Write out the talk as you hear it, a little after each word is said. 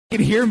can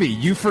hear me.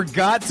 You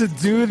forgot to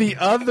do the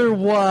other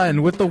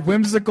one with the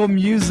whimsical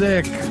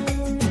music.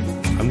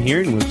 I'm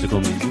hearing whimsical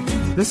music.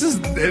 This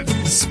is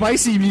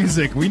spicy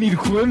music. We need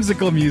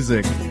whimsical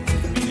music.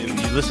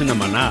 If you listen to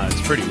Mana,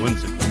 it's pretty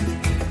whimsical.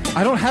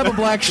 I don't have a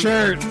black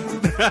shirt.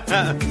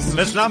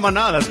 That's not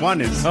Mana, that's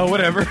Juanes. Oh,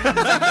 whatever.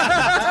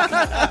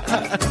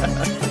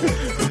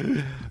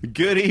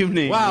 Good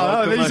evening.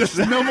 Wow,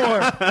 no more.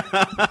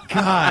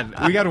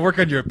 God, we got to work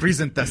on your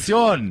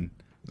presentación.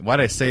 Why'd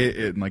I say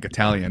it in like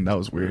Italian? That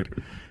was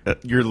weird.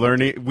 You're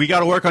learning. We got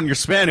to work on your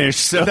Spanish.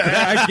 So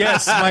I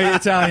guess my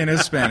Italian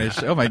is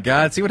Spanish. Oh my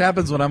God! See what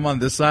happens when I'm on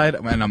this side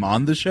and I'm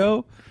on the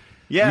show.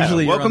 Yeah.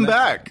 Usually welcome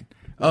back.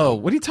 Oh,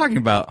 what are you talking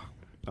about?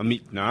 I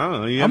mean, no,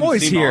 I'm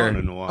always here.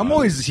 I'm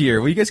always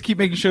here. Well, you guys keep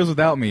making shows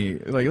without me.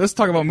 Like, let's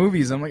talk about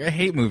movies. I'm like, I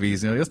hate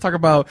movies. Let's talk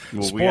about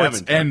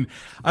sports. And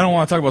I don't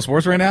want to talk about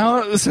sports right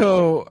now.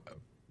 So,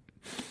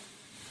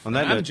 on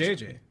that note,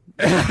 JJ.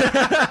 Who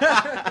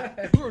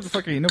the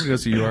fuck are you? Nobody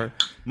knows who you are.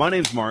 My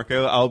name's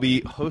Marco. I'll be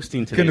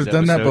hosting today's episode.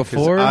 Couldn't have done that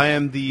before. I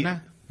am the. Nah.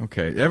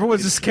 Okay,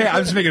 everyone's just chaos.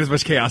 I'm just making as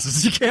much chaos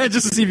as you can,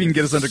 just to see if you can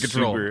get us under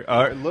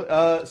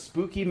control.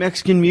 Spooky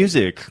Mexican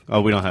music.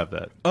 Oh, we don't have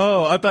that.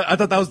 Oh, I thought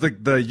that was the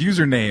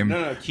username.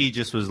 No, Key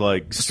just was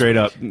like straight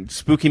up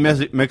spooky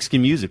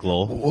Mexican music.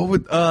 Lol. What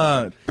would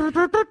No.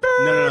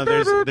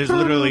 There's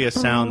literally a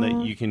sound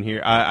that you can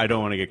hear. I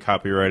don't want to get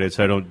copyrighted,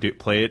 so I don't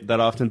play it that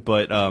often.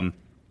 But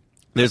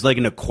there's like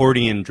an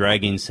accordion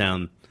dragging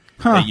sound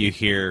that you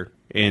hear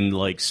in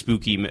like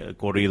spooky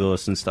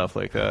corridos and stuff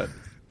like that.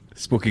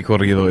 Spooky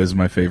corrido is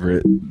my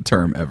favorite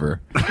term ever.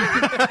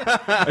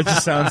 It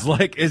just sounds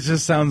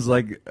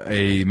like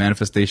a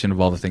manifestation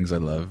of all the things I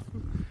love,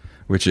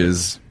 which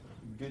is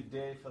good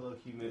day, fellow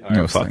human.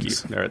 No, fuck you.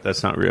 All right,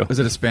 that's not real. Is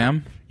it a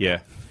spam? Yeah.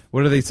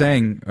 What are they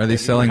saying? Are they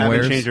selling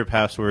wares? Change your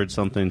password,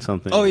 something.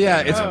 Oh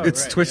yeah,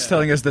 it's Twitch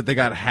telling us that they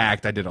got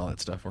hacked. I did all that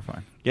stuff. We're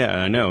fine. Yeah,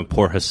 I know.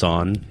 Poor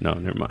Hassan. No,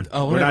 never mind.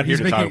 Oh, we're not here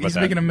to talk about that. He's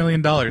making $1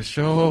 million.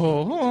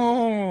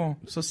 Oh,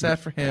 so sad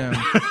for him.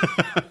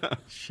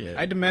 Shit.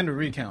 I demand a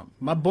recount.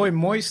 My boy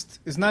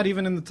Moist is not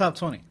even in the top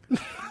 20.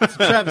 It's a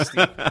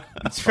travesty.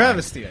 It's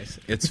travesty, I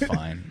say. It's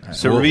fine.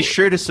 So be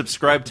sure to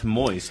subscribe to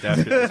Moist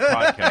after this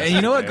podcast. And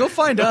you know what? Go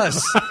find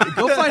us.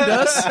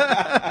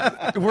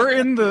 We're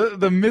in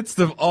the midst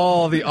of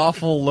all the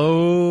awful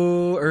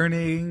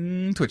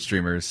low-earning Twitch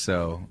streamers,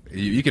 so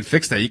you can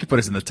fix that. You can put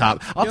us in the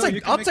top. I'll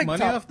take money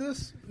top. off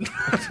this.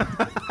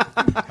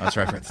 That's right.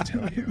 I forgot to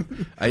tell you.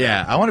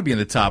 Yeah, I want to be in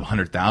the top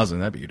 100,000.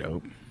 That'd be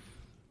dope.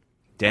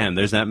 Damn,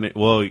 there's that many.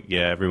 Well,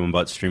 yeah, everyone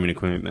bought streaming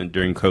equipment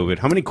during COVID.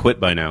 How many quit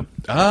by now?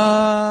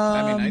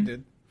 I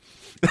did.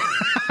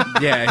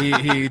 Yeah,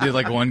 he did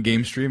like one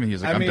game stream and he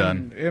was like, I'm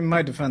done. In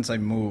my defense, I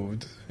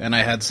moved and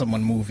I had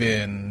someone move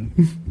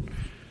in.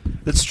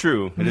 That's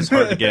true. It is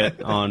hard to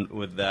get on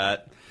with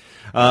that.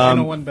 In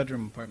a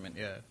 1-bedroom apartment,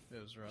 yeah,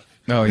 it was rough.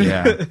 Oh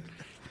yeah,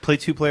 play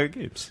 2-player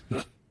games.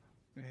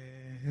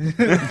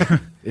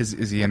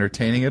 Is he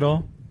entertaining at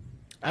all?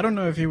 I don't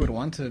know if he would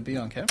want to be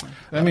on camera.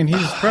 I mean,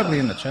 he's probably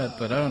in the chat,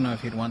 but I don't know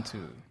if he'd want to.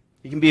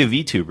 He can be a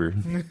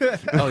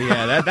VTuber. Oh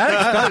yeah,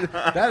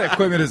 that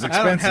equipment is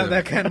expensive. I don't have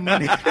that kind of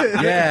money.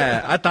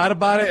 Yeah, I thought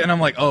about it and I'm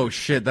like, oh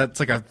shit, that's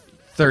like a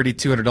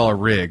 $3,200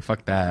 rig.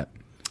 Fuck that.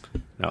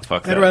 No,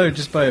 fuck that. I'd rather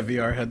just buy a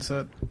VR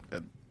headset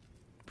and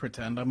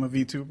pretend I'm a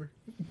VTuber.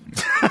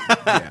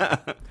 Yeah.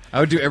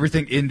 I would do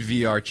everything in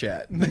VR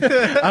chat.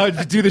 I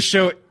would do the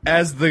show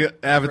as the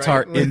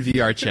avatar in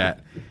VR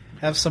chat.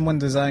 Have someone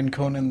design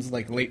Conan's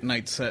like late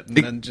night set and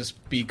then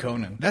just be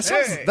Conan. That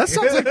sounds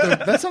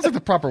like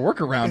the proper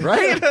workaround,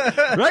 right?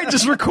 Right?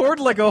 Just record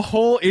like a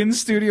whole in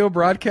studio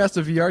broadcast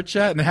of VR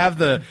chat and have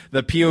the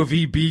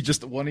POV be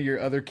just one of your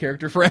other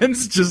character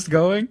friends just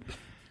going.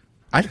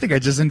 I think I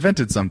just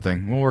invented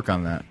something. We'll work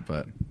on that,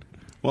 but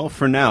well,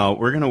 for now,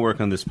 we're going to work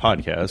on this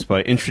podcast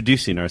by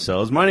introducing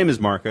ourselves. My name is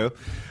Marco.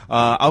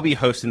 I'll be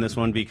hosting this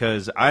one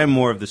because I'm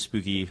more of the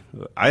spooky.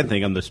 I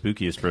think I'm the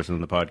spookiest person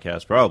on the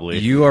podcast, probably.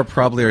 You are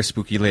probably our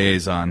spooky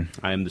liaison.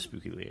 I am the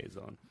spooky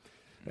liaison.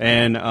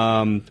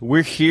 And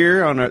we're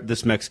here on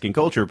this Mexican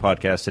Culture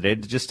podcast today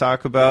to just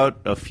talk about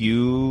a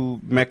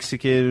few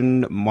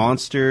Mexican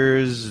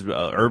monsters,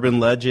 urban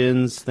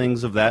legends,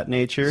 things of that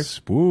nature.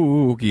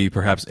 Spooky,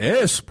 perhaps.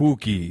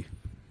 Spooky.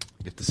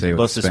 You have to say it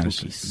with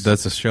Spanish.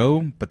 That's a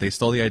show, but they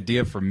stole the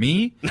idea from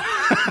me.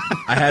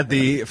 I had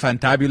the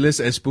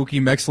Fantabulous Spooky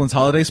Mexcellence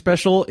Holiday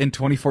Special in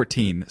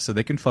 2014, so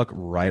they can fuck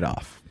right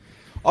off.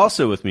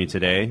 Also with me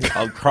today,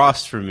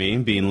 across from me,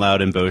 being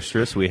loud and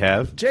boisterous, we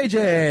have...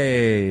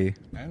 JJ!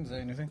 I didn't say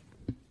anything.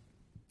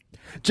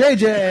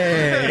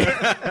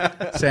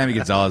 JJ! Sammy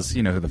Gonzalez,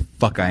 you know who the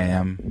fuck I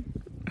am.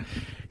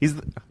 He's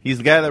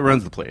the guy that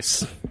runs the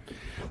place.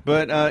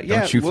 But,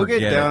 yeah, we'll get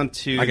down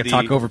to I can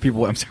talk over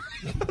people. I'm sorry.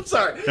 I'm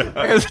sorry.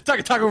 I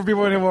can talk over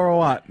people whenever I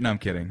want. No, I'm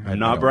kidding. I'm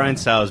not Brian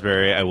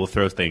Salisbury. I will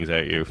throw things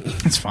at you.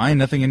 It's fine.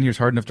 Nothing in here is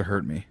hard enough to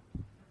hurt me.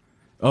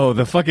 Oh,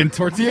 the fucking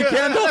tortilla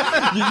candle?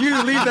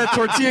 You leave that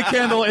tortilla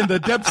candle in the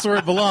depths where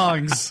it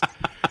belongs.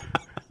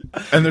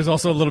 And there's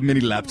also a little mini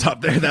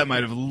laptop there that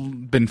might have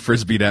been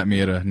frisbeed at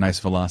me at a nice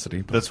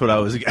velocity. But That's what I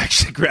was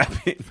actually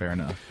grabbing. fair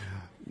enough.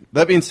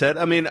 That being said,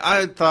 I mean,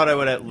 I thought I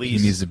would at He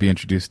least... needs to be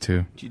introduced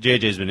too.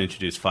 JJ's been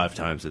introduced 5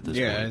 times at this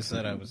Yeah, point. I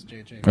said I was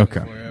JJ Okay.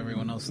 before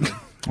everyone else did.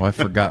 Well, I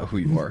forgot who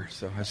you are,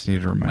 so I just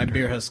needed a My reminder.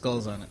 beer has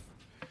skulls on it.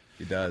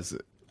 He does.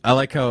 I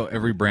like how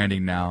every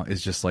branding now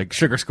is just like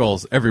sugar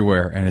skulls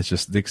everywhere, and it's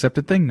just the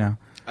accepted thing now.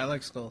 I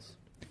like skulls.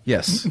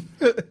 Yes.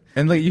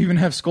 And like you even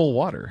have skull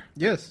water.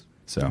 Yes.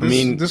 So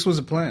This was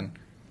a plan.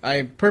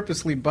 I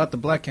purposely bought the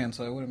black can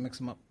so I wouldn't mix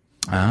them up.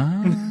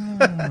 Ah.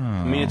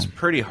 I mean, it's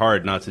pretty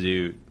hard not to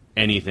do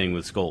anything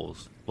with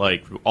skulls.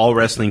 Like, all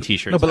wrestling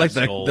T-shirts No, but like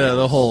have skulls.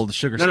 the whole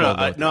sugar No,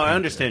 skull. no, I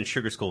understand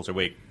sugar skulls are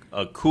way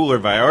a cooler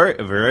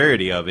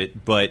variety of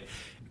it, but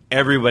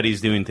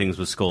everybody's doing things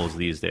with skulls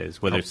these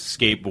days, whether it's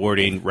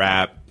skateboarding,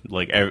 rap,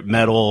 like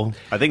metal.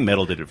 I think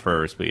metal did it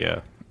first, but yeah.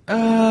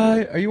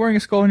 Are you wearing a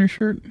skull on your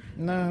shirt?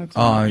 No,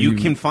 it's You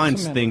can find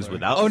Some things metal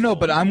without Oh no, skulls.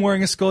 but I'm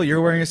wearing a skull.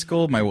 You're wearing a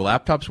skull. My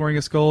laptop's wearing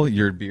a skull.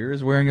 Your beer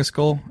is wearing a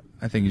skull.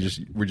 I think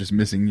we're just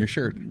missing your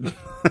shirt.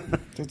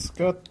 It's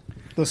got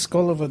the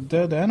skull of a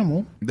dead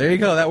animal There you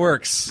go. That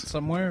works.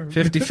 somewhere.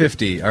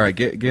 50-50. All right,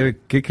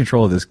 get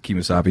control of this,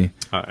 Kimusabi.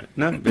 All right.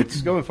 No,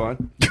 it's going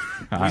fine.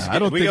 I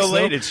don't we think go so.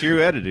 late. It's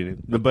you editing it.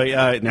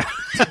 But no.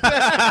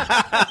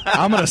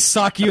 I'm gonna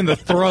sock you in the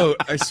throat.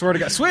 I swear to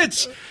God.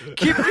 Switch.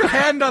 Keep your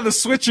hand on the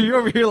switch, or you're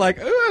over here like,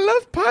 oh, I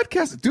love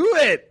podcasts. Do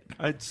it.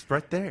 It's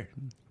right there.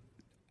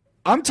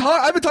 I've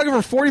been talking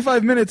for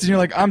 45 minutes, and you're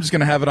like, I'm just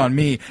gonna have it on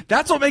me.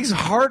 That's what makes it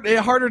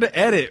harder to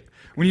edit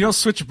when you don't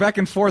switch back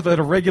and forth at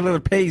a regular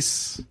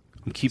pace.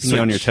 I'm keeping you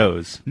on your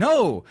toes.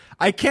 No,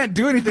 I can't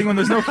do anything when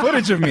there's no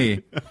footage of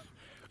me.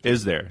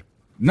 Is there?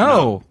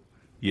 No.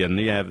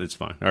 Yeah, that's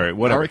fine. All right,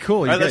 whatever. All right, cool.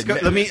 All right, let's go.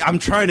 You I'm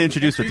trying to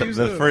introduce You use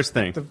the first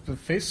thing. The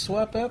face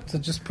swap app to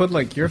just put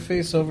like your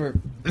face over.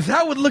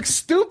 That would look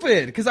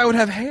stupid because I would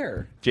have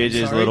hair.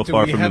 JJ's Sorry, a little do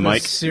far we from the have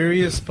mic. A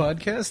serious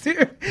podcast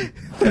here.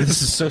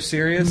 This is so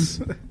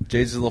serious.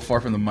 Jay's a little far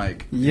from the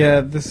mic.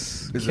 Yeah,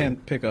 this Is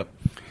can't pick up.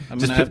 I'm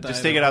Just, gonna have to just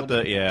either take it out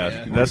hold the. Yeah,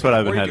 Yeah. that's what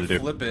I've been Or you had can to do.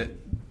 flip it.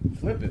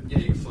 flip it. Yeah,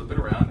 you can flip it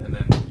around, and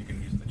then you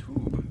can use the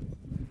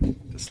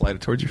tube to slide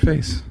it towards your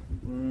face.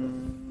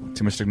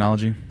 Too much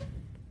technology.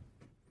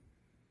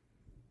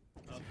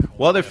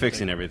 While they're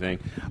fixing everything,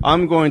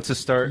 I'm going to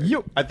start.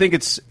 Yo. I think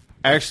it's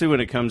actually when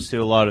it comes to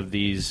a lot of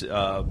these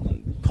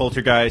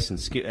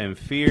poltergeists and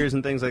fears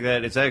and things like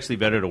that, it's actually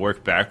better to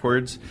work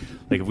backwards.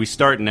 Like if we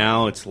start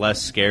now, it's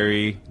less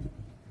scary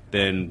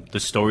than the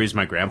stories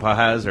my grandpa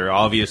has are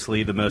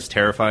obviously the most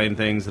terrifying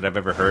things that I've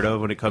ever heard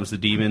of when it comes to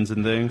demons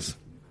and things.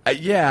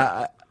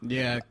 Yeah,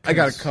 Yeah, I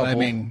got a 'cause, couple. I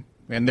mean,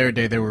 in their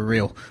day, they were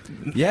real.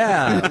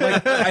 yeah.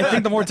 Like, I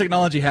think the more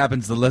technology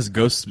happens, the less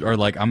ghosts are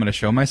like, I'm going to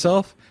show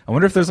myself. I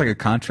wonder if there's like a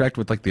contract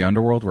with like the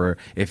underworld where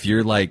if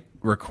you're like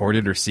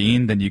recorded or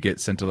seen, then you get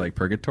sent to like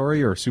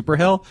purgatory or super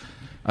hell.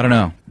 I don't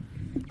know.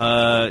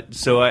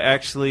 So I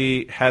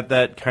actually had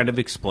that kind of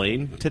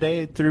explained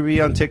today through me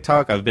on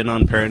TikTok. I've been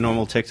on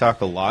paranormal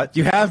TikTok a lot.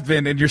 You have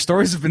been, and your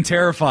stories have been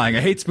terrifying. I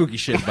hate spooky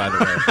shit, by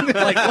the way.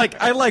 like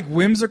I like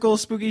whimsical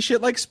spooky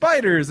shit, like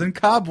spiders and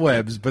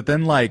cobwebs. But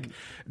then like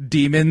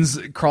demons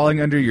crawling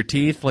under your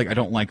teeth, like I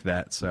don't like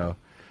that. So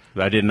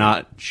I did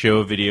not show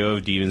a video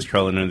of demons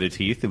crawling under their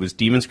teeth. It was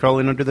demons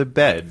crawling under the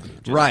bed.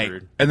 Just right,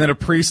 for- and then a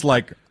priest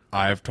like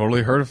I've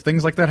totally heard of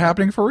things like that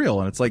happening for real,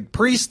 and it's like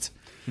priest,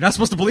 you're not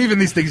supposed to believe in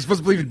these things. You're supposed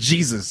to believe in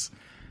Jesus.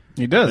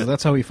 He does.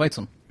 That's how he fights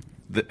them.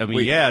 I mean,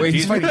 Wait, yeah, wait,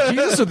 he's Jesus, fighting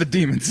Jesus or the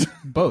demons?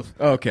 Both.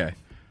 Okay.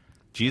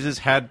 Jesus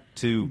had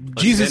to.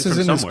 Jesus ascend is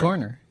from in his somewhere.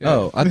 corner. Yeah.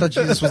 Oh, I thought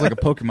Jesus was like a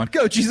Pokemon.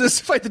 Go, Jesus,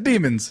 fight the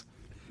demons.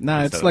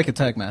 Nah, it's So- like a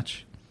tag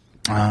match.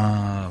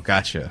 Oh,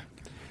 gotcha.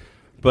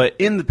 But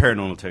in the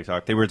paranormal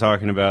TikTok, they were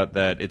talking about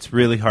that it's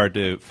really hard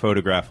to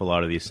photograph a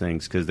lot of these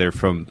things because they're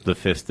from the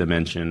fifth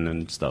dimension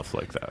and stuff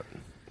like that.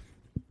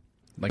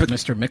 Like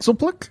Mr.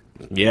 Mixelpluck?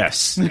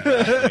 Yes,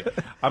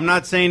 I'm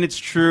not saying it's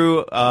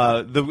true.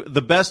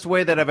 The best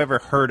way that I've ever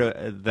heard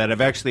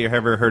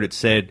it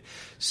said.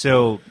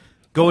 So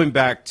going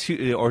back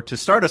to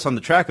start us on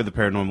the track of the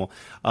paranormal.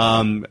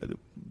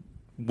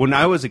 When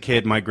I was a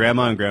kid, my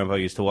grandma and grandpa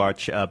used to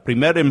watch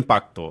Primer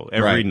Impacto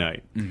every Right.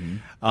 night.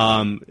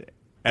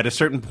 At a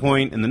certain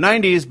point in the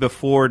 90s,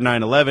 before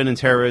 9/11 and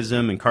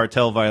terrorism and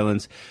cartel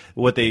violence,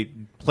 what they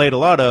played a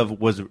lot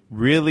of was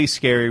really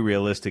scary,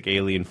 realistic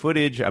alien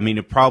footage. I mean,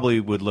 it probably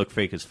would look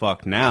fake as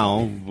fuck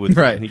now. With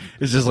Right.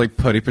 It's just like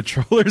putty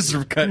patrollers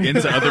are cut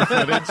into other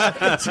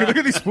footage. So look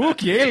at these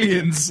spooky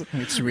aliens.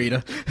 It's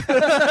Rita.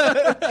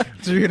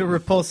 It's Rita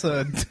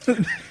Repulsa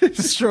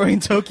destroying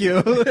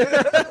Tokyo.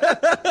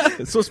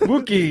 It's so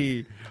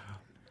spooky.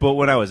 But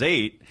when I was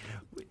 8,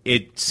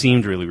 it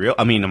seemed really real.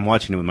 I mean, I'm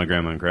watching it with my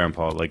grandma and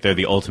grandpa. Like, they're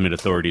the ultimate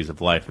authorities of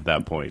life at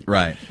that point.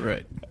 Right.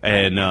 Right.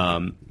 And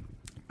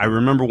I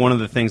remember one of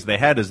the things they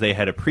had is they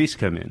had a priest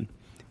come in.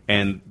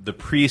 And the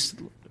priest,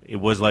 it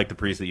was like the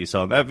priest that you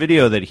saw in that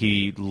video, that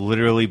he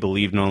literally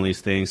believed in all these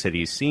things, that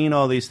he's seen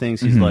all these things.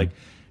 He's like,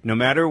 no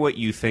matter what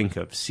you think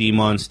of, sea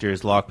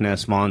monsters, Loch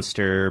Ness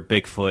Monster,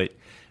 Bigfoot,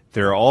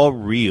 they're all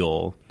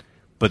real.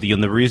 But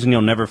the reason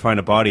you'll never find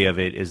a body of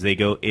it is they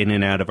go in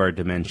and out of our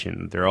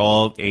dimension. They're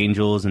all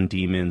angels and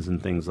demons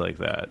and things like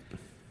that.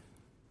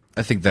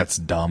 I think that's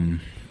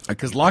dumb.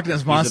 Because Loch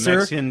Ness He's Monster... a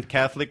Mexican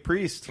Catholic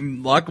priest.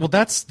 Well,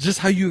 that's just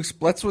how you...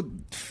 That's what...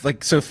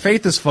 Like, so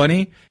faith is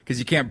funny because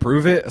you can't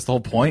prove it. That's the whole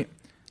point.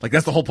 Like,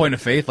 that's the whole point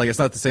of faith. Like, it's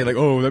not to say, like,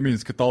 oh, that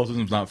means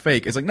Catholicism's not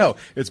fake. It's like, no,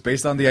 it's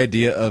based on the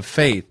idea of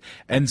faith.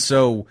 And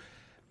so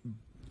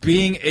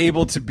being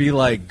able to be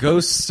like,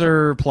 ghosts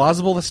are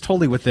plausible, that's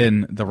totally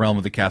within the realm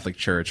of the Catholic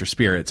Church, or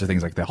spirits or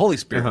things like that. Holy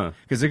Spirit.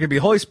 Because there could be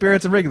holy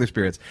spirits and regular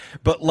spirits.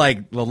 But,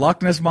 like, the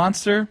Loch Ness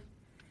Monster,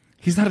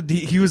 he's not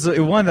he was,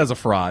 one, that's a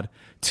fraud.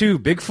 Two,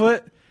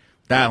 Bigfoot,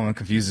 that one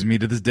confuses me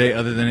to this day,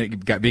 other than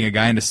it being a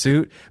guy in a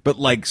suit. But,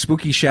 like,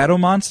 spooky shadow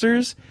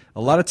monsters,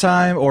 a lot of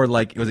time, or,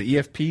 like, was it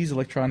EFPs,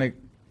 electronic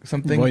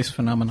something? Voice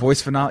phenomena,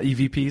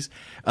 EVPs.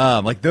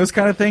 Like, those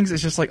kind of things,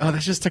 it's just like, oh,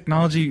 that's just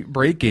technology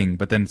breaking.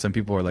 But then some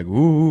people are like,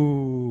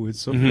 ooh, it's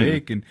so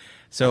fake. And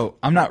so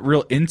I'm not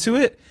real into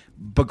it.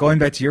 But going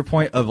back to your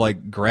point of,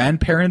 like,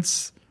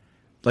 grandparents,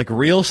 like,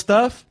 real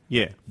stuff,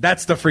 yeah, that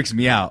stuff freaks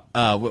me out.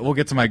 We'll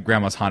get to my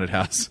grandma's haunted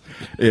house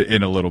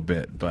in a little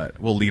bit,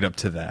 but we'll lead up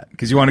to that.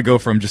 Because you want to go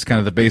from just kind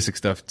of the basic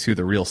stuff to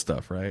the real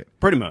stuff, right?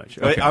 Pretty much.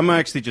 Okay. I'm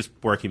actually just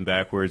working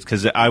backwards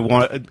because I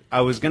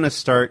was going to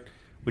start,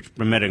 which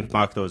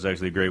Mexicanos is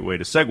actually a great way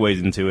to segue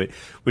into it,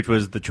 which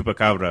was the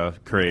chupacabra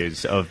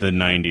craze of the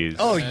 90s.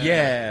 Oh,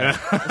 yeah.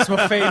 That's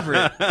my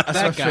favorite.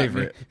 That's my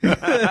favorite.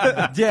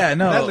 Yeah,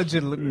 no. That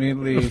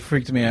legitimately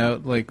freaked me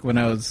out, like, when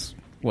I was,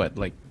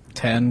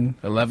 10,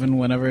 11,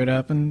 whenever it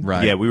happened.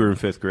 Right. Yeah, we were in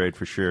 5th grade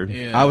for sure.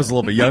 Yeah. I was a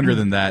little bit younger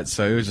than that,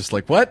 so it was just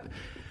like, what?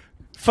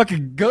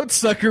 Fucking goat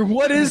sucker,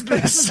 what is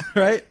this?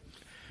 Right?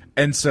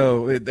 And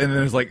so, and then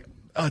it was like,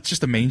 oh, it's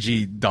just a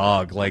mangy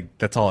dog. Like,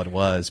 that's all it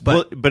was.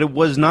 But it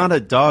was not a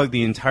dog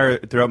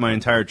throughout my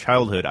entire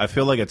childhood. I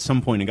feel like at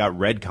some point it got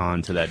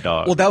retconned to that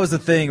dog. Well, that was the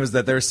thing, was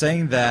that they were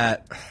saying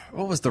that,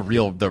 what was the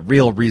real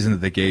reason that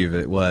they gave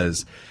it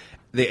was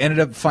they ended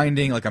up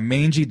finding, like, a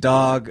mangy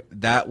dog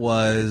that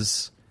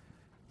was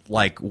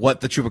like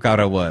what the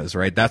chupacabra was,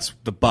 right? That's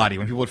the body.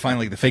 When people would find,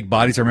 like, the fake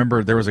bodies, I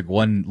remember there was, like,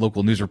 one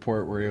local news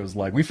report where it was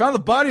like, we found the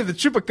body of the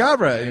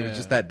chupacabra. Yeah. It was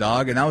just that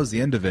dog, and that was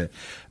the end of it.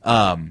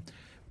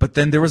 But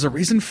then there was a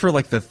reason for,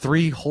 like, the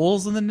 3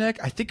 holes in the neck.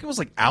 I think it was,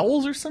 like,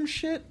 owls or some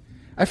shit.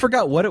 I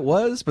forgot what it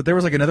was, but there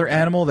was, like, another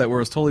animal that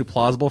was totally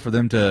plausible for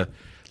them to,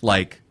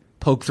 like,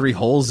 poke 3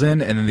 holes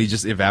in, and then they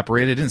just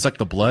evaporated. It didn't suck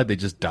the blood. They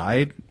just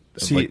died.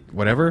 See, like,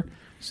 whatever.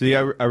 See,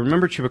 I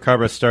remember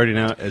chupacabra starting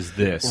out as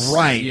this.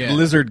 Right. Yeah.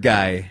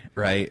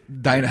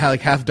 Like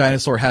half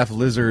dinosaur, half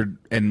lizard,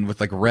 and with,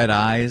 like, red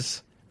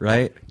eyes.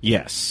 Right?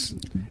 Yes.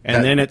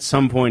 And then at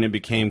some point it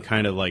became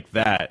kind of like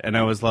that. And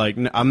I was like,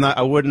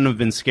 I wouldn't have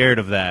been scared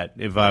of that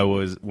if I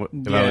was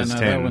 10.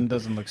 That one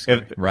doesn't look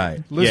scary.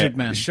 Right. Lizard Yeah.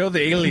 Man. Show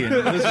the alien.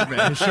 Lizard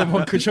Man.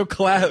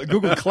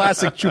 Google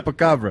classic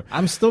chupacabra.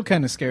 I'm still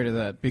kind of scared of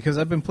that because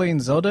I've been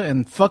playing Zelda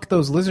and fuck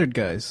those lizard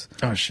guys.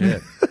 Oh,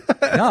 shit.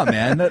 No,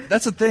 man.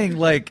 That's the thing.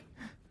 Like,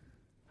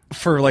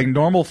 for, like,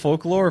 normal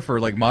folklore, for,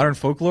 like, modern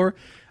folklore,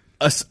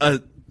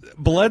 a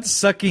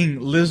blood-sucking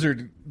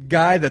lizard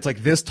guy that's,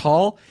 like, this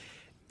tall,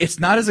 it's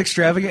not as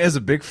extravagant as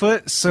a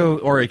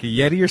Bigfoot, or like a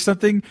Yeti or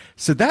something.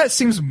 So that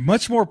seems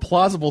much more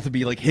plausible to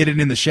be, like, hidden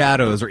in the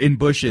shadows or in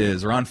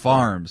bushes or on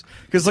farms.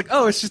 Because, like,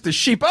 oh, it's just a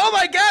sheep. Oh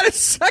my God, it's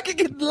sucking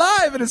it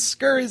live and it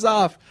scurries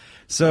off.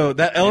 So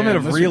that element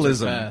of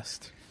realism,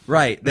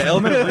 right? The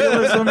element of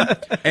realism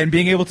and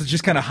being able to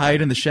just kind of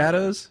hide in the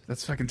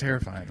shadows—that's fucking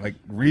terrifying. Like,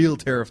 real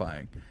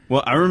terrifying.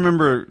 Well, I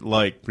remember,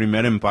 like,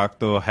 Primer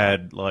Impacto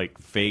had,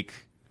 like, fake.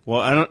 Well,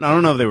 I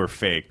don't know if they were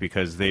fake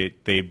because they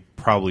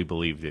probably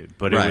believed it,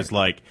 but it was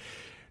like,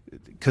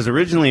 because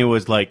originally it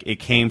was like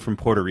it came from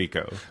Puerto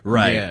Rico,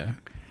 right? Yeah.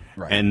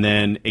 Right. And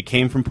then it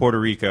came from Puerto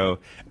Rico,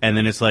 and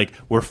then it's like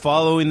we're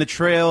following the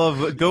trail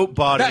of goat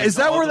bodies. Is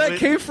that where that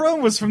came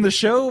from? Was from the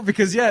show?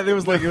 Because it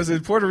was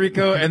in Puerto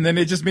Rico, and then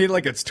it just made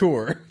like its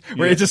tour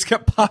where it just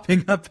kept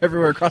popping up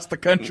everywhere across the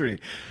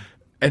country.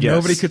 And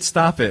nobody could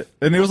stop it.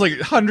 And it was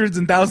like hundreds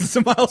and thousands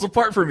of miles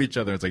apart from each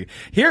other. It's like,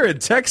 here in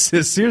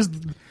Texas, here's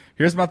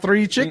my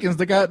 3 chickens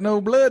that got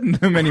no blood in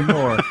them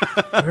anymore.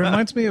 It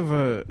reminds me of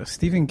a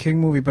Stephen King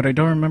movie, but I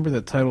don't remember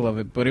the title of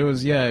it. But it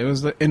was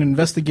an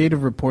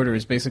investigative reporter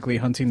is basically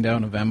hunting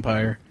down a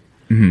vampire.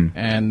 Mm-hmm.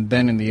 And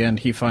then in the end,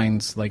 he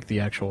finds, like,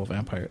 the actual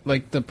vampire.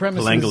 Like, the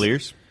premise The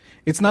Langoliers?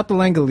 It's not the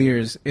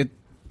Langoliers.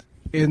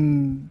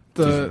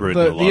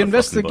 The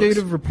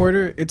investigative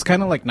reporter, it's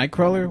kind of like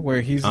Nightcrawler,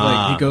 where he's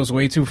like, he goes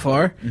way too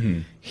far.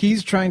 Mm-hmm.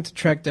 He's trying to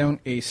track down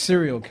a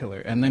serial killer,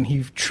 and then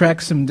he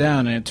tracks him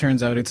down, and it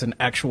turns out it's an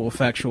actual,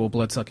 factual,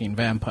 blood-sucking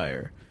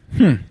vampire.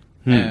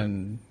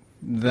 And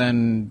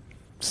then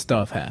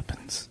stuff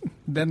happens.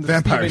 Then the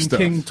Vampire Stephen stuff.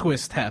 King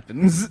twist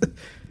happens.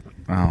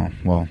 Oh,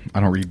 well, I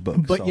don't read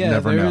books, But so yeah, I'll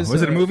never know.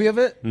 Was it a movie of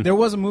it? There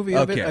was a movie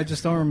of it. Okay. I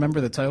just don't remember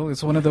the title.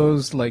 It's one of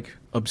those, like,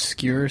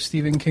 obscure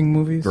Stephen King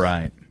movies.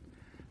 Right.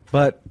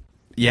 But,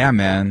 yeah,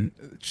 man.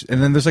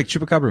 And then there's, like,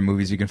 Chupacabra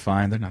movies you can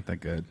find. They're not that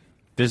good.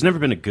 There's never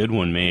been a good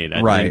one made.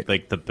 I think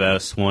like the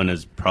best one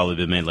has probably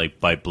been made like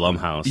by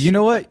Blumhouse. You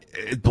know what?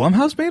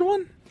 Blumhouse made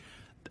one?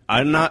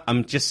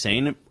 I'm just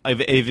saying if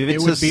it's it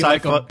would be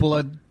like sci-fi,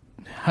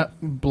 a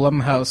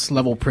Blumhouse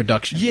level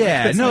production.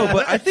 Yeah, no,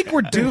 but I think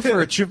we're due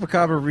for a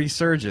Chupacabra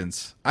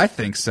resurgence. I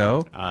think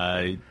so.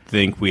 I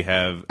think we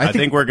have. I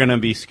think we're gonna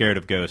be scared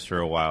of ghosts for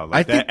a while.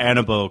 Like that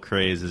Annabelle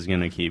craze is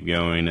gonna keep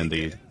going, and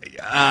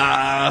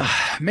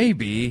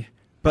maybe,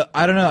 but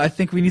I don't know. I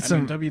think we need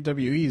some.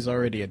 WWE is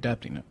already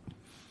adapting it.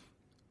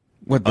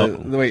 What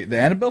the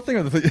Annabelle thing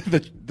or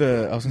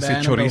the I was gonna say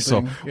Annabelle chorizo.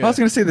 thing, yeah. I was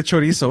gonna say the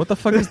chorizo. What the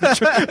fuck is the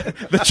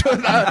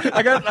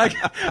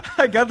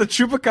I got the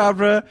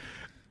Chupacabra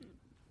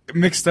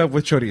mixed up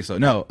with chorizo.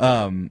 No,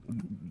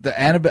 the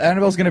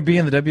Annabelle's gonna be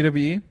in the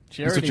WWE.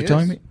 That's what you're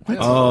telling me. What?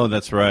 Oh,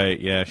 that's right.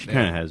 Yeah, she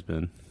kind of has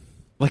been.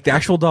 Like the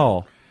actual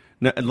doll.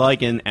 No,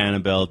 like an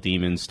Annabelle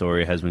demon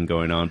story has been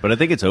going on, but I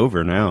think it's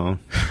over now.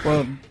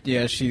 Well,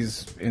 yeah,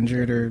 she's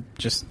injured or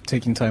just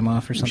taking time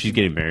off or something. She's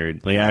getting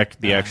married. Like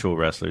the actual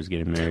wrestler's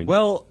getting married.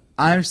 Well,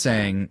 I'm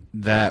saying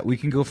that we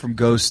can go from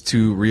ghosts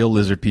to real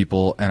lizard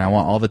people, and I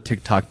want all the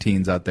TikTok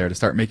teens out there to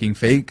start making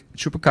fake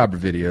Chupacabra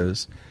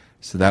videos,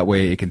 so that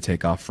way it can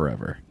take off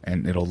forever,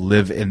 and it'll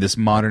live in this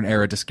modern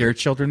era to scare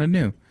children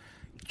anew.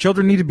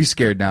 Children need to be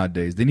scared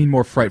nowadays. They need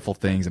more frightful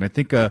things, and I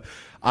think a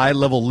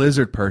eye-level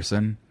lizard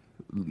person...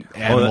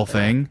 animal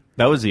thing.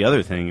 That was the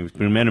other thing.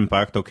 When Men in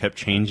Impacto kept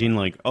changing,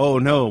 like, oh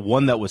no,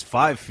 one that was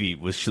 5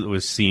 feet was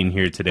seen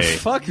here today.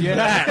 Fuck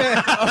that.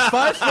 A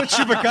 5-foot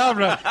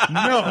chupacabra?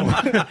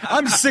 No.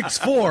 I'm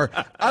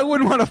 6'4". I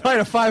wouldn't want to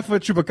fight a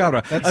 5-foot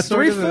chupacabra. That's a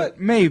 3-foot?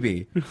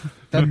 Maybe.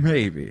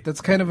 Maybe.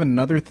 That's kind of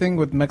another thing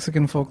with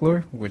Mexican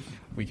folklore, which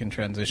we can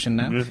transition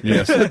now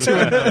Yes.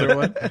 to another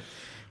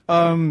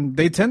one.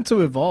 They tend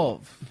to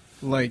evolve,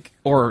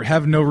 or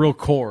have no real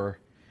core.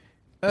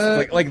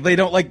 Like they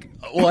don't like.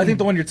 Well, I think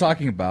the one you're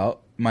talking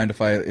about. Mind if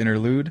I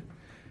interlude?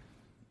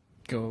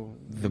 Go.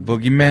 The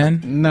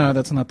Boogeyman. No,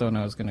 that's not the one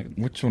I was gonna.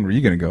 Which one were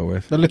you gonna go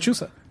with? The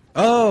lechuza.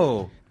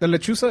 Oh, the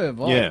lechuza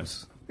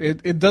evolves. Yeah.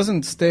 It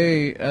doesn't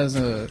stay as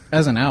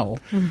an owl.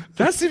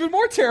 That's even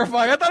more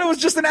terrifying. I thought it was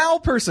just an owl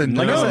person.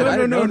 Like I said, I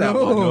didn't know that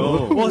one.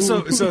 No. Well,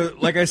 so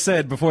like I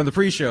said before in the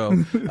pre-show,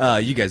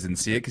 you guys didn't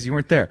see it because you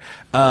weren't there.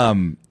 I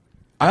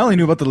only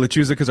knew about the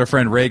lechuza because our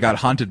friend Ray got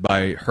haunted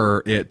by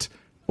it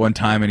one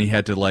time, and he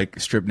had to like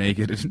strip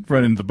naked and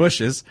run into the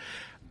bushes.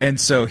 And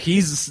so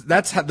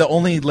that's the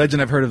only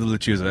legend I've heard of the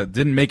lechuza. It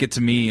didn't make it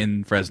to me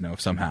in Fresno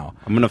somehow.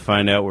 I'm going to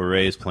find out where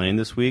Ray is playing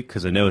this week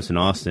because I know it's in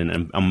Austin,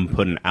 and I'm going to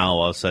put an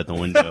owl outside the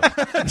window.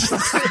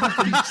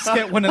 Just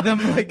get one of them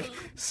like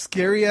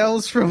scary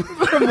owls from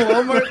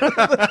Walmart.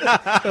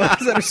 The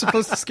ones that are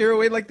supposed to scare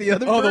away like the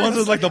other birds. The ones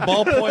with like the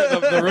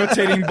ballpoint, the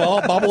rotating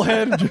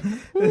bobblehead.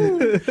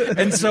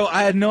 And so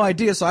I had no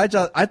idea. So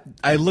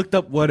I looked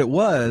up what it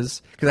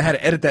was because I had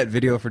to edit that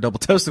video for Double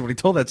Toasted when he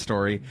told that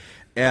story.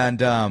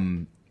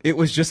 And it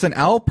was just an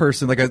owl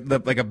person, like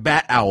a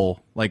bat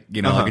owl, like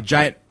like a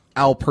giant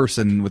owl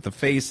person with the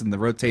face and the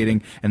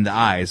rotating and the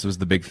eyes was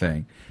the big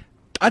thing.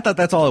 I thought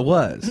that's all it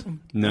was.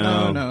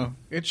 No.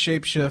 It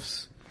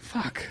shapeshifts.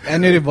 Fuck.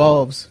 And it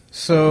evolves.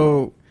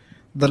 So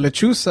the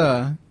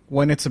lechuza,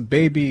 when it's a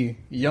baby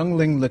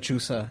youngling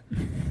lechuza,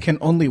 can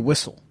only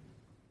whistle.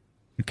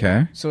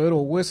 Okay. So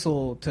it'll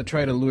whistle to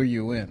try to lure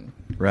you in.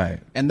 Right.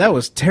 And that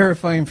was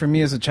terrifying for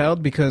me as a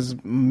child because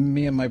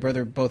me and my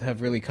brother both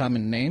have really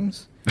common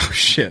names. Oh,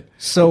 shit.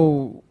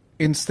 So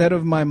instead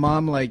of my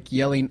mom like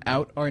yelling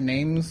out our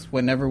names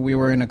whenever we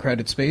were in a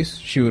crowded space,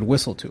 she would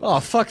whistle to us. Oh,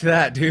 fuck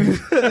that, dude.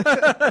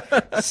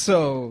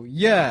 So,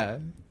 yeah,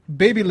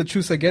 baby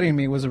lechuza getting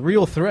me was a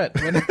real threat.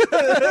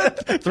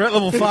 Threat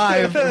level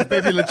 5,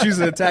 baby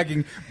lechuza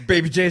attacking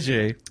baby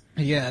JJ.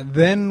 Yeah,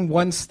 then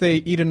once they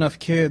eat enough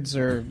kids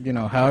or,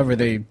 however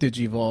they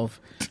digivolve,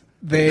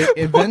 they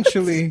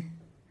eventually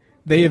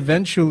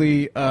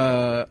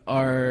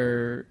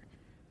are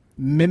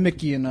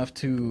mimicky enough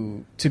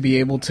to be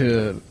able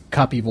to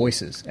copy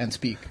voices and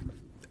speak.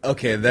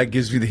 Okay, that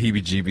gives me the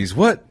heebie-jeebies.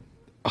 What?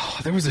 Oh,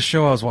 there was a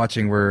show I was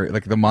watching where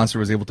like the monster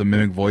was able to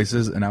mimic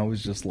voices, and I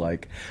was just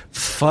like,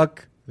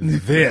 fuck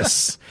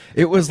this.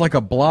 It was like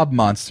a blob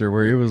monster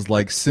where it was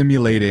like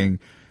simulating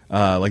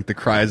like the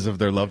cries of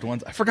their loved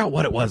ones. I forgot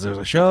what it was. There was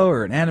a show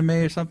or an anime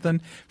or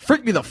something.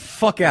 Freaked me the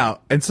fuck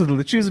out. And so the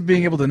lechuza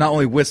being able to not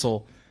only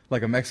whistle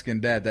like a Mexican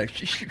dad, that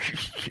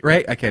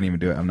right? I can't even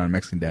do it. I'm not a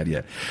Mexican dad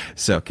yet.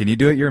 So can you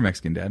do it? You're a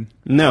Mexican dad.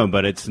 No,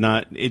 but it's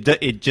not.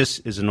 It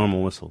just is a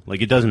normal whistle.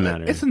 Like it doesn't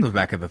matter. It's in the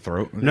back of the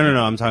throat. No.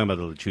 I'm talking about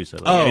the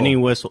lechuza. Like any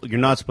whistle, you're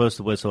not supposed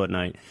to whistle at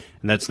night,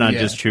 and that's not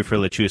just true for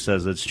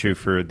lechuzas. That's true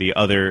for the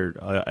other,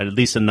 at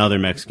least another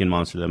Mexican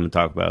monster that I'm going to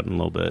talk about in a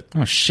little bit.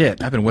 Oh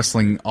shit! I've been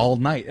whistling all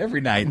night, every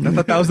night. I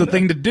thought that was the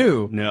thing to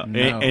do. No.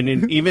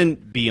 And even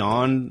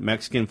beyond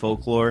Mexican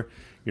folklore.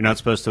 You're not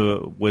supposed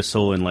to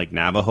whistle in like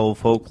Navajo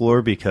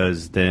folklore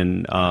because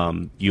then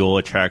you'll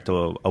attract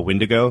a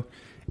Wendigo.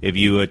 If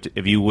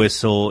you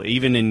whistle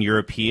even in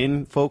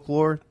European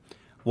folklore,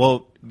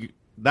 well,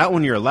 that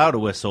one you're allowed to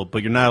whistle,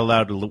 but you're not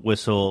allowed to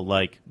whistle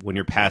like when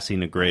you're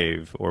passing a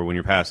grave or when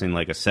you're passing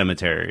like a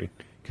cemetery,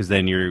 because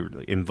then you're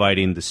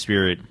inviting the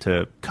spirit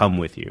to come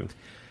with you.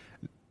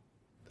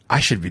 I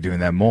should be doing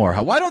that more.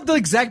 Why don't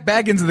like Zach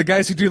Baggins and the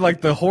guys who do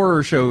like the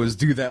horror shows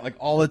do that like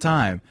all the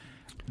time?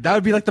 That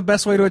would be like the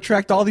best way to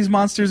attract all these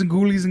monsters and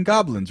ghoulies and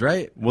goblins,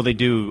 right? Well, they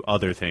do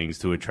other things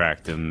to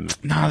attract them.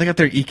 No, they got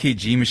their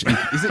EKG machine.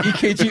 Is it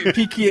EKG?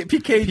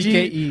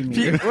 PKG?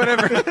 PKE.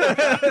 Whatever.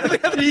 They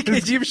got the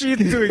EKG machine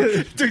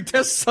doing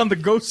tests on the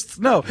ghosts.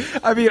 No,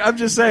 I mean, I'm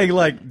just saying,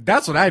 like,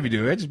 that's what I'd be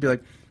doing. I'd just be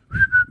like,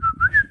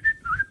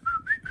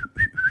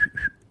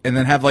 and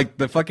then have like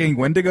the fucking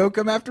Wendigo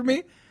come after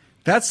me.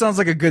 That sounds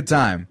like a good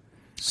time.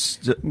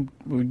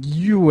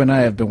 You and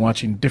I have been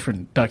watching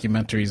different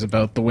documentaries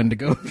about the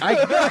Wendigo. Dude,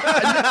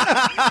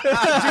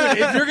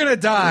 if you're gonna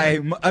die,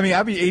 I mean,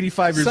 I'll be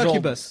 85 years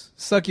Succubus. old.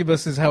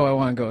 Succubus is how I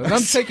want to go. If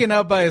I'm taken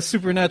out by a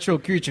supernatural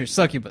creature,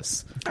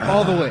 succubus.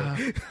 All the way.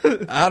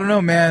 I don't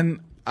know,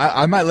 man.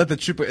 I might let the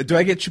chupa. Do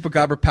I get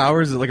chupacabra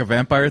powers? Is it like a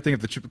vampire thing?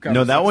 If the chupacabra.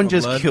 No, that one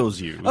just blood? kills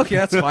you. Okay,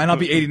 that's fine. I'll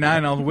be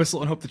 89. I'll whistle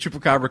and hope the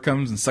chupacabra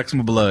comes and sucks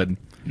my blood,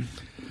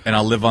 and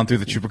I'll live on through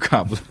the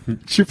chupacabra.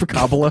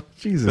 Chupacabra.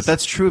 Jesus. But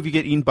that's true if you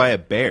get eaten by a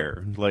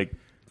bear. Like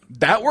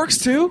that works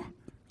too.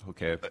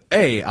 Okay.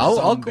 Hey,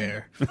 I'll go.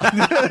 Bear.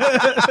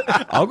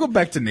 I'll go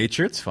back to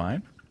nature. It's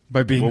fine.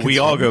 By being. Well, we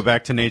all go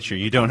back to nature.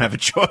 You don't have a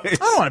choice. I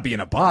don't want to be in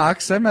a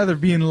box. I'd rather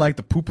be in like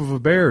the poop of a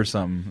bear or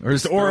something,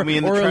 or me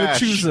in the a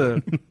trash.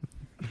 lechuza,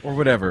 or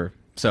whatever.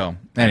 So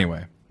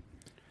anyway,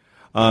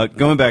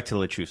 going back to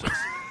lechuzas.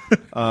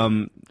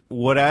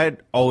 What I'd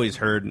always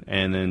heard,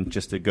 and then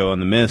just to go on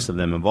the myths of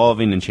them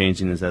evolving and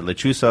changing, is that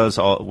lechuzas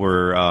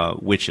were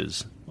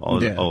witches.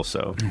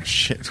 Also, oh,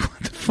 shit.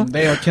 What the fuck?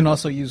 They can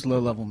also use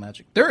low-level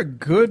magic. They're a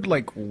good,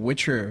 like,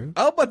 witcher.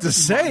 I was about to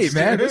say,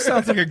 man, this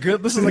sounds like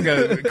this is like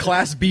a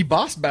Class B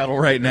boss battle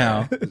right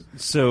now.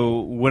 So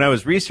when I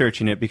was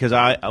researching it, because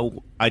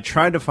I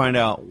tried to find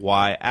out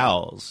why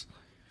owls,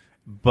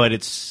 but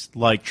it's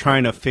like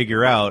trying to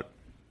figure out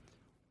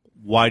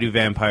why do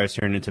vampires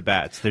turn into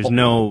bats. There's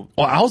no.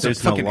 Well, owls are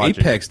there's no fucking logic.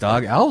 apex,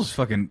 dog. Owls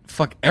fucking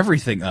fuck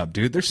everything up,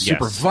 dude. They're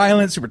super Yes.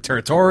 violent, super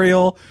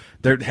territorial.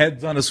 Their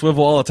heads on a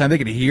swivel all the time. They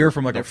can hear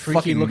from like They're a freaky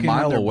fucking looking when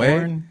mile they're away.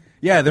 born.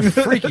 Yeah, they're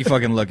freaky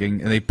fucking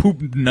looking, and they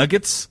poop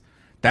nuggets.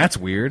 That's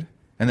weird.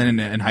 And then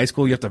in high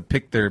school, you have to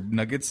pick their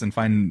nuggets and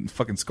find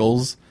fucking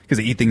skulls because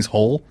they eat things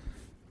whole.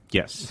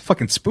 Yes. It's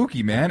fucking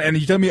spooky, man. And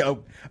you tell me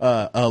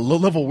a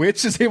low-level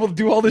witch is able to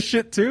do all this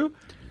shit too?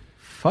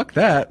 Fuck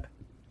that.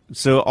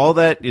 So all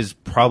that is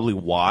probably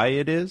why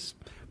it is.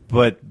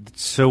 But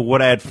so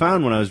what I had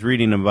found when I was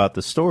reading about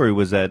the story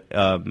was that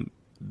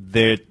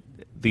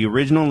the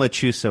original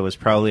lechuza was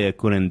probably a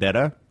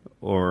curandera,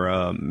 or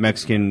a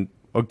Mexican,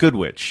 or good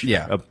witch.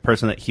 Yeah. A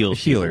person that heals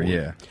Healer, people.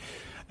 yeah.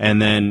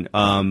 And then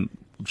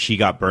she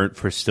got burnt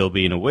for still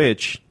being a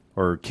witch,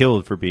 or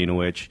killed for being a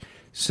witch.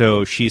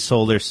 So she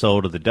sold her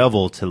soul to the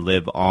devil to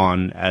live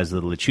on as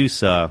the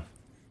lechuza.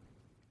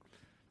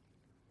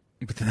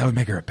 But then that would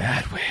make her a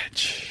bad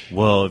witch.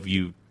 Well, if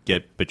you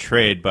get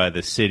betrayed by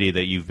the city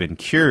that you've been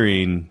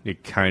curing,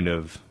 it kind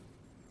of...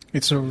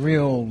 It's a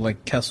real,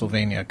 like,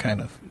 Castlevania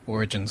kind of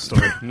origin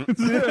story. What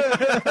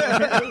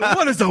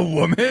is a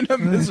woman? A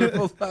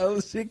miserable pile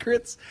of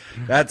secrets?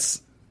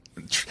 That's...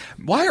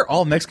 Why are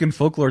all Mexican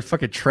folklore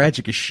fucking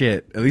tragic as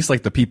shit? At least,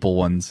 like, the people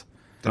ones.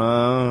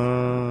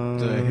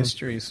 The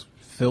history's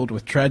filled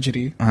with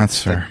tragedy.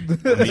 That's fair.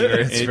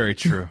 It's very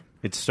true.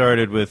 It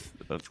started with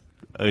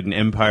an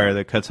empire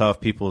that cuts off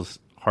people's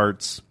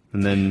hearts,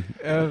 and then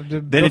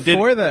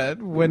Before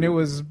that, when it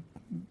was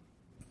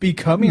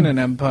becoming an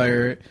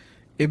empire,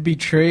 it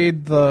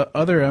betrayed the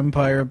other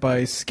empire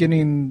by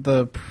skinning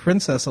the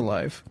princess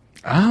alive.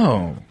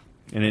 Oh.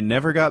 and it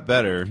never got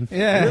better.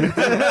 Yeah.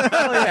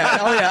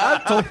 Oh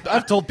yeah.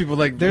 I've told people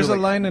like There's a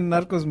line in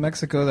Narcos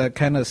Mexico that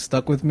kind of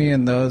stuck with me,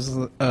 and those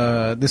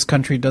this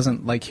country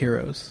doesn't like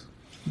heroes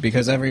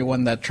because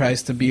everyone that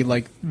tries to be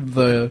like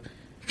the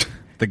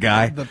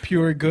guy, the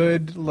pure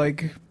good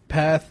like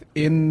path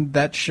in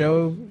that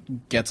show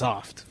gets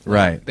offed.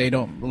 right? They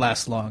don't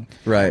last long,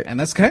 Right. And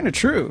that's kind of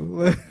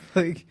true.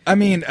 Like, I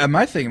mean,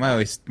 my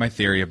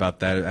theory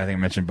about that, I think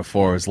I mentioned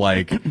before, was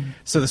like,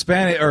 so the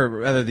Spanish, or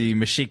rather the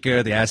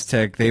Mexica, the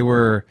Aztec, they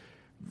were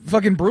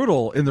fucking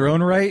brutal in their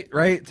own right,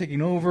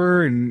 taking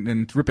over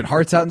and ripping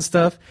hearts out and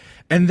stuff.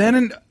 And then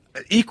an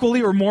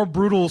equally or more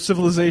brutal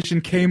civilization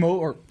came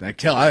over. I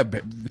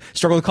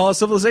struggle to call it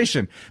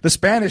civilization. The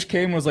Spanish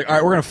came and was like, all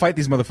right, we're going to fight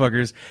these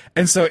motherfuckers.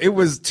 And so it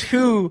was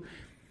two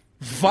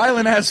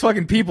violent ass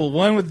fucking people,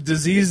 one with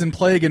disease and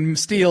plague and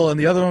steel, and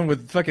the other one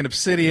with fucking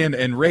obsidian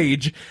and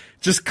rage,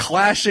 just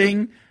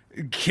clashing,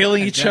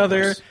 killing each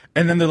other,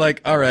 and then they're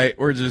like, all right,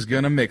 we're just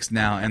gonna mix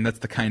now. And that's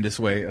the kindest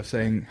way of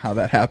saying how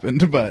that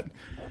happened. But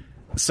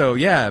so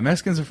yeah,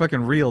 Mexicans are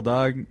fucking real,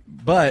 dog.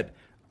 But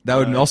that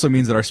would also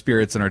means that our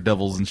spirits and our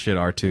devils and shit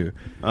are too.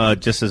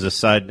 Just as a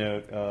side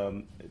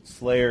note,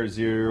 Slayer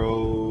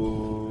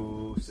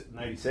 0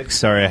 96.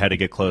 Sorry, I had to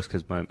get close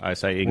because my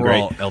eyesight ain't We're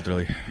great. all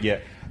elderly. Yeah.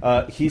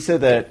 He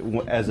said that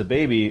as a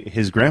baby,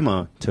 his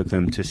grandma took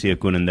them to see a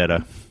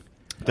curandera.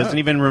 Doesn't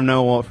even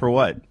know for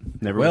what.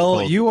 Never was Well,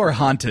 told. you are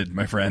haunted,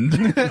 my friend.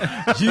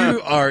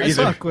 You are I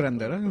saw either.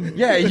 curandera.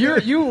 Yeah,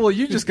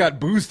 you just got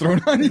booze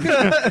thrown on you,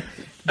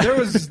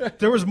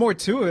 There was more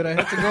to it. I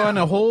had to go on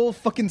a whole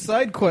fucking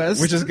side quest.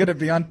 which is going to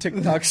be on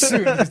TikTok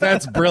soon. 'Cause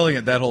that's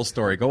brilliant. That whole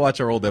story. Go watch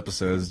our old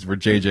episodes where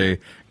JJ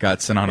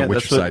got sent on a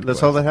witch side.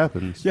 that's quest. all that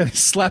happens. Yeah, they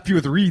slap you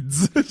with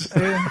reeds.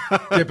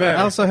 Get back.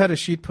 I also had a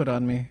sheet put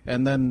on me,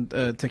 and then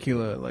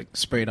tequila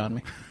sprayed on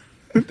me.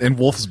 And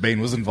Wolfsbane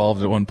was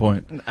involved at one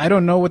point. I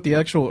don't know what the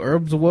actual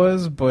herbs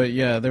was, but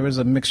yeah, there was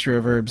a mixture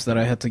of herbs that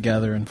I had to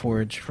gather and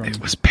forage from. It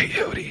was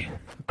peyote.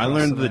 I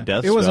learned the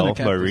death It wasn't a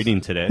spell by cactus.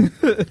 reading today.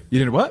 You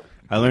did what?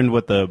 I learned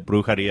what the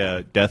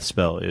brujeria death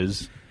spell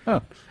is.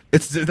 Oh,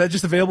 Is that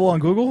just available on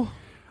Google?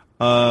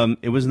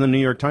 It was in the New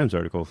York Times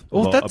article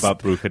about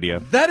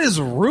brujeria. That is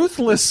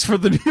ruthless for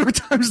the New York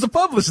Times to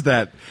publish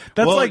that.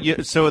 That's Well, like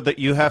so that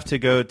you have to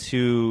go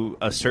to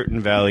a certain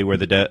valley where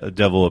the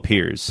devil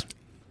appears.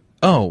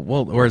 oh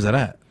well, where's that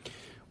at?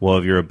 Well,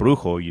 if you're a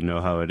brujo, you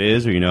know how it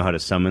is, or you know how to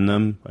summon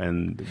them.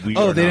 And we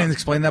Oh, are they not. didn't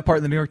explain that part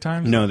in the New York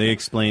Times. No, they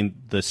explained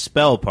the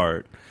spell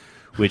part,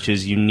 which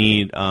is you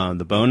need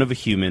the bone of a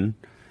human,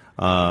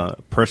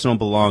 personal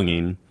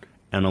belonging,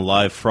 and a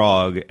live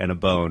frog and a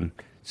bone.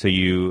 So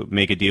you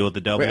make a deal with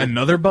the devil. Wait,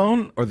 another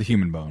bone or the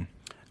human bone?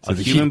 A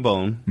the human sheep-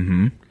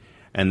 bone,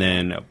 and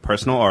then a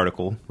personal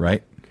article,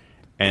 right?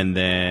 and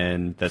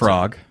then that's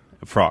Frog.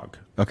 A frog.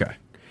 Okay.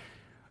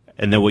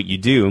 And then what you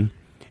do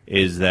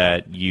is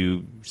that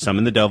you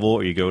summon the devil,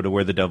 or you go to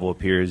where the devil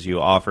appears.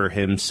 You offer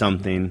him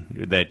something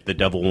that the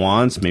devil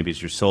wants. Maybe it's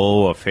your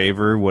soul, a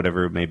favor,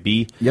 whatever it may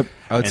be. Yep.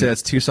 I would say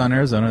that's Tucson,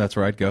 Arizona. That's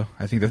where I'd go.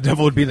 I think the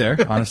devil would be there,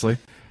 honestly.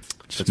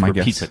 Just That's my where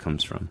guess. pizza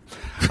comes from.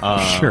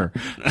 Sure.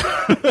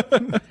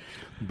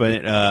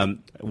 But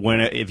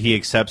if he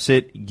accepts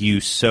it, you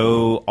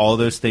sew all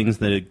those things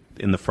that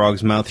in the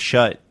frog's mouth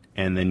shut,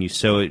 and then you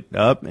sew it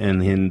up,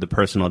 and then the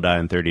person will die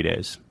in 30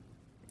 days.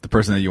 The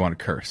person that you want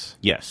to curse.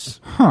 Yes.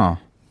 Huh.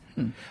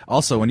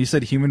 Also, when you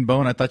said human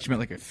bone, I thought you meant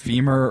like a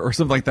femur or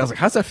something like that. I was like,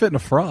 how's that fit in a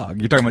frog?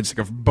 You're talking about just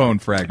like a bone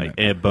fragment.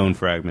 A bone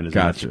fragment is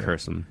enough Gotcha. to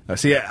curse him.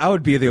 See, I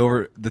would be the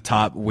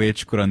over-the-top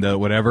witch, curandera,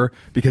 whatever,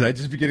 because I'd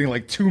just be getting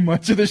like too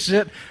much of this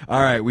shit.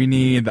 All right, we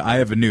need the Eye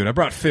of a Newt. I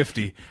brought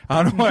 50.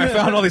 I don't know why I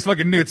found all these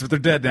fucking newts, but they're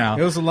dead now.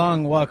 it was a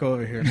long walk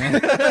over here,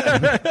 man.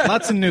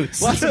 Lots of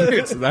newts. Lots of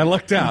newts. I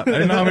lucked out. I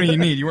didn't know how many you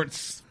need. You weren't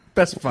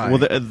specifying. Well,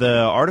 the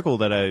article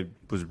that I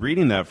was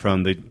reading that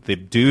from, the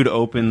dude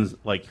opens,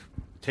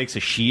 takes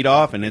a sheet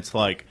off, and it's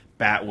like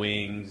bat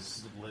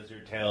wings,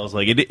 lizard tails.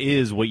 Like, it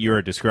is what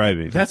you're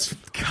describing. That's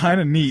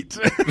kind of neat.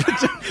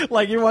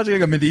 Like you're watching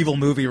like a medieval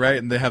movie, right?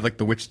 And they have like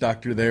the witch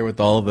doctor there with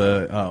all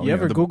the. You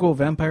ever Google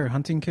vampire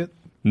hunting kit?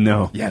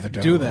 No. Yeah, they're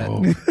dope. Do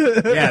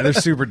that. Yeah, they're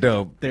super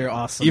dope. They're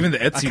awesome. Even the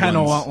Etsy I kind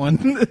of ones.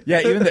 want one. Yeah,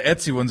 even the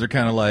Etsy ones are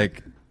kind of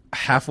like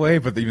halfway,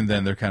 but even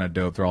then they're kind of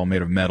dope. They're all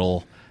made of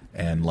metal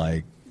and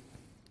like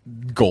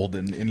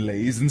golden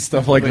inlays and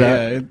stuff like But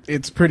that. yeah,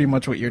 it's pretty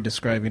much what you're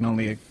describing,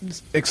 only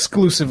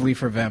exclusively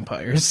for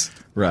vampires.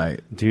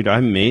 Right. Dude, I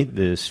made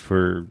this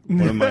for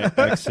one of my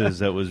exes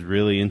that was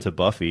really into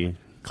Buffy.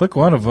 Click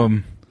one of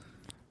them.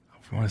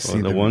 If you want to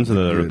see Well, the ones that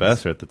are the goods.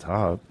 best are at the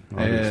top,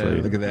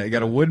 obviously. Look at that. You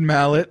got a wood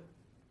mallet.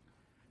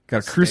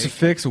 Got a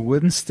crucifix, a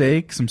wooden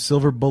stake, some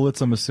silver bullets,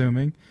 I'm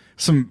assuming.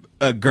 Some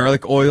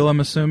garlic oil, I'm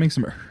assuming.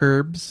 Some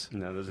herbs.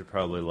 No, those are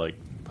probably like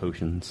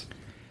potions.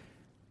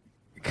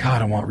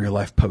 God, I want real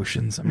life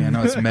potions. I mean, I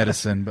know it's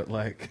medicine, but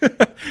like,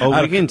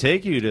 Oh, we can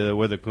take you to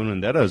where the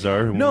curanderas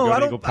are. when we no, go I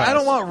to Eagle don't. I don't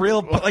Pass. want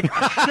real like.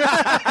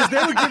 Because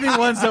they would give me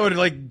ones that would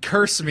like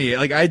curse me.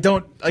 Like I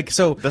don't like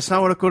so. That's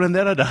not what a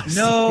curandera does.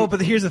 No, but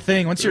here's the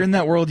thing: once you're in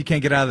that world, you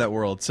can't get out of that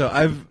world. So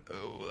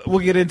we'll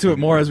get into it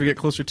more as we get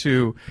closer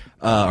to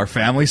our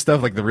family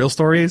stuff, like the real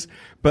stories.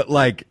 But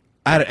like,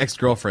 I had an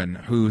ex-girlfriend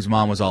whose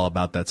mom was all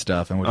about that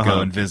stuff and would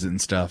go and visit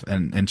and stuff,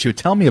 and she would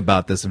tell me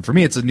about this. And for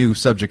me, it's a new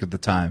subject at the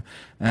time,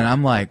 and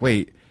I'm like,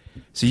 wait.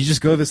 So you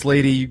just go to this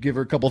lady, you give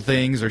her a couple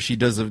things, or she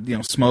does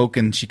a smoke,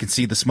 and she can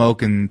see the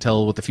smoke and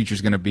tell what the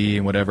future's going to be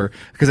and whatever.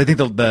 Because I think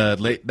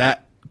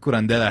that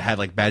curandera had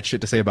like bad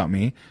shit to say about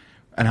me,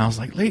 and I was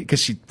like,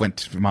 because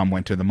mom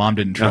went to her, the mom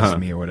didn't trust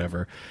me or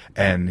whatever,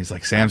 and he's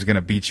like, Sam's going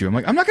to beat you. I'm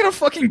like, I'm not going to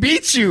fucking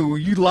beat you,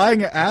 you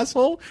lying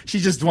asshole. She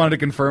just wanted to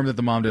confirm that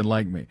the mom didn't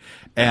like me,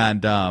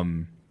 and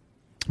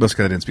that's because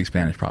I didn't speak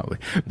Spanish probably,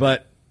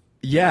 but.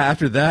 Yeah,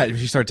 after that, if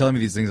she started telling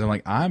me these things, I'm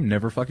like, I'm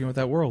never fucking with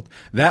that world.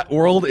 That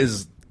world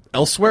is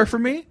elsewhere for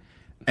me,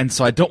 and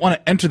so I don't want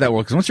to enter that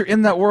world, because once you're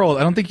in that world,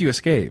 I don't think you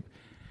escape,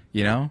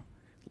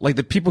 like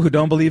the people who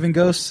don't believe in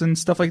ghosts and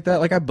stuff like that,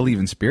 like I believe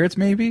in spirits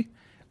maybe,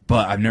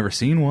 but I've never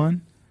seen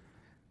one.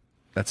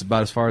 That's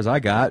about as far as I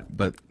got,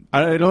 but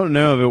I don't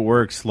know if it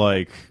works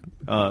like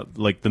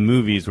the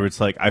movies where it's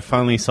like, I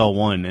finally saw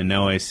one and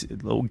now I see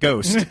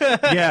ghost.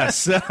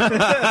 Yes.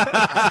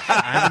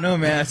 I don't know,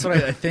 man. That's what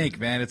I think,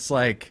 man. It's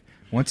like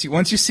Once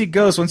you see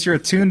ghosts, once you're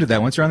attuned to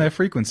that, once you're on that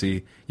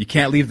frequency, you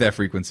can't leave that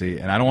frequency,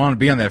 and I don't want to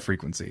be on that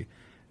frequency.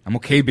 I'm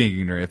okay being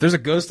ignorant. If there's a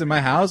ghost in my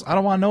house, I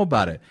don't want to know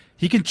about it.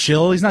 He can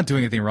chill. He's not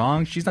doing anything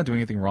wrong. She's not doing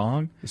anything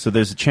wrong. So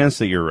there's a chance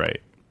that you're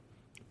right.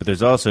 But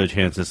there's also a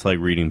chance it's like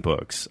reading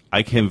books.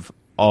 I have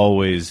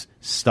always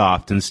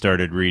stopped and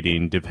started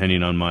reading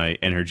depending on my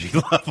energy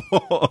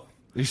level.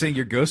 You're saying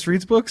your ghost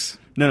reads books?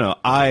 No,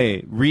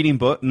 reading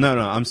book. No,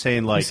 I'm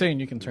saying like. You're saying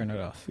you can turn it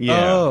off.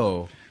 Yeah.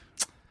 Oh.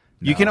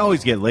 You can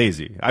always get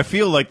lazy. I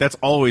feel like that's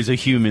always a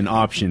human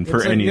option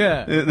for any.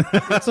 Yeah,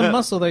 it's a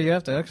muscle that you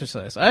have to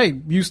exercise. I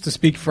used to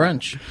speak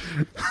French.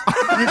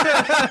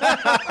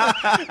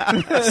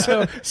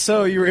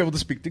 So you were able to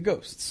speak to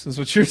ghosts. Is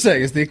what you're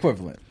saying is the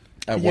equivalent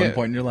at one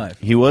point in your life.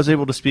 He was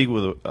able to speak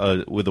with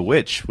a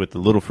witch, with the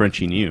little French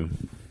he knew.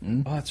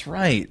 Oh, that's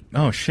right.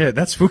 Oh, shit.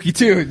 That's spooky,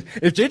 too.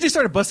 If JJ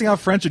started busting out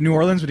French in New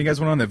Orleans when you guys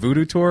went on the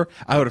voodoo tour,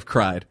 I would have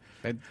cried.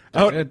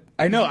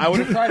 I know. I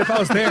would have cried if I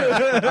was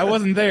there. I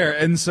wasn't there.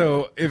 And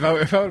so if I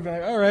would have been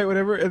like, all right,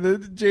 whatever. And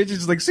then JJ's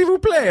just like, s'il vous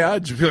plaît.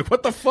 I'd just be like,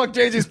 what the fuck?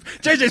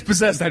 JJ's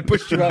possessed. I'd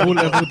push you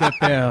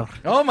out.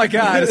 Oh, my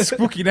God. It's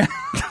spooky now.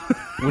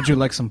 Would you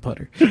like some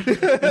butter?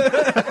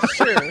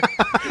 Sure.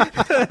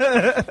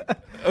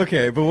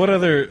 Okay, but what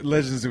other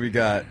legends do we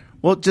got?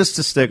 Well, just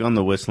to stick on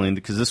the whistling,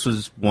 because this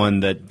was one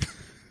that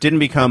didn't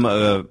become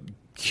a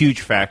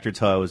huge factor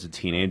till I was a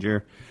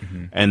teenager.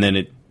 Mm-hmm. And then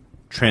it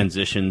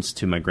transitions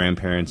to my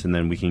grandparents, and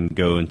then we can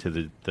go into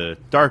the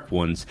dark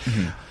ones.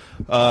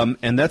 Mm-hmm.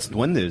 And that's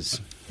duendes.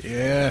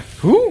 Yeah.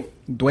 Who?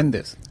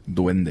 Duendes.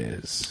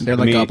 They're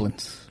like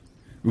goblins.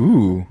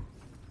 Ooh.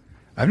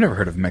 I've never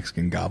heard of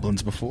Mexican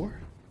goblins before.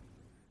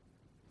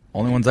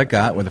 Only ones I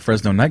got were the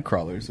Fresno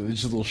Nightcrawlers. So they're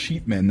just little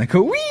sheep men that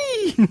go,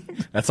 wee!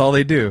 That's all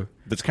they do.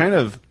 It's kind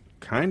of,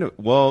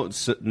 well,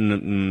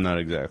 not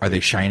exactly. Are they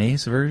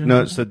Chinese versions?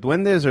 No, so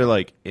duendes are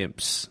like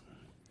imps.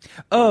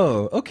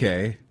 Oh,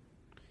 okay.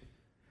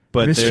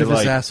 But mischievous they're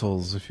like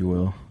assholes, if you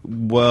will.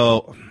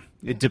 Well,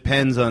 it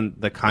depends on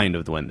the kind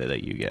of duende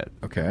that you get.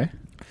 Okay.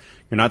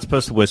 You're not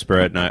supposed to whisper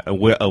at night,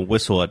 a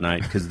whistle at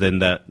night, because then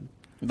that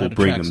will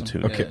bring them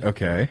to. Okay. Yeah.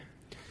 Okay.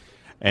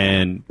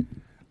 And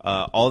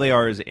all they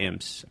are is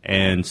imps,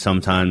 and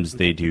sometimes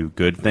they do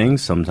good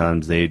things,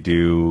 sometimes they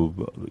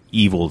do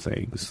evil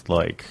things,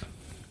 like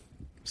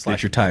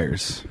slash your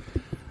tires,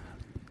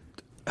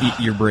 eat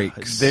your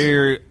brakes.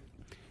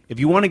 If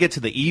you want to get to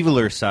the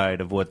eviler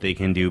side of what they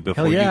can do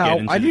before you get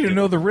into I need to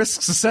know the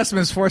risks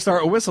assessments before I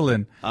start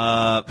whistling.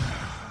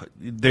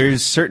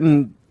 There's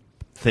certain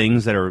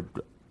things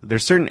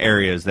there's certain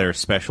areas that are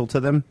special to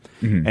them,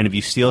 mm-hmm. and if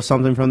you steal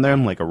something from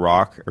them, like a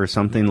rock or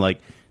something, like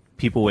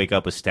people wake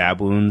up with stab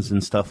wounds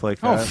and stuff like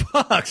that.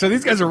 Oh, fuck. So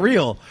these guys are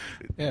real.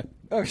 Yeah.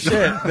 Oh, shit.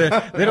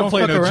 They don't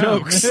play no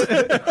jokes.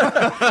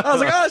 I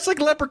was like, it's like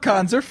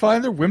leprechauns. They're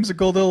fine. They're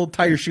whimsical. They'll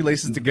tie your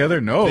shoelaces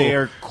together. No. They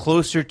are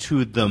closer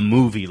to the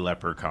movie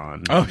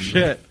Leprechaun. Oh,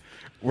 shit.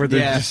 Where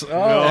they're just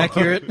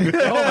accurate.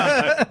 Oh,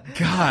 my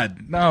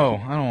God.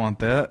 No, I don't want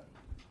that.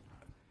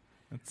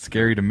 That's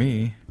scary to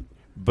me.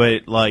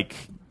 But, like,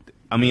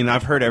 I mean,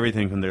 I've heard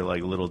everything from their,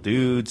 like, little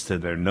dudes to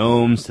their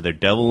gnomes to their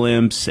devil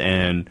imps,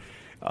 and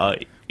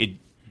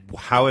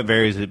how it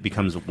varies, it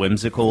becomes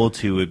whimsical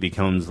to it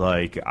becomes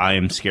like I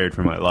am scared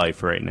for my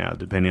life right now,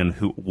 depending on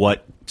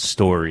what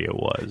story it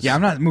was. Yeah,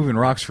 I'm not moving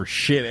rocks for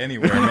shit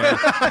anywhere, man.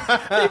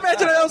 Can you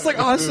imagine? I was like,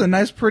 oh, this is a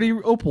nice, pretty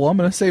opal. I'm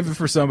gonna save it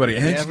for somebody.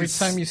 And every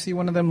time you see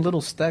one of them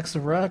little stacks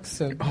of rocks,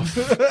 I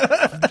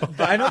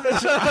know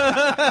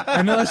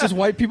that's just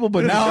white people,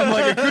 but now I'm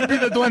like, it could be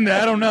the duende.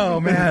 I don't know,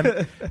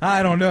 man.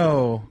 I don't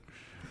know.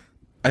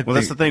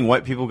 That's the thing.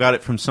 White people got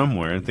it from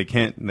somewhere. They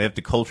have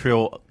to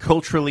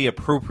culturally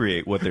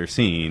appropriate what they're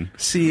seeing.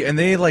 See, and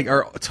they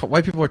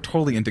white people are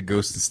totally into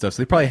ghosts and stuff.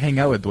 So they probably hang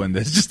out with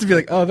duendes just to be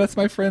like, oh, that's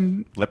my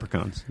friend.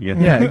 Leprechauns.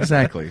 Yeah,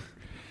 exactly.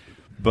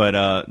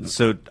 But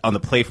so on the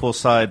playful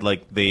side,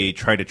 like they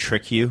try to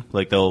trick you.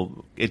 Like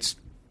it's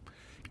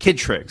kid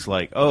tricks.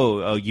 Like,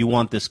 oh, you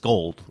want this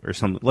gold or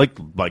something. Like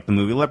the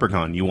movie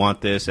Leprechaun. You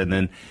want this, and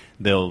then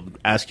they'll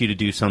ask you to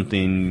do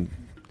something.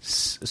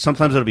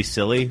 Sometimes it'll be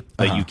silly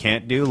that you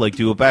can't do, like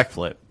do a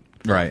backflip.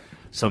 Right.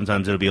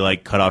 Sometimes it'll be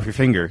like cut off your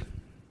finger.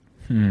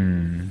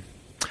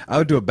 I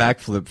would do a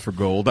backflip for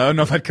gold. I don't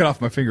know if I'd cut off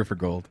my finger for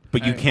gold.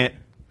 But you can't.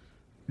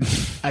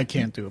 I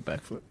can't do a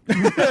backflip.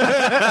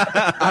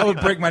 I would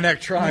break my neck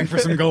trying for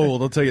some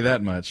gold. I'll tell you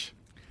that much.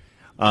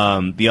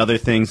 The other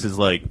things is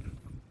like,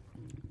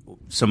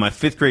 so my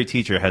 5th grade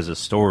teacher has a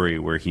story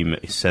where he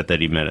said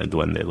that he met a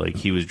duende. Like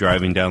he was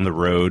driving down the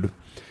road,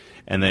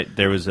 and that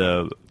there was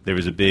a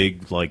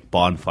big like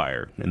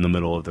bonfire in the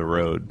middle of the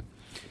road,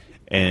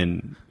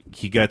 and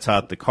he gets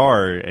out the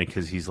car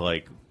because he's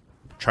like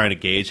trying to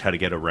gauge how to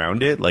get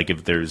around it. Like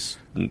if there's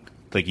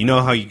like, you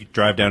know how you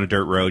drive down a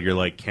dirt road, you're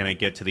like, can I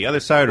get to the other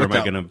side, or am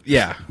I gonna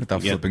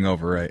without flipping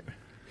over, right?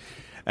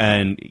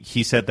 And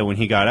he said that when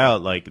he got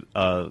out, like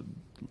an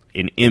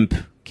imp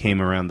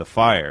came around the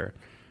fire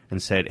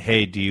and said,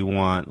 hey, do you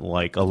want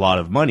like a lot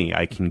of money?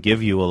 I can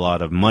give you a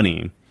lot of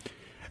money.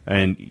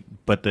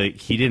 But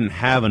he didn't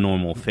have a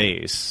normal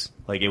face.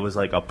 Like, it was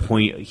like a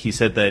point. He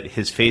said that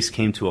his face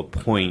came to a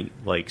point,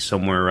 like,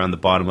 somewhere around the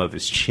bottom of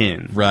his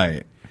chin.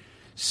 Right.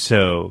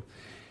 So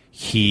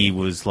he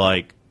was,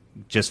 like,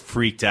 just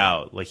freaked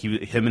out. Like,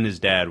 him and his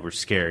dad were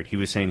scared. He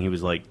was saying he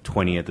was, like,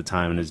 20 at the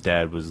time, and his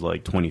dad was,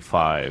 like,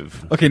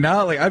 25. Okay,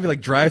 now, like, I'd be like,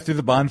 drive through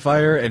the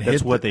bonfire and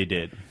That's what they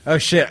did. Oh,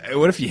 shit.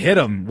 What if you hit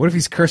him? What if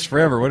he's cursed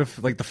forever? What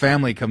if, like, the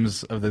family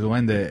comes of the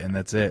duende and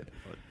that's it?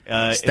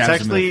 It's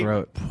actually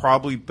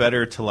probably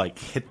better to, like,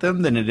 hit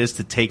them than it is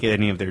to take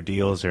any of their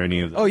deals or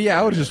any of them. Oh, yeah,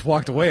 I would have just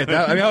walked away at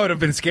that. I mean, I would have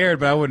been scared,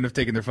 but I wouldn't have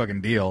taken their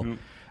fucking deal.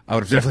 I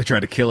would have definitely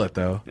tried to kill it,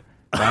 though.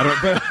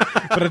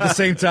 But at the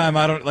same time,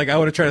 I would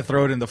have tried to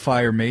throw it in the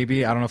fire,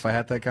 maybe. I don't know if I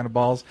had that kind of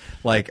balls.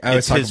 Like,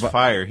 it's his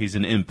fire. He's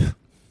an imp.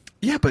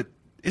 Yeah, but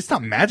it's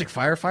not magic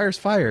fire. Fire's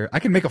fire. I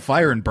can make a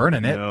fire and burn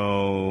in it.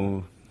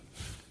 No.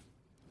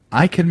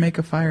 I can make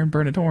a fire and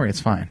burn it. Don't worry,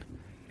 it's fine.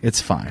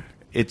 It's fine.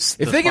 If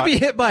they can be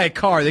hit by a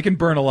car, they can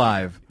burn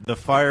alive. The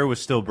fire was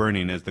still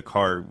burning as the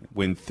car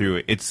went through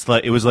it.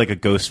 It was like a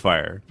ghost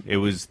fire. It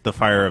was the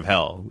fire of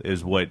hell,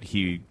 is what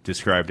he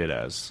described it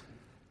as.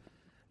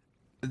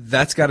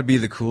 That's got to be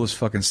the coolest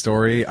fucking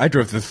story. I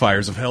drove through the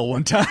fires of hell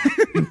one time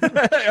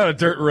on a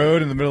dirt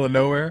road in the middle of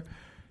nowhere.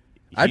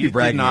 I'd be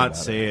bragging. He did not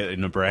say it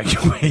in a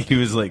bragging way. He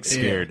was like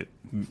scared.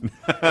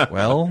 Yeah.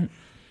 Well,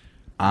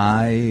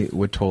 I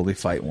would totally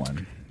fight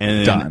one.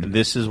 And Done.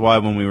 This is why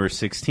when we were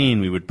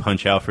 16, we would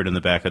punch Alfred in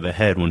the back of the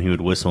head when he would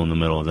whistle in the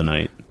middle of the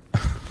night.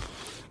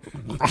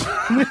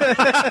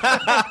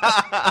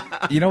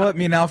 You know what?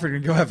 Me and Alfred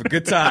can go have a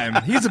good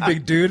time. He's a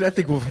big dude. I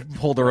think we'll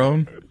hold our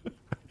own.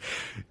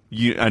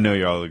 I know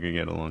you're all going to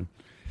get along.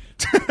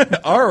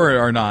 R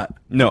or not?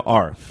 No,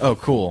 R. Oh,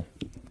 cool.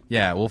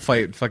 Yeah, we'll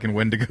fight fucking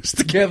Wendigos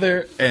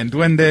together, and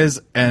duendes,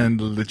 and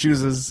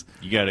lechuzas.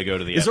 You got to go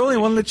to the... Is there only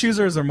one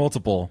lechuza, or is there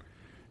multiple?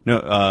 No,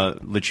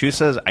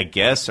 lechuzas, I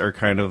guess, are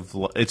kind of...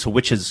 It's a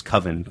witch's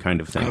coven kind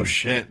of thing. Oh,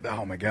 shit.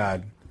 Oh, my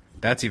God.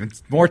 That's even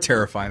more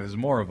terrifying. There's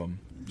more of them.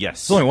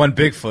 Yes. There's only one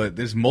Bigfoot.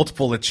 There's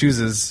multiple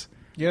lechuzas.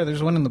 Yeah,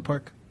 there's one in the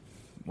park.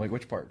 Like,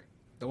 which park?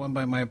 The one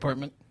by my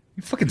apartment.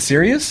 You fucking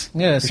serious?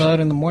 Yeah, I saw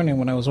it in the morning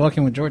when I was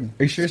walking with Jordan.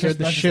 Are you sure Scared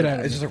the shit out of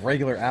me. It's just a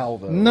regular owl,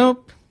 though.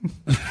 Nope.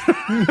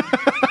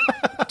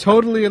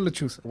 Totally a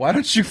lechuza. Why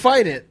don't you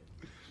fight it?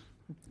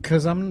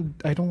 Because I don't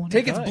want to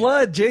Take its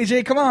blood,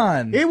 JJ, come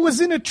on. It was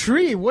in a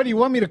tree. What, do you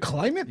want me to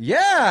climb it?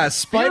 Yeah,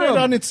 Fight it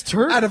on its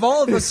turf? Out of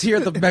all of us here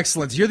at the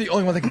Mexcellence, you're the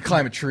only one that can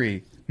climb a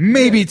tree.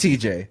 Maybe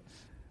TJ.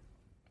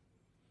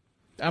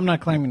 I'm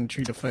not climbing a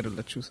tree to fight a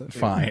lechuza.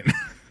 Fine.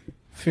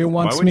 Fear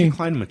wants Why would me. you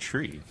climb a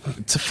tree?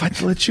 To fight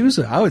the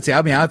lechuza. I would say,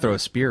 I'd throw a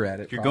spear at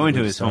it. You're going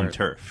to his home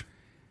turf.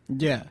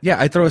 Yeah. Yeah,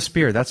 I'd throw a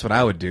spear. That's what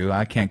I would do.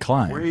 I can't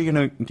climb. Where are you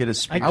going to get a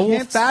spear? I will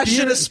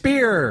fashion a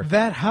spear.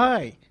 That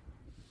high.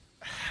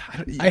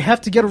 I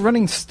have to get a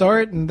running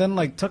start and then,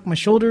 like, tuck my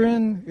shoulder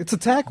in. It's a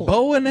tackle.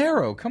 Bow and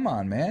arrow. Come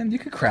on, man. You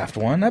could craft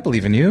one. I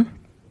believe in you.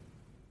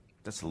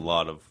 That's a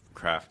lot of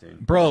crafting.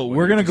 Bro,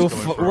 we're gonna go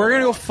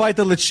fight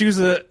the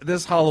lechuza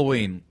this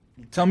Halloween.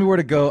 Tell me where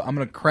to go. I'm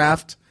gonna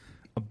craft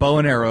a bow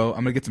and arrow.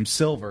 I'm gonna get some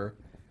silver,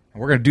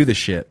 and we're gonna do this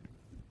shit.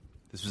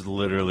 This was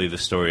literally the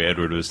story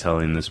Edward was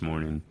telling this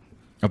morning.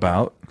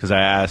 About? Because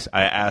I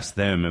asked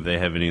them if they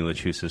have any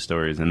lechuza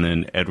stories, and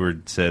then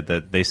Edward said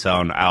that they saw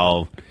an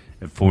owl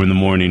at 4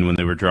 a.m. when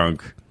they were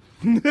drunk.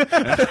 You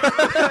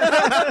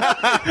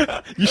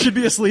should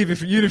be asleep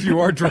if you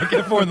are drunk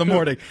at 4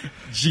 a.m.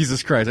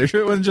 Jesus Christ! Are you sure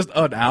it wasn't just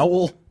an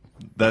owl?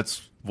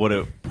 That's what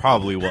it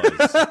probably was.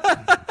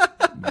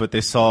 But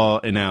they saw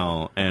an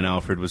owl, and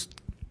Alfred was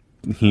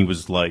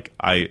like,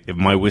 if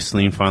my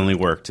whistling finally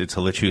worked, it's a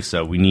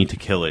lechuza. We need to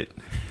kill it.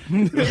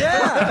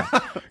 Yeah.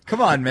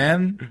 Come on,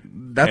 man.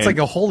 That's like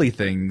a holy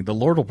thing. The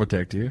Lord will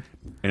protect you.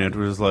 And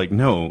Edward was like,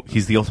 no,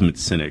 he's the ultimate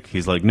cynic.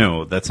 He's like,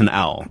 no, that's an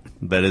owl.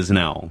 That is an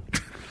owl.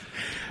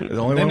 There's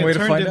only then one way to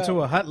find out. It turned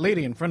into a hot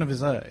lady in front of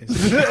his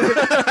eyes.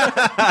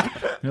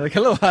 You're like,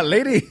 hello, hot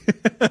lady.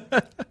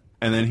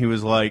 And then he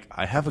was like,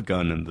 I have a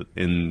gun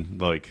in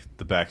like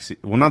the back seat.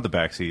 Well, not the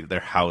back seat. Their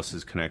house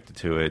is connected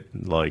to it.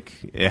 Like,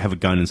 I have a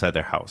gun inside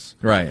their house.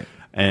 Right.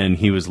 And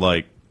he was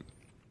like,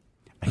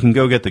 I can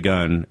go get the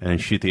gun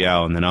and shoot the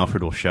owl, and then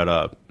Alfred will shut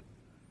up.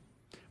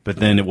 But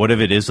then what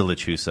if it is a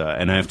lechuza,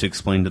 and I have to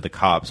explain to the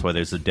cops why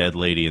there's a dead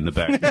lady in the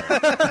back?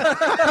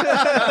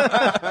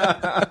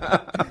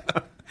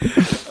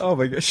 Oh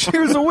my gosh, she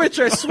was a witch,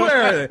 I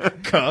swear.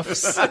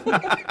 Cuffs.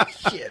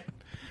 Shit.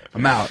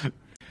 I'm out.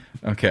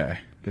 Okay.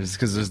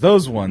 Because there's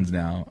those ones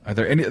now. Are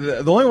there any?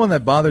 The only one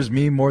that bothers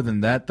me more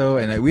than that, though,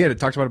 and we had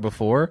talked about it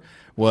before,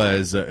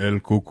 was El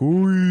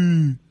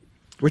Cucuy,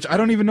 which I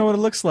don't even know what it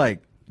looks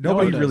like.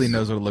 Nobody really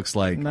knows what it looks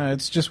like. No,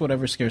 it's just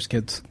whatever scares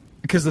kids.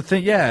 Because the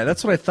thing, yeah,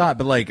 that's what I thought.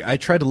 But like, I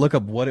tried to look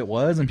up what it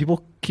was, and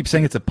people keep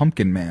saying it's a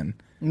pumpkin man.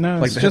 No,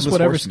 like it's just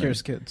whatever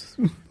scares kids.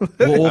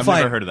 We'll I've find.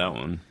 never heard of that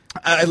one.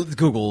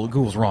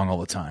 Google's wrong all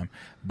the time.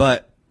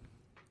 But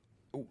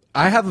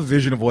I have a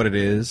vision of what it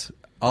is.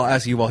 I'll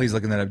ask you while he's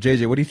looking that up.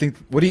 JJ, what do you think?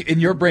 In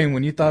your brain,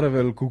 when you thought of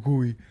El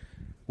Cucuy,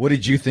 what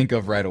did you think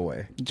of right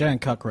away?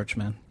 Giant cockroach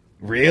man.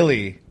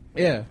 Really?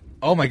 Yeah.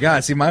 Oh my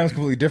god! See, mine was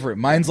completely different.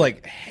 Mine's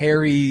like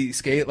hairy,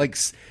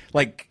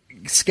 like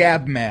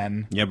Scab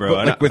Man. Yeah,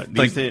 bro. But, with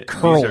these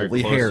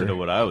curly are hair. closer to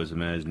what I was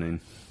imagining.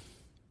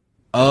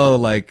 Oh,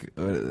 like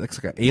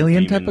looks like an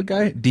alien type of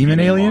guy, demon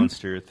alien,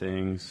 monster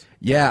things.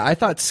 Yeah, I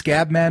thought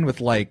Scab Man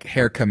with like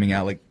hair coming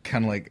out, like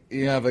kind of like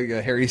you have like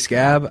a hairy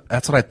scab.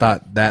 That's what I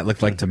thought that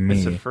looked like to me.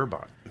 It's a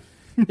furbot.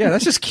 Yeah,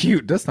 that's just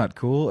cute. That's not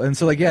cool. And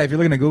so, like, yeah, if you're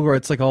looking at Google,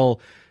 it's like all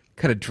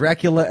kind of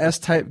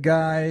Dracula-esque type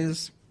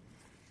guys.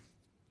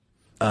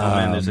 Oh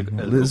man, there's a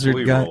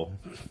lizard guy. roll.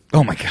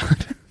 Oh my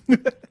god.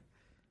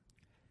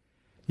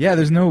 Yeah,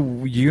 there's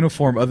no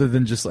uniform other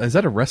than just. Is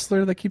that a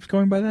wrestler that keeps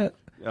going by that?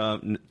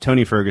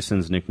 Tony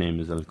Ferguson's nickname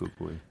is El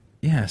Cucuy.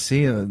 Yeah,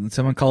 see,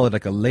 someone call it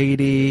like a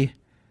lady.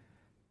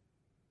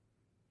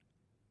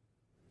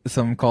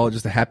 Someone call it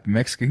just a happy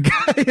Mexican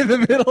guy in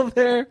the middle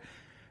there.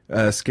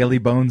 Skelly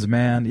Bones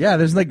Man. Yeah,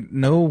 there's like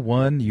no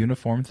one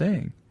uniform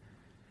thing,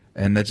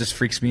 and that just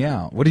freaks me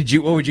out. What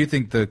would you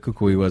think the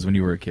Cucuy was when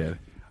you were a kid?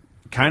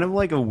 Kind of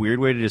like a weird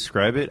way to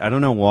describe it. I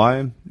don't know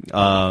why.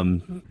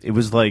 It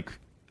was like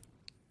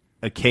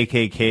a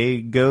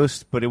KKK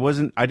ghost, but it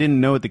wasn't. I didn't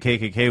know what the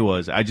KKK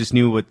was. I just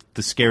knew what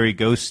the scary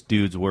ghost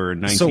dudes were in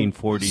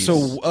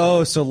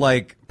 1940s. So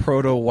like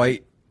proto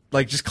white,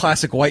 like just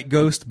classic white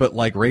ghost, but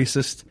like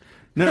racist.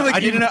 No, like I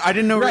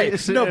didn't know. Right.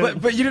 Racism. No,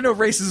 but you didn't know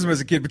racism as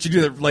a kid, but you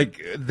knew that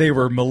like they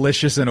were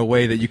malicious in a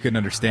way that you couldn't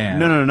understand.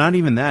 No, not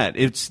even that.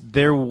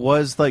 There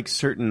was like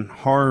certain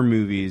horror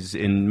movies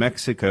in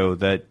Mexico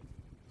that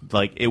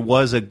like it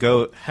was a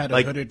ghost had a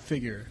like, hooded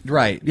figure.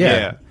 Right.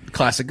 Yeah.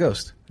 Classic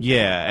ghost.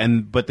 Yeah,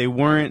 but they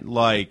weren't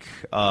like.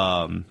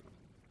 I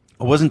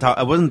wasn't the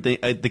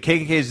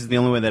KKKs is the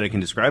only way that I can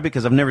describe it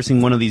because I've never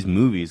seen one of these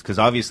movies. Because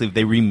obviously, if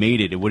they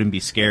remade it, it wouldn't be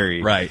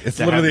scary. Right. It's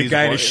literally a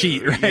guy in a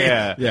sheet. Right.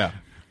 Yeah. Yeah.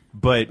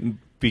 But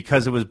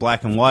because it was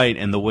black and white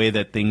and the way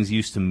that things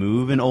used to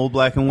move in old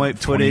black and white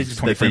footage,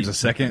 20 frames a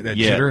second, that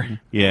jitter.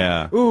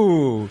 Yeah.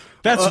 Ooh,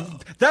 that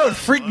would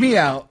freak me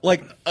out.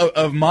 Like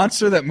a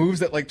monster that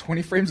moves at like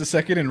 20 frames a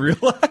second in real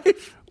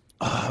life.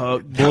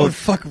 That would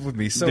fuck with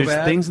me so there's bad.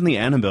 There's things in the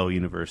Annabelle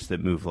universe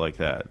that move like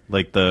that.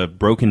 Like the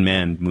Broken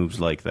Man moves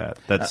like that.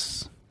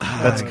 That's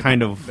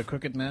kind of the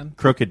Crooked Man.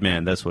 Crooked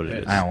Man. That's what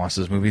it is. I don't watch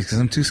those movies because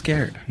I'm too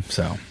scared.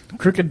 So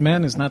Crooked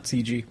Man is not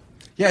CG.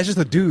 Yeah, it's just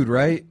a dude,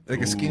 right?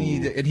 Like a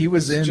skinny, and he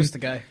was in just a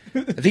guy. I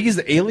think he's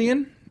the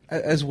alien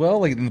as well,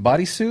 like in the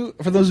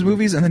bodysuit for those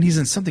movies, and then he's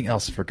in something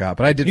else. I forgot,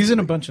 but I did. He's in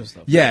a bunch of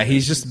stuff. Yeah,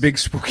 he's just a big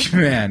spooky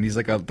man. He's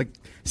like 6'8"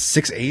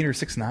 or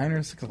 6'9" or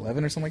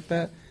 6'11" or something like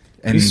that.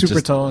 And he's super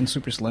tall and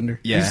super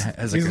slender.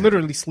 Yeah, he's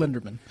literally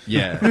Slenderman.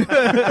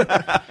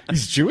 Yeah,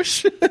 he's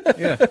Jewish.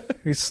 Yeah,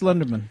 he's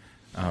Slenderman.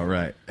 All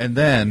right, and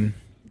then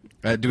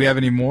do we have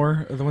any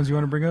more of the ones you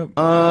want to bring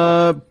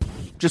up?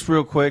 Just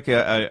real quick,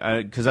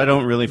 because I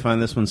don't really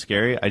find this one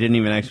scary. I didn't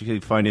even actually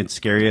find it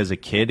scary as a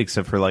kid,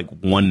 except for like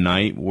one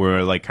night where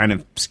I like kind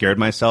of scared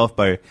myself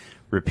by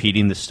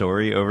repeating the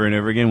story over and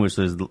over again, which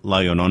was La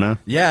Llorona.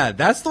 Yeah,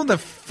 that's the one that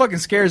fucking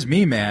scares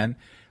me, man.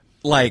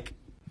 Like,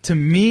 to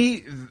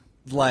me,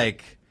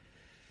 like,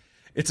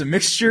 it's a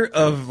mixture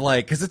of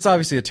like, because it's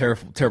obviously a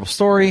terrible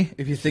story.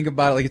 If you think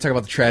about it, like you talk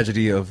about the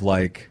tragedy of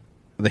like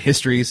the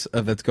histories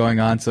of that's going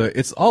on. So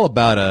it's all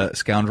about a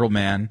scoundrel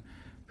man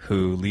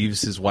who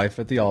leaves his wife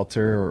at the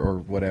altar or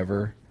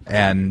whatever,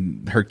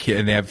 and her kid,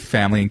 and they have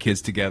family and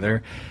kids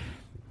together,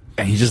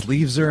 and he just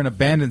leaves her and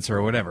abandons her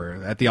or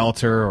whatever at the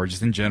altar or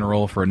just in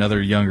general for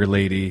another younger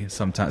lady.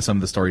 Sometimes some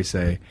of the stories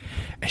say,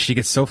 and she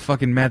gets so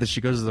fucking mad that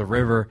she goes to the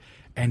river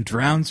and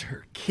drowns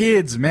her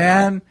kids.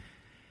 Man,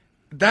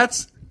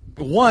 that's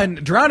one,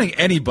 drowning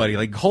anybody,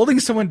 like holding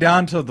someone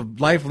down till the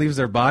life leaves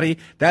their body,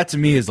 that to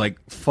me is like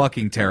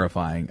fucking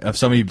terrifying of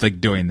somebody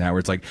like doing that, where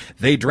it's like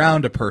they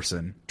drowned a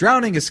person.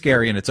 Drowning is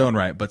scary in its own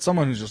right, but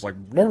someone who's just like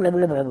blah, blah,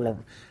 blah, blah, blah.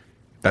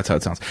 That's how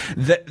it sounds.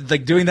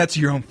 Like doing that to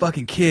your own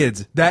fucking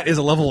kids, that is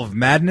a level of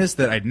madness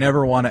that I'd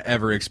never want to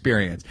ever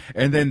experience.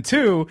 And then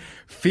two,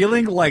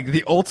 feeling like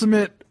the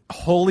ultimate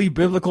holy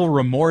biblical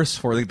remorse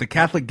for like the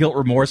Catholic guilt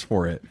remorse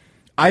for it.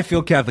 I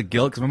feel Catholic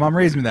guilt because my mom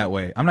raised me that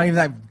way. I'm not even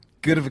that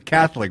good of a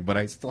Catholic, but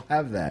I still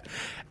have that.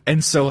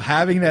 And so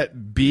having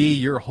that be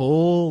your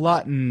whole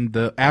lot in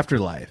the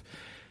afterlife,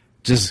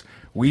 just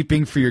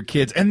weeping for your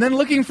kids and then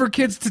looking for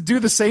kids to do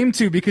the same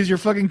to because you're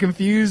fucking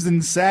confused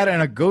and sad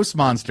and a ghost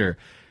monster.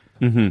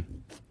 Mm-hmm.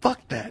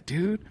 Fuck that,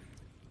 dude.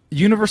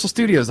 Universal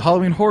Studios, the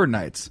Halloween Horror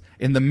Nights,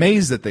 in the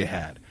maze that they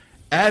had,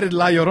 added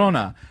La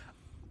Llorona.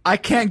 I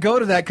can't go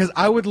to that because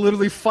I would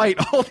literally fight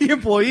all the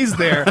employees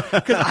there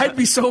because I'd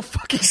be so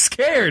fucking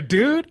scared,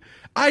 dude.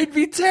 I'd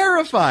be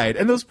terrified.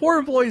 And those poor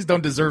employees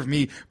don't deserve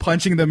me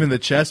punching them in the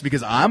chest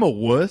because I'm a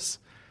wuss.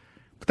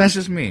 But that's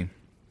just me.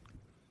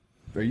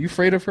 Are you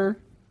afraid of her?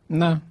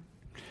 No.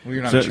 Well,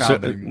 you're not a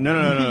child anymore.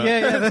 No.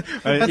 Yeah,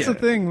 that's the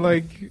thing.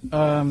 Like,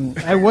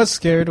 I was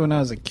scared when I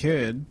was a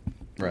kid.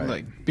 Right.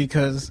 Like,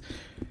 because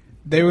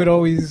they would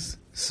always...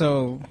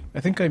 So, I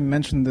think I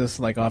mentioned this,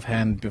 like,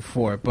 offhand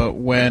before, but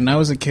when I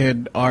was a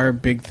kid, our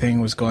big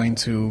thing was going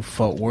to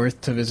Fort Worth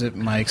to visit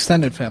my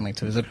extended family,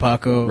 to visit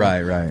Paco.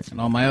 Right.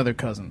 And all my other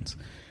cousins.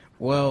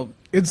 Well,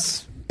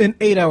 it's an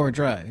 8-hour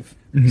drive.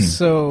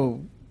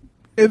 So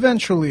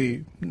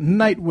eventually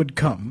night would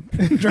come.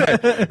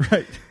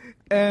 Right.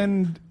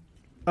 And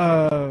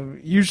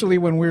usually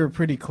when we were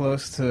pretty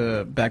close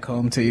to back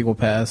home to Eagle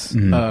Pass,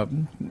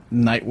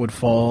 night would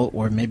fall,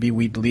 or maybe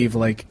we'd leave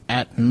like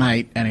at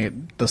night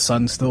and the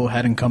sun still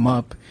hadn't come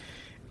up.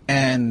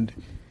 And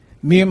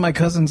me and my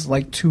cousins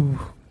like to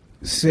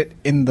sit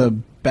in the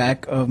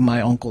back of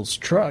my uncle's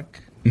truck.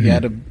 He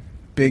had a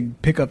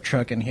big pickup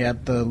truck, and he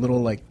had the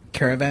little like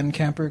caravan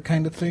camper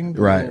kind of thing,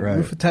 the right.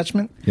 roof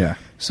attachment. Yeah.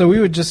 So we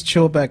would just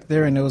chill back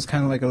there, and it was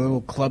kind of like a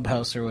little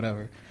clubhouse or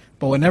whatever.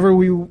 But whenever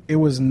it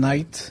was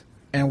night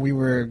and we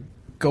were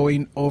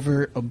going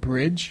over a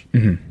bridge,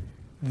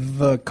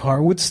 the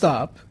car would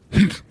stop,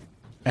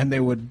 and they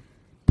would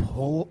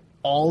pull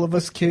all of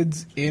us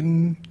kids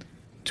in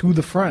to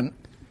the front,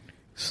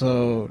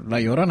 so La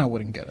Llorona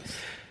wouldn't get us.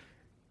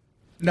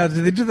 Now,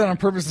 did they do that on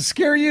purpose to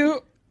scare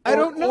you? I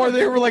don't know. Or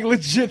they were like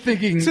legit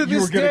thinking To you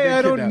this were going to day, get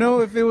I don't kidnapped? know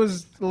if it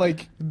was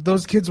like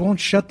those kids won't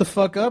shut the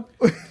fuck up.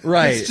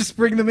 Right. Let's just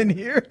bring them in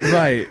here.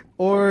 Right.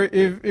 Or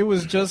if it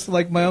was just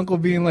like my uncle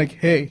being like,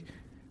 "Hey,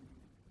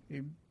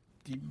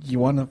 you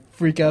want to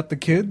freak out the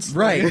kids?"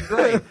 Right.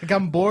 Like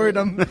I'm bored.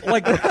 I'm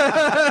Like,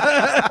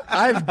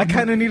 I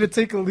kind of need to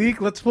take a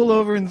leak. Let's pull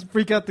over and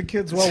freak out the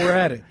kids while we're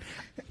at it.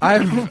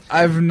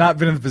 I've not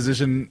been in the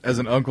position as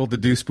an uncle to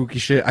do spooky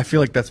shit. I feel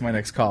like that's my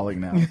next calling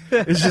now.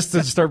 It's just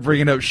to start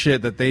bringing up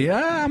shit that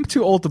I'm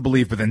too old to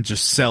believe, but then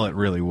just sell it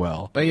really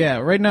well. But yeah,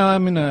 right now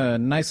I'm in a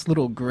nice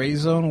little gray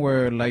zone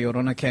where La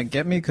Llorona can't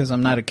get me because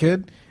I'm not a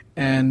kid,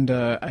 and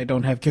I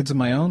don't have kids of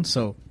my own,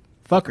 so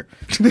fuck her.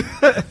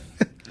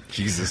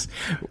 Jesus.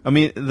 I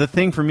mean, the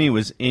thing for me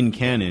was in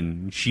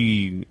canon,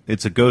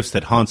 it's a ghost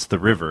that haunts the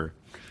river.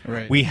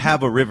 Right. We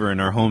have a river in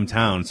our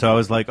hometown, so I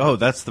was like, "Oh,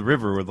 that's the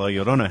river where La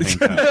Llorona hangs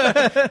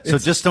out." So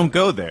just don't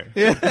go there.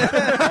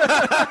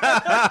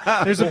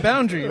 There's a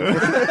boundary. She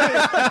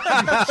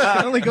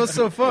can only go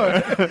so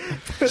far.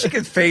 She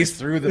can phase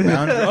through the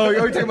boundary. Oh,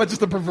 you're talking about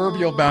just the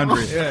proverbial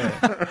boundary. Yeah.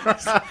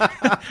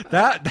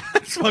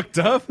 That's fucked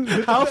up.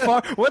 How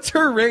far? What's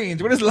her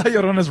range? What is La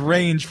Llorona's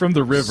range from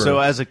the river? So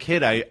as a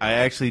kid, I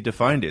actually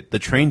defined it: the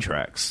train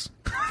tracks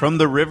from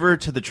the river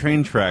to the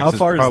train tracks. How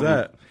far is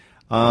that?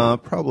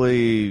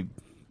 Probably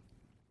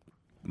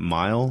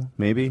mile,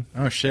 maybe.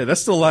 Oh shit,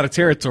 that's still a lot of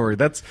territory.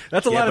 That's a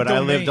lot of but domain. I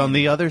lived on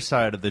the other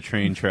side of the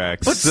train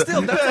tracks. But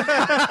still,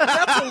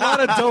 that's a lot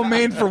of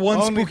domain for one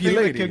Only spooky thing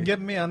that lady. can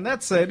get me on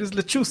that side is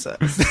Lechuza.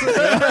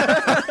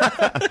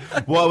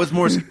 Well,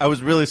 I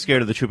was really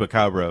scared of the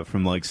chupacabra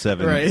from like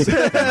 7. Right.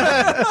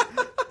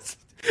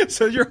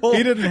 So your whole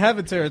He didn't have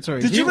a territory.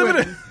 Did you live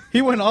in a-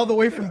 He went all the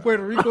way from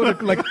Puerto Rico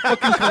to like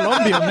fucking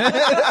Colombia, man.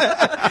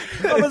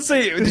 let's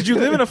say, did you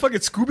live in a fucking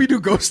Scooby-Doo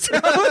ghost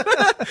town?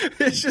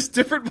 It's just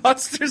different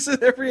monsters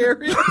in every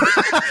area.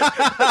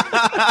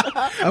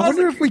 I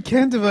wonder if we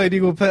can divide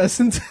Eagle Pass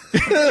into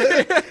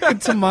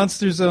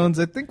monster zones.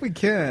 I think we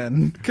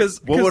can.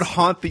 Because What would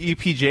haunt the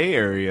EPJ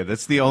area?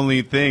 That's the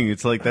only thing.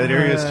 It's like that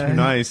area is too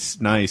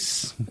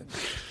nice.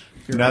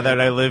 Now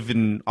that I live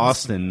in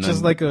Austin,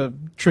 Just like a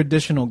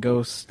traditional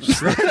ghost. it's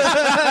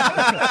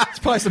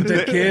probably some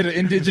dead kid, an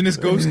indigenous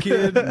ghost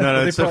kid.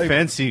 no, They it's probably- a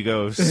fancy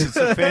ghost. It's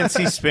a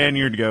fancy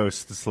Spaniard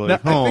ghost. It's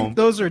like I home. think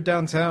those are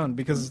downtown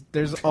because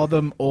there's all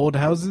them old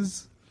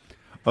houses.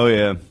 Oh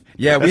yeah.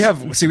 Yeah, we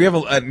have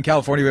in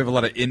California we have a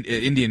lot of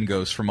Indian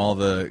ghosts from all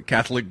the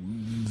Catholic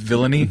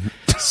villainy.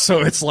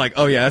 So it's like,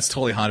 oh yeah, that's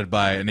totally haunted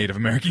by a Native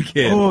American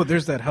kid. Oh,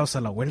 there's that house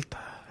a la vuelta.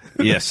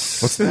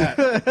 Yes. What's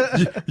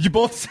that? you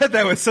both said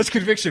that with such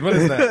conviction. What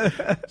is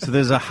that? So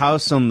there's a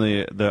house on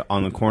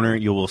the corner.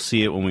 You will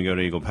see it when we go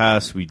to Eagle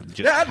Pass. We just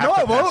Yeah, have no,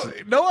 to I pass won't.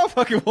 it. No, I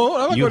fucking won't.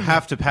 I'm not You going-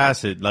 have to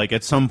pass it. Like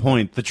at some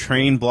point, the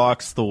train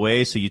blocks the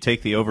way, so you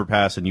take the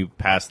overpass and you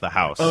pass the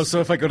house. Oh, so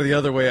if I go to the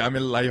other way, I'm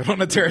in La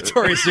Llorona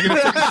territory. So you're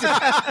gonna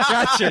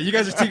gotcha. You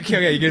guys are taking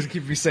care. Yeah, you guys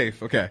keep me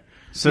safe. Okay.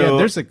 so Yeah,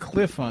 there's a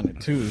cliff on it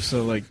too,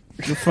 so like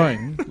you're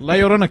fine. La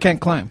Llorona can't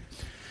climb.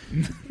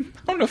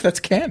 I don't know if that's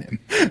canon.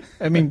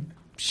 I mean,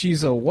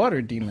 she's a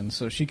water demon,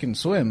 so she can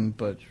swim,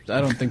 but I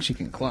don't think she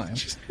can climb.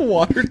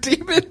 Water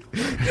demon.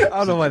 I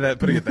don't know why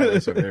putting it that way.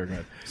 So there, go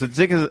ahead. So to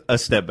take a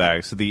step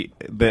back, so the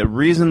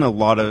reason a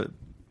lot of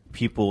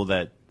people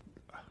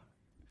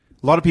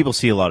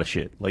see a lot of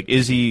shit. Like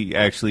Izzy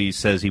actually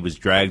says he was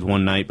dragged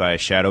one night by a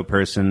shadow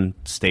person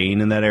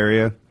staying in that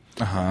area.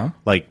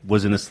 Like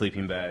was in a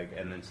sleeping bag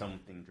and then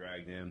something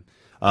dragged him.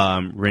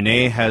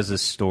 Renee has a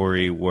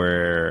story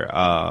where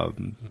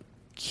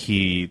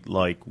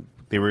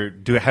they were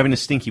having a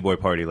stinky boy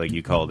party, like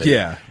you called it.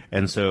 Yeah.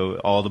 And so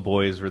all the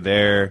boys were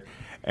there,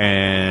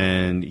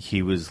 and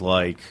he was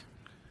like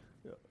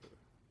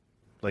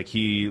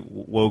he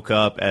woke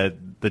up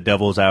at the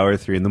devil's hour,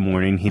 3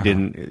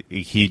 a.m.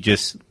 He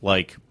just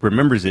like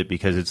remembers it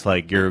because it's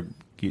like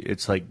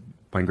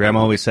my grandma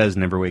always says,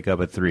 never wake up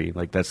at 3.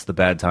 Like that's the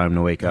bad time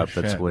to wake up.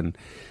 That's shit. when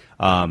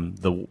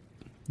the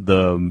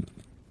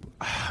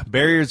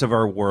barriers of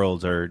our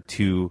worlds are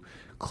too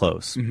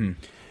close.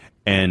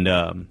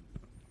 And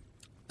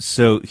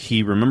So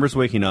he remembers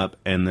waking up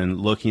and then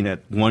looking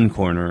at one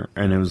corner,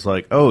 and it was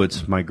like, oh,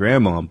 it's my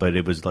grandma, but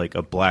it was like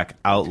a black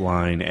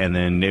outline, and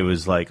then it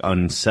was like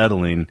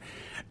unsettling.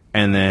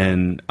 And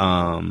then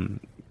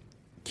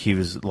he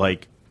was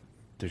like,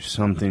 there's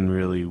something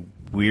really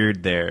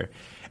weird there.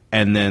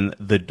 And then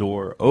the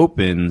door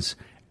opens,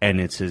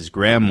 and it's his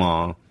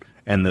grandma,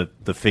 and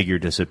the figure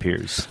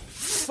disappears.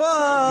 Fuck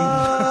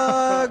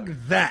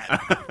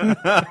that.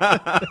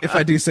 If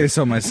I do say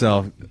so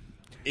myself.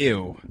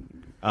 Ew.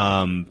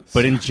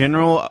 But in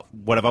general,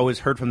 what I've always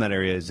heard from that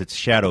area is it's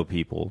shadow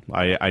people.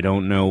 I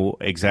don't know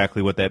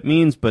exactly what that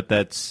means, but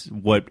that's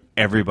what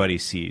everybody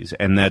sees.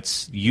 And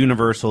that's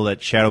universal,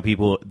 that shadow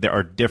people, there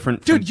are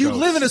different... Dude, you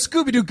live in a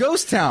Scooby-Doo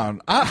ghost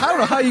town. I don't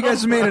know how you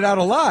guys have made it out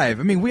alive.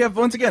 I mean, we have,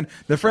 once again,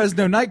 the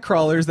Fresno night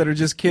crawlers that are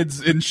just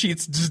kids in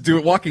sheets just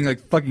walking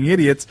like fucking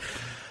idiots.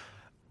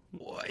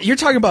 You're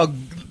talking about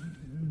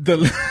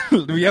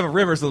we have a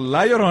river, so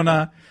La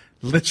Llorona,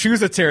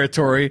 Lechuza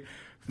territory,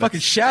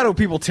 fucking shadow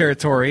people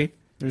territory.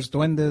 There's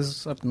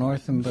duendes up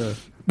north in the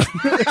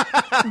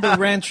the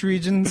ranch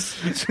regions.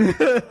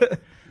 The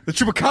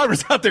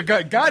Chupacabra's out there,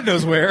 God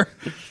knows where.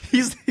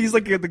 He's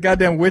like the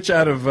goddamn witch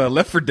out of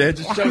Left 4 Dead,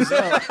 just shows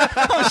up.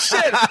 Oh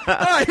shit!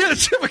 Oh, you're the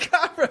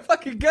Chupacabra.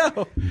 Fucking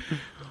go!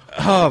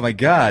 Oh my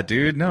god,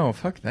 dude! No,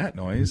 fuck that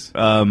noise.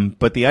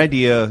 But the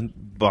idea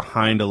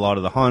behind a lot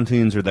of the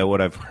hauntings, or that what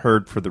I've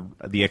heard for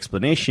the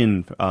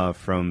explanation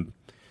from,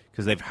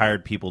 because they've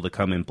hired people to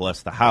come and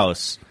bless the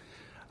house,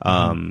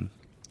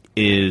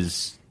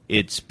 is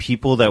it's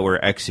people that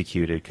were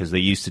executed, because they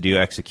used to do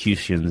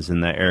executions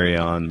in that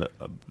area on the,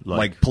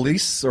 like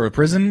police or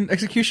prison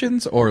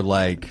executions, or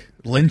like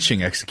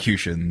lynching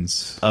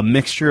executions. A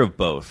mixture of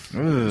both.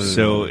 Ugh.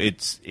 So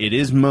it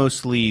is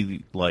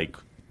mostly like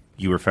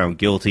you were found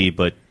guilty,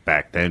 but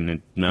back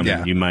then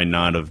you might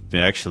not have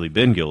actually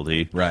been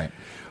guilty. Right.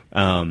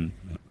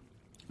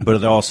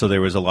 But also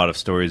there was a lot of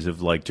stories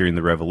of, like, during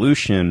the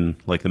Revolution,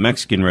 like the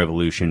Mexican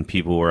Revolution,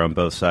 people were on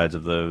both sides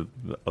of the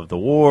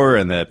war,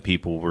 and that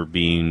people were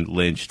being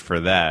lynched for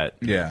that.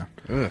 Yeah.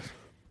 Ugh.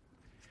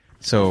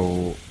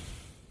 So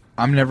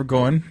I'm never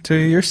going to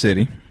your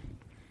city.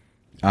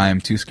 I am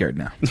too scared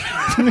now.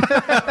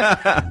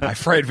 I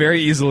fright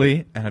very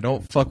easily, and I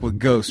don't fuck with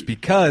ghosts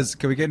because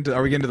are we getting to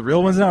the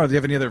real ones now, or do you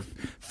have any other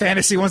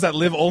fantasy ones that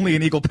live only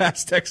in Eagle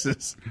Pass,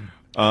 Texas?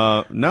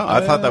 No,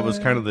 I thought that was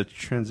kind of the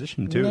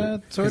transition too.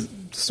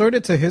 Sort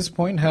of to his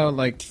point, how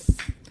like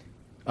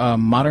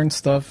modern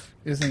stuff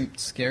isn't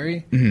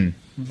scary. Mm-hmm.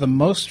 The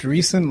most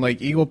recent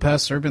like Eagle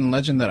Pass urban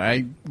legend that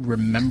I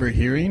remember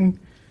hearing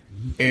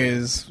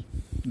is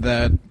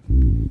that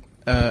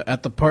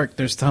at the park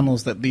there's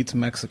tunnels that lead to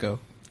Mexico.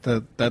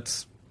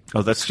 That's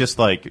just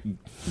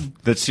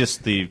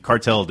the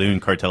cartel doing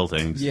cartel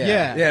things.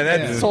 Yeah,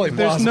 that's totally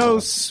There's plausible. no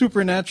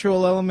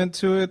supernatural element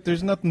to it.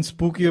 There's nothing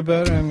spooky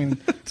about it. I mean,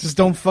 just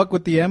don't fuck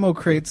with the ammo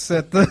crates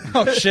at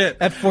the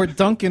at Fort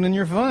Duncan, and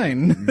you're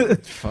fine.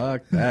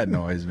 Fuck that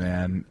noise,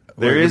 man.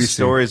 There is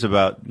stories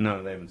about...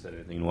 No, they haven't said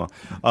anything in a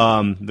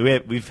while.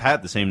 We've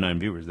had the same 9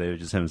 viewers. They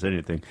just haven't said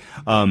anything.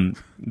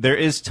 There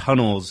is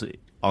tunnels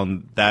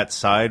on that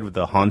side, with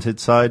the haunted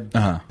side,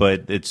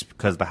 but it's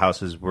because the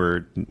houses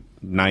were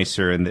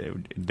nicer,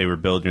 and they were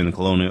built during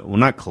the late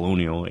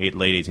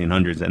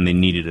 1800s, and they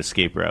needed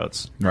escape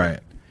routes. Right.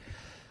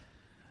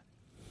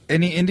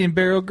 Any Indian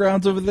burial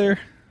grounds over there?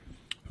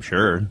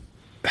 Sure.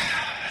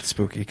 That's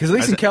spooky. Because at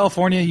least in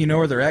California, you know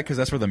where they're at, because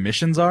that's where the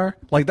missions are.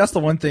 Like, that's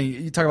the one thing.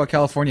 You talk about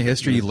California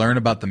history, you learn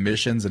about the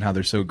missions and how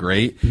they're so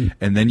great,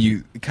 and then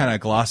you kind of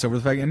gloss over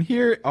the fact, and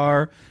here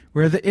are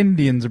where the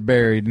Indians are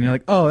buried. And you're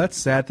like, oh, that's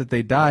sad that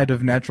they died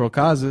of natural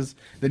causes.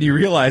 Then you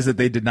realize that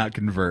they did not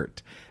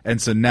convert. And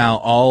so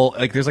now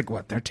there's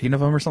 13 of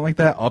them or something like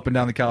that, up and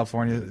down the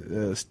California,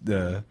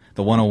 the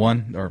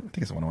 101, or I think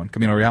it's the 101,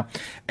 Camino Real.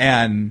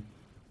 And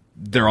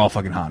they're all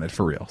fucking haunted,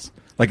 for reals.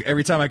 Like,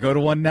 every time I go to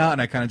one now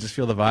and I kind of just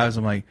feel the vibes,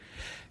 I'm like,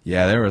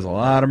 yeah, there was a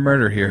lot of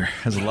murder here.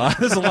 There's a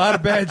lot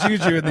of bad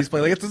juju in these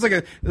places.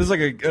 Like there's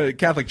like a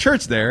Catholic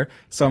church there,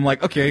 so I'm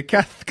like, okay,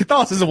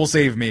 Catholicism will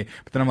save me.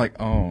 But then I'm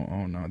like,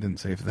 oh no, it didn't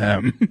save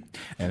them.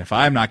 And if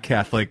I'm not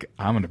Catholic,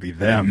 I'm gonna be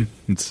them.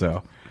 And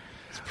so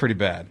it's pretty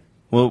bad.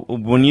 Well,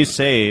 when you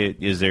say,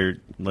 is there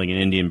like an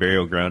Indian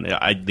burial ground,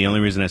 the only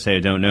reason I say I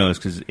don't know is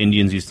because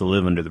Indians used to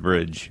live under the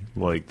bridge.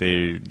 Like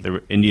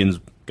Indians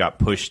got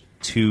pushed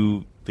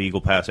to the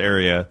Eagle Pass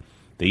area.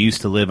 They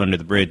used to live under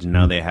the bridge, and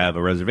now they have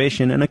a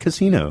reservation and a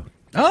casino.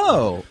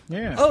 Oh,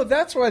 yeah. Oh,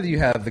 that's why you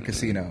have the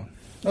casino.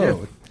 Oh,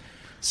 yeah.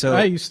 So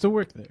I used to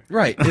work there.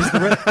 Right.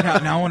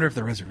 Now I wonder if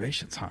the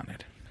reservation's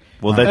haunted.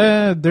 Well,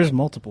 there's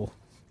multiple.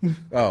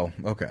 Oh,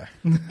 okay.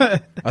 I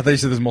thought you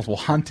said there's multiple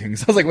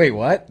hauntings. I was like, wait,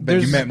 what? But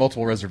you meant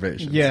multiple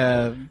reservations.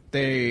 Yeah,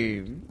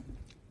 they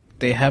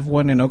have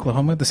one in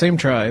Oklahoma. The same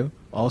tribe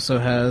also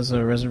has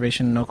a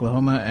reservation in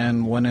Oklahoma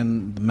and one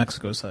in the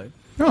Mexico side.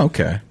 Oh,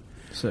 okay.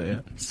 So, yeah.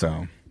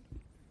 So,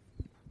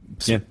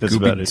 yeah, that's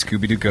about it.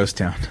 Scooby-Doo Ghost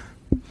Town.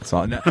 That's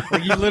all. No,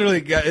 like you literally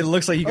got. It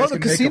looks like you guys. Oh, the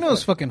can make a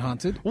casino's fucking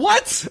haunted.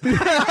 What? Speaking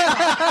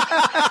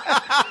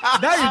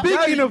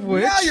of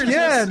which, now you're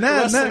just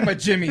wrestling my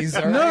jimmies.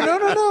 All right?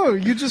 No.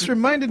 You just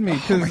reminded me.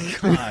 Oh my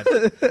god!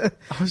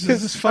 I was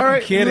just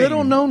fucking kidding.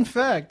 Little known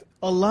fact: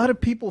 a lot of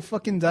people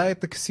fucking die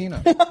at the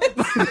casino.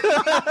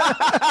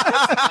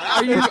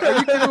 Are you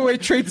giving away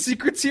trade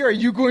secrets here? Are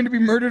you going to be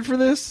murdered for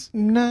this?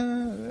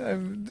 Nah,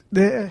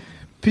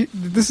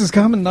 this is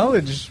common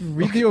knowledge.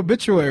 Read the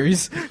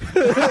obituaries.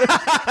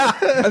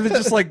 Are they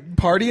just like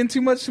partying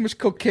too much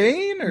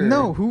cocaine? Or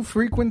No, who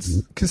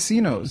frequents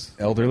casinos?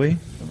 Elderly.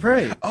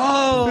 Right.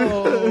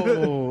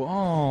 Oh.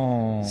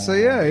 So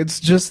yeah, it's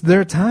just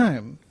their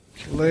time.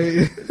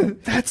 Like,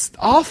 that's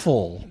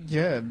awful.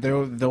 Yeah,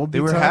 they'll be.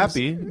 They were times,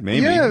 happy,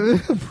 maybe. Yeah,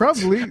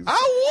 probably. I won.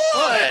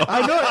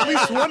 I know at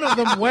least one of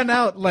them went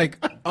out like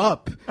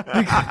up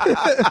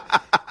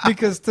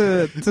because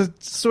to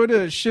sort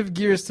of shift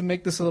gears to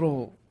make this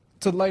to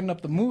lighten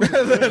up the mood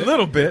a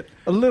little bit.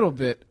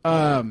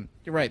 You're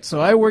right.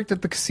 So I worked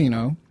at the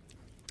casino,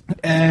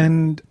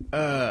 and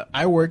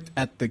I worked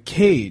at the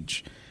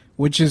cage,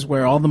 which is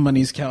where all the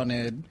money's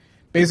counted.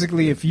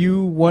 Basically, if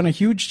you won a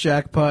huge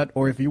jackpot,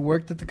 or if you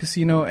worked at the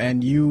casino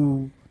and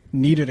you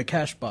needed a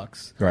cash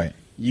box, Right.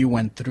 you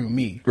went through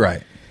me.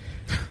 Right.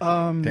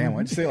 Damn,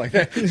 why'd you say it like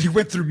that? You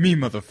went through me,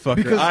 motherfucker.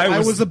 Because I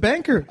was a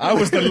banker. I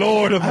was the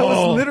lord of I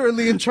all. was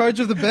literally in charge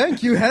of the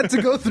bank. You had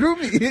to go through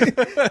me.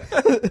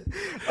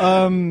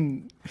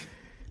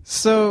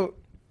 So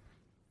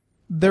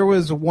there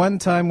was one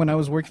time when I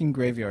was working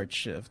graveyard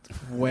shift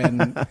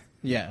when,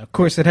 yeah, of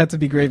course it had to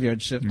be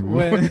graveyard shift.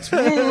 When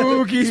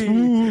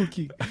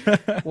spooky.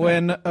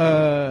 When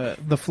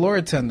the floor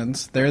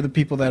attendants, they're the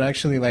people that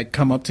actually like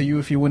come up to you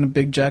if you win a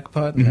big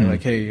jackpot, and they're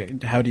like, "Hey,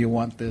 how do you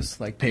want this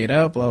like paid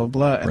out?" Blah blah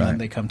blah, and then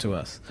they come to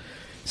us.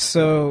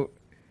 So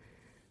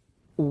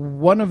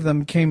one of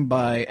them came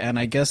by, and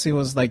I guess it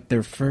was like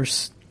their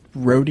first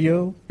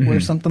rodeo where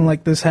something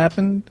like this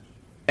happened,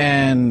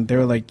 and they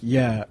were like,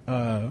 "Yeah."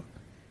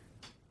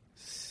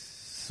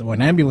 So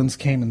an ambulance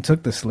came and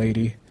took this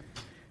lady,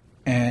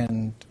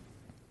 and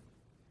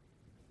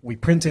we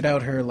printed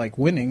out her like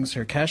winnings,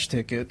 her cash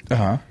ticket.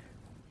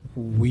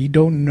 We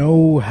don't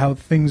know how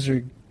things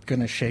are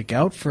gonna shake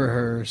out for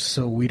her,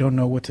 so we don't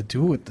know what to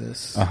do with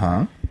this.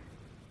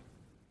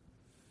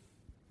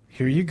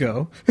 Here you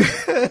go.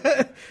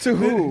 To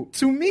who?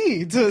 To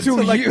me. To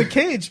like the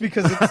cage,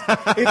 because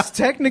it's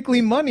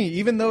technically money,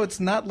 even though it's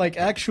not like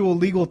actual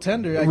legal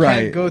tender. I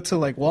can't go to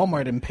like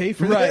Walmart and pay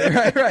for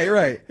that.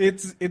 Right.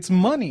 It's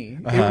money.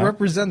 It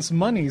represents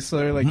money. So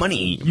they're like,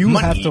 you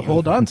have to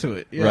hold on to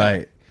it. Yeah.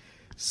 Right.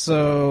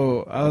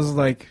 So I was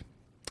like,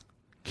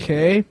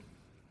 okay.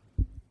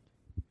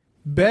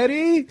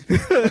 Betty?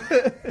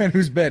 And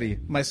who's Betty?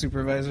 My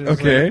supervisor.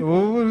 Okay. Like,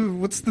 well,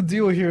 what's the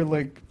deal here?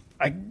 Like,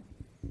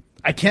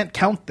 I can't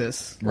count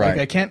this. Right. Like,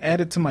 I can't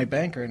add it to my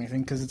bank or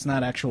anything because it's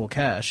not actual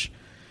cash.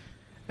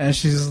 And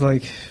she's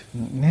like,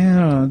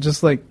 no,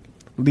 just like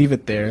leave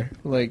it there.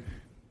 Like,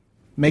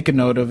 make a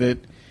note of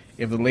it.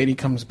 If the lady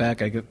comes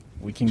back,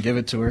 we can give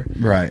it to her.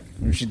 Right.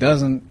 If she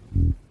doesn't,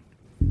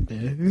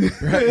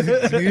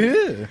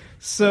 Yeah.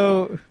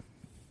 So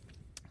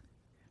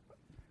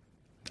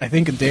I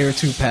think a day or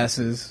two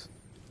passes,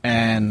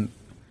 and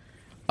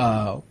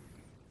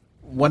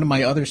one of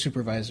my other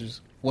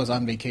supervisors was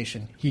on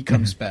vacation. He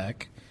comes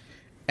back,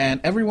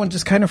 and everyone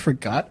just kind of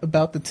forgot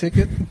about the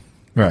ticket.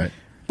 Right.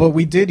 But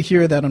we did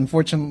hear that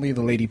unfortunately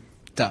the lady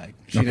died.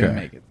 She didn't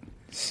make it.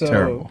 So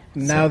terrible.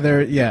 Now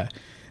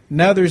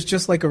now there's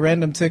just like a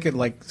random ticket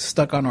like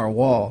stuck on our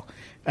wall,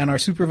 and our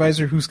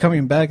supervisor who's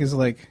coming back is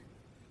like,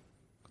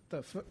 what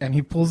the fuck? And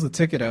he pulls the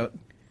ticket out.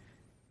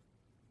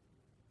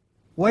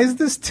 Why is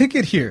this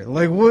ticket here?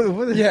 Like,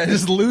 what Yeah,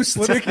 just loose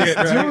ticket.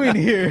 What's Right? doing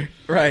here?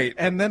 Right.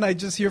 And then I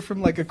just hear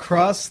from like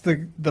across the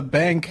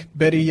bank,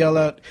 Betty yell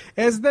out,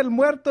 "Es del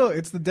muerto!"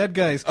 It's the dead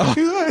guys. How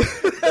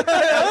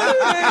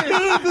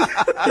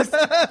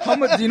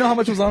much? Do you know how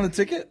much was on the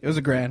ticket? It was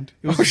 $1,000.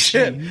 It was Oh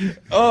shit!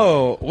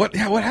 Oh, what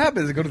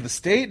happens? Does it go to the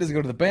state? Does it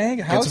go to the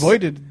bank? House? It's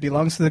voided. It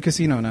belongs to the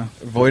casino now.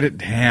 Voided.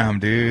 Damn,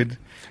 dude.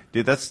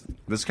 Dude, that's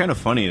kind of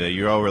funny that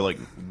you all were like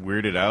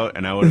weirded out,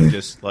 and I would have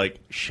just like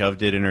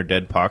shoved it in her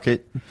dead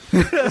pocket.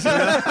 We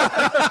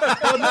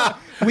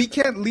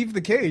can't leave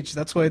the cage.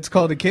 That's why it's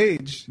called a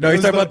cage. No,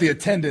 he's talking about the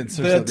attendants.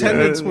 Or The something.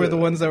 attendants were the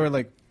ones that were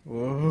like,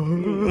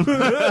 whoa.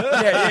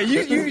 Yeah.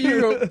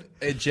 You wrote,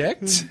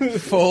 eject,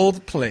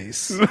 fold,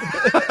 place. 'Cause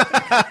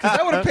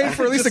that would have paid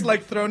for at least Just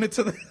like thrown it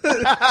to the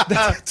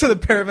to the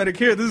paramedic.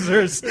 Here, this is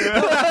hers. No,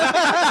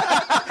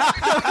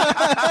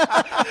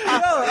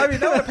 I mean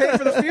that would have paid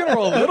for the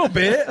funeral a little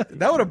bit.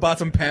 That would have bought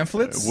some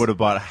pamphlets. Would have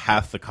bought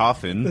half the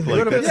coffin.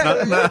 Like that's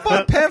Yeah, not.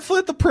 bought a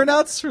pamphlet, the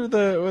printouts for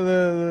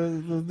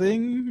the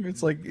thing.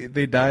 It's like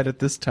they died at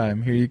this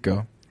time. Here you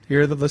go.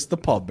 Here are the list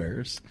of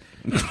pallbearers.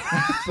 So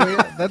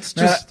yeah, that's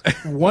just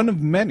one of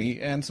many,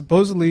 and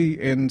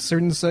supposedly in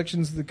certain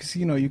sections of the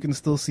casino, you can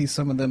still see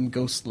some of them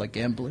ghosts like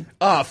gambling.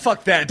 Oh,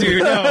 fuck that,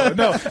 dude.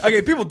 No.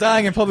 Okay, people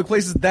dying in public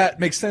places,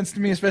 that makes sense to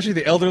me, especially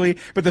the elderly.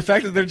 But the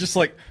fact that they're just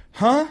like,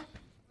 huh?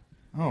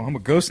 Oh, I'm a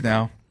ghost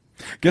now.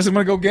 Guess I'm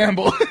gonna go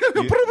gamble.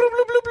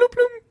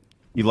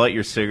 You light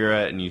your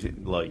cigarette and you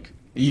like.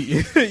 And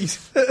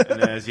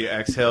then as you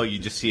exhale, you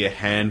just see a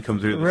hand come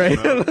through the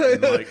smoke.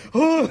 And like,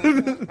 oh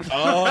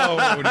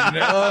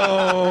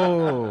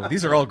no!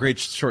 These are all great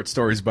short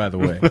stories, by the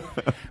way.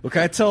 Well,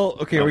 can I tell?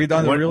 Okay, are we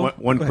done?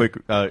 One quick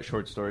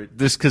short story.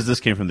 This because this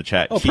came from the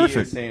chat. Oh,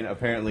 perfect. Is saying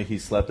apparently he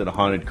slept in a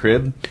haunted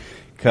crib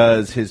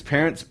because his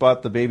parents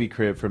bought the baby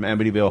crib from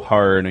Amityville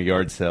Horror in a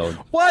yard sale.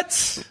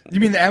 What? You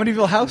mean the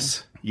Amityville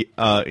house?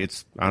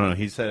 It's I don't know.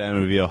 He said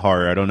Amityville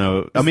Horror. I don't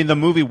know. I mean, the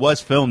movie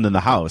was filmed in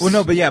the house. Well,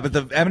 no, but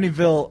the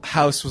Amityville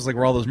house was like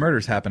where all those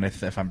murders happened,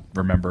 if I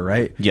remember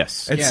right.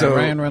 Yes. And so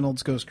Ryan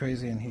Reynolds goes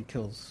crazy and he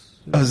kills.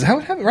 Oh, is that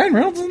what happened? Ryan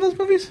Reynolds in those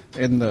movies?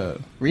 In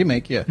the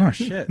remake, yeah. Oh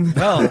shit.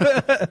 Well,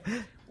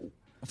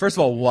 first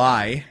of all,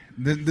 why?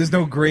 There's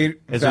no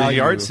great It's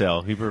value. a yard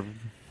sale.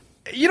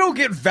 You don't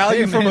get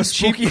value from a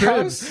spooky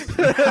house.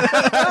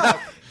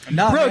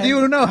 Nah, Bro, man. do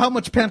you know how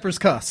much Pampers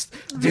cost?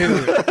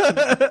 Dude,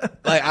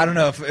 like I don't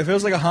know if it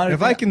was like a haunted.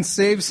 If I can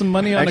save some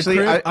money on Actually,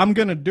 a crib, I'm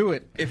gonna do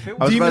it. If it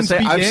I was about to say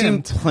I've seen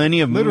damned. plenty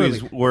of movies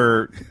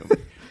where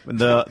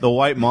the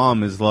white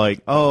mom is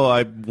like, "Oh,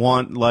 I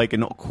want like a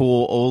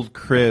cool old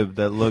crib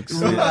that looks."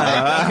 I've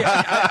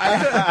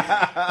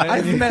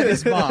met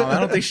his mom. I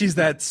don't think she's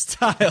that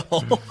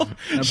style.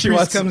 She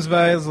comes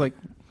by is like,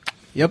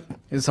 "Yep,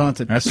 it's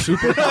haunted." That's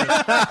super.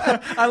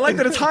 I like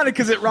that it's haunted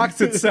because it rocks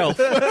itself.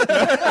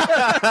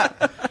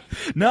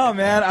 No,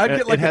 man, I'd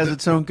get like it has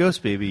its own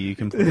ghost baby you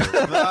can play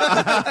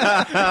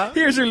with.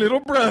 Here's your little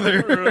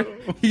brother.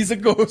 He's a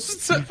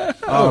ghost.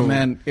 Oh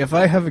man, if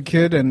I have a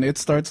kid and it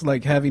starts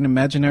like having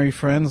imaginary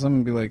friends,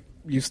 I'm gonna be like,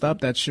 "You stop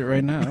that shit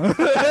right now."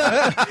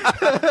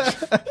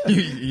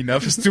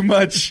 Enough is too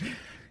much.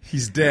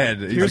 He's dead.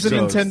 Here's a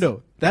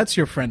Nintendo. That's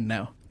your friend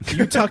now.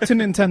 You talk to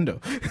Nintendo.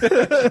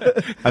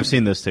 I've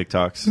seen those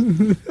TikToks.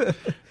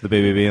 The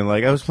baby being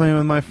like, "I was playing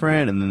with my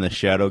friend," and then the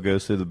shadow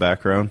goes through the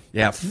background.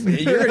 Yeah,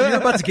 you're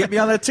about to get me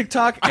on that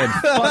TikTok, and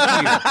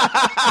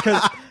fuck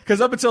you.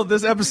 Because up until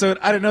this episode,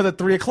 I didn't know that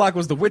 3 o'clock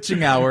was the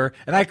witching hour,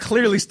 and I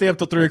clearly stay up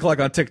till 3 o'clock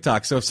on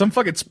TikTok. So if some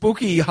fucking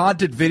spooky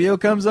haunted video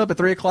comes up at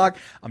 3 o'clock,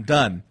 I'm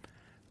done.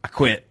 I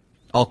quit.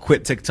 I'll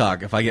quit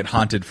TikTok if I get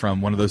haunted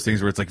from one of those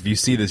things where it's like, if you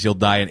see this, you'll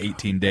die in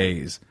 18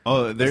 days.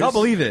 Oh, I'll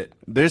believe it.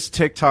 There's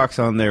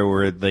TikToks on there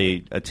where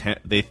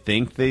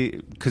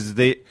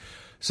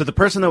so the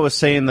person that was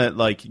saying that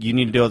like you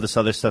need to do all this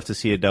other stuff to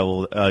see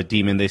a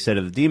demon, they said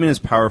if the demon is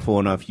powerful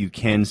enough, you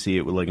can see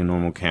it with like a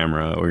normal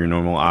camera or your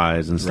normal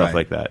eyes and stuff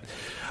like that.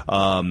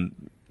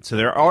 So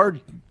there are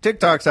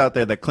TikToks out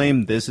there that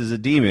claim this is a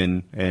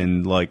demon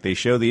and like they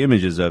show the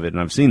images of it,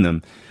 and I've seen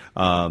them.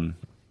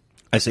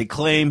 I say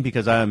claim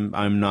because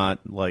I'm not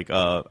like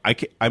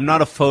I'm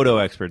not a photo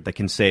expert that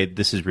can say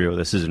this is real,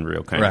 this isn't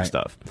real kind of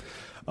stuff.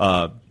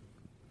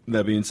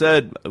 That being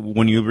said,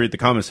 when you read the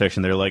comment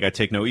section, they're like, "I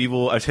take no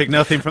evil, I take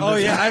nothing from." Oh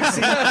this. yeah, I've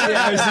seen.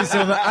 I've seen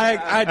some.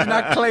 I do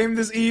not claim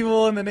this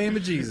evil in the name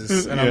of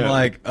Jesus, and I'm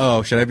like,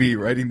 oh, should I be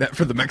writing that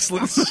for the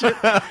Mexicans?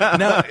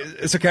 No,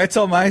 so can I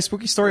tell my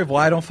spooky story of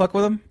why I don't fuck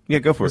with them? Yeah,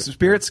 go for it.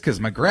 Spirits, because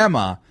my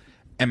grandma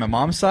and my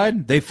mom's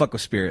side, they fuck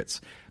with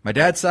spirits. My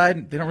dad's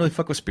side, they don't really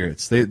fuck with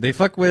spirits. They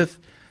fuck with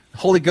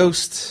Holy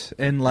Ghost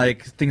and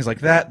like things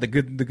like that, the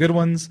good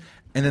ones,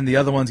 and then the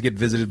other ones get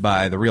visited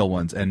by the real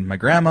ones. And my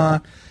grandma,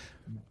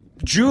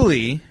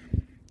 Julie,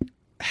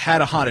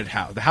 had a haunted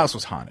house. The house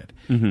was haunted.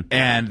 Mm-hmm.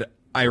 And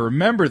I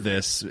remember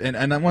this, and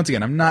once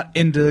again, I'm not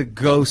into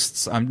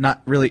ghosts. I'm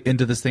not really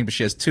into this thing, but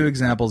she has 2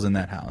 examples in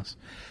that house.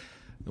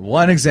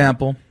 One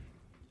example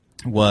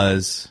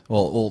was,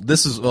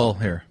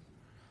 here.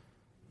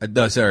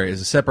 No, sorry,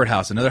 it's a separate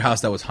house. Another house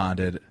that was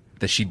haunted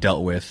that she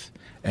dealt with,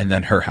 and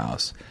then her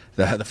house.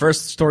 The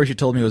first story she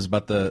told me was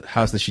about the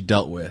house that she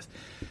dealt with.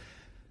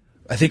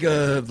 I think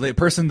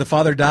the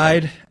father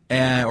died,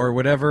 or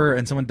whatever,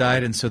 and someone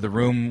died, and so the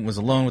room was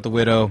alone with the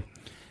widow,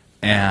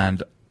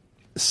 and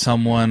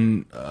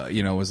someone,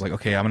 was like,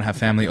 okay, I'm going to have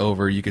family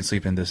over, you can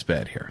sleep in this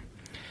bed here.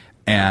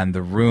 And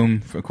the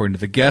room, according to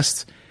the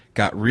guests,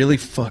 got really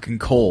fucking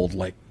cold,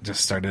 like just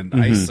started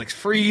ice, like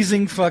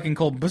freezing fucking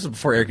cold. This was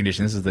before air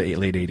conditioning. This is the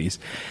late 80s.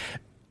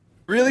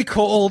 Really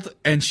cold,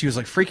 and she was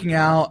like freaking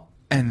out,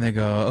 and they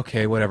go,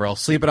 okay, whatever, I'll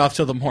sleep it off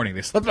till the morning.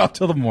 They slept it off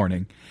till the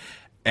morning.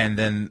 And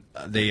then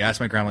they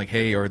asked my grandma, like,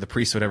 hey, or the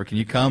priest or whatever, can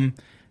you come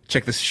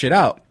check this shit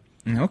out?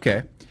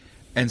 Okay.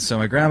 And so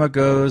my grandma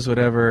goes,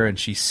 whatever, and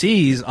she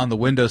sees on the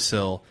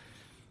windowsill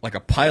like a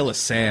pile of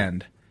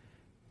sand.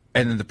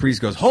 And then the priest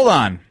goes, hold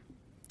on,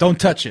 don't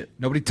touch it.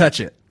 Nobody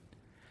touch it.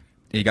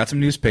 And he got some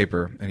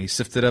newspaper, and he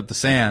sifted up the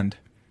sand,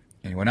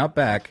 and he went out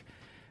back,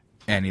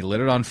 and he lit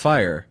it on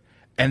fire.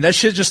 And that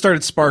shit just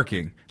started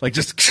sparking. Like,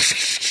 just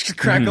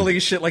crackly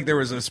shit, like there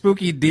was a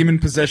spooky demon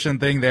possession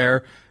thing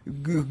there,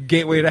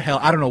 gateway to hell.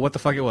 I don't know what the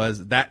fuck it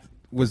was. That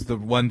was the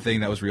one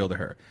thing that was real to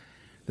her.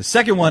 The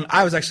second one,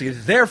 I was actually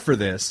there for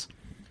this,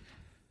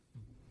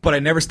 but I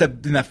never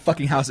stepped in that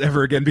fucking house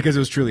ever again because it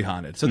was truly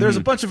haunted. So there's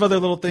a bunch of other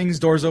little things,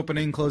 doors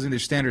opening, closing,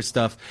 there's standard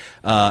stuff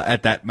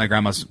at my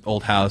grandma's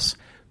old house.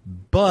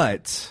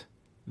 But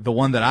The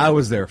one that I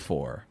was there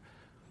for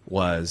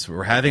was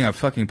we're having a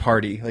fucking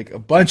party, like a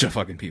bunch of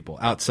fucking people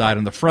outside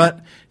on the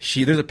front.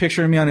 There's a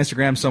picture of me on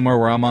Instagram somewhere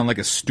where I'm on like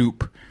a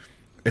stoop.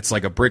 It's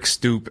like a brick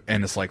stoop,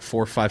 and it's like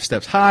 4 or 5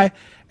 steps high,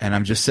 and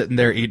I'm just sitting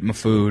there eating my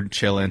food,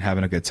 chilling,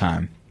 having a good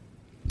time.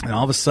 And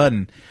all of a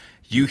sudden,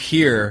 you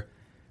hear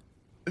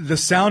the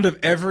sound of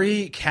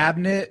every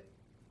cabinet's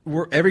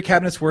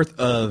worth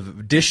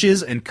of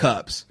dishes and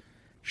cups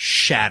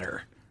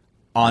shatter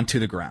onto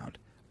the ground.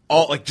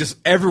 All like just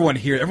everyone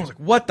here. Everyone's like,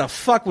 "What the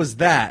fuck was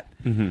that?"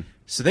 Mm-hmm.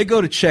 So they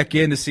go to check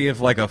in to see if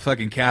like a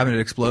fucking cabinet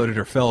exploded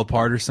or fell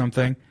apart or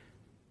something.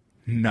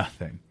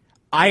 Nothing.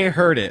 I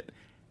heard it.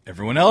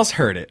 Everyone else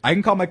heard it. I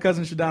can call my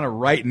cousin Shadana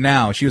right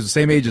now. She was the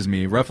same age as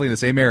me, roughly in the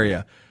same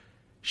area.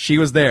 She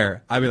was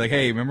there. I'd be like,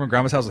 "Hey, remember when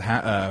Grandma's house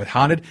was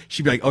haunted?"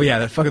 She'd be like, "Oh yeah,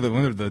 that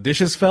fucking the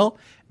dishes fell."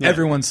 Yeah.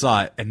 Everyone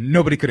saw it, and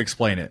nobody could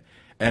explain it.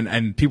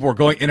 And people were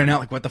going in and out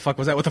like, "What the fuck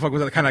was that? What the fuck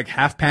was that?" Kind of like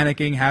half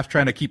panicking, half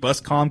trying to keep us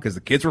calm because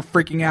the kids were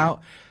freaking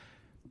out.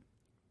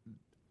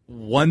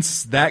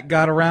 Once that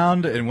got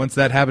around, and once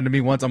that happened to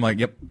me once, I'm like,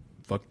 "Yep,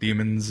 fuck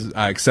demons.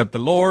 I accept the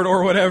Lord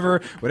or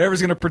whatever.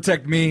 Whatever's gonna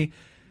protect me."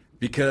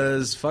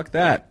 Because fuck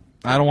that.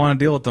 I don't want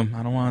to deal with them.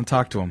 I don't want to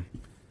talk to them.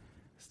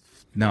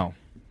 No.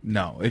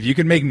 If you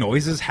can make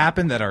noises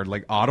happen that are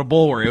like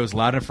audible where it was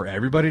loud enough for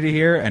everybody to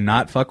hear and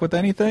not fuck with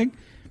anything,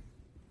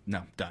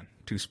 no, done.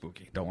 Too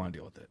spooky. Don't want to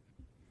deal with it.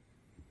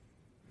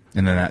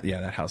 And then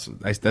that house,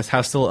 that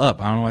house still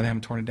up. I don't know why they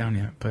haven't torn it down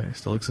yet, but it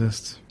still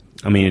exists.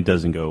 I mean, it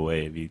doesn't go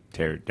away if you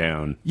tear it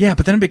down. Yeah,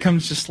 but then it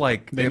becomes just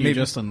like Then you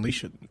just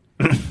unleash it.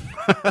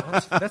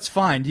 That's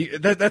fine.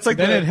 That's like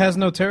then it has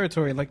no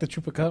territory, like the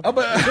chupacabra. Oh,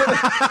 but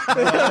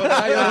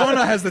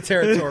Llorona has the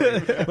territory.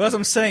 Well, that's what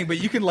I'm saying.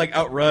 But you can like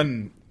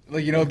outrun.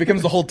 Like, it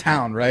becomes the whole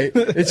town, right?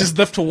 It's just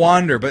left to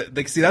wander. But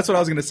like, see, that's what I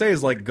was gonna say.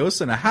 Is like ghosts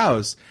in a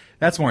house.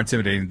 That's more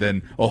intimidating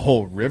than a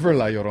whole river,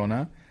 La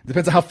Llorona.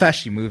 Depends on how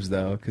fast she moves,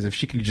 though. Because if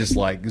she can just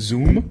like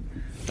zoom.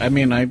 I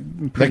mean,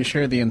 I'm pretty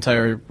sure the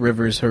entire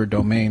river is her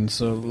domain.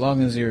 So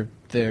long as you're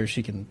there,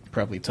 she can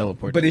probably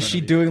teleport. But is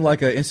she doing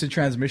like an instant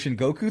transmission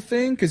Goku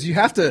thing? Because you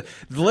have to.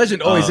 The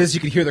legend always is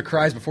you can hear the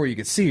cries before you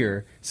can see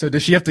her. So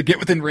does she have to get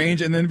within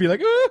range and then be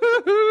like?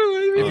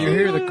 If you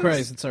hear the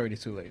cries, it's already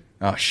too late.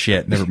 Oh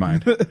shit! Never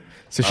mind.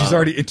 So she's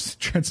already instant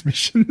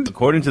transmission.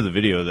 According to the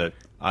video that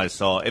I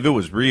saw, if it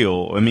was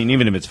real, I mean,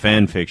 even if it's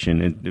fan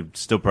fiction,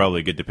 it's still probably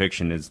a good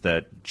depiction. Is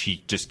that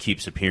she just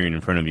keeps appearing in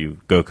front of you,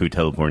 Goku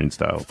teleporting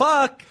style?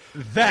 Fuck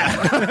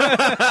that!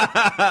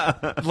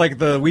 Like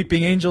the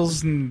Weeping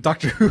Angels and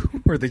Doctor Who,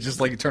 where they just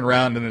like turn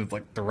around and it's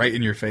like they're right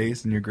in your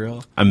face and your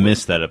grill. I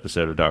missed that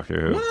episode of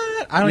Doctor Who.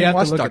 What? I don't even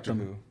watch Doctor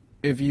Who.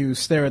 If you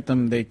stare at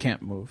them, they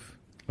can't move.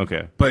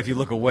 Okay. But if you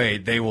look away,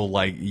 they will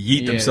like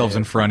yeet themselves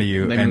in front of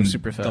you they and move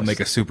super fast. They'll make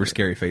a super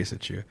scary face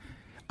at you.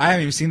 I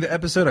haven't even seen the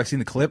episode. I've seen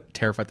the clip.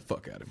 Terrified the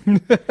fuck out of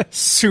me.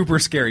 Super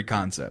scary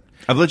concept.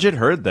 I've legit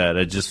heard that.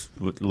 I just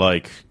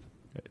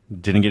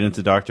didn't get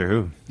into Doctor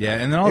Who. Yeah,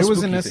 and then all it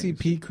was an things.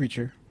 SCP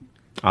creature.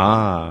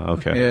 Ah,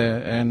 okay. Yeah,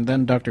 and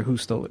then Doctor Who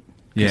stole it.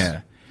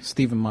 Yeah.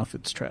 Stephen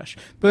Moffat's trash.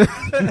 But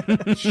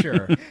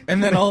sure.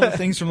 And then all the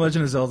things from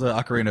Legend of Zelda,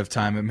 Ocarina of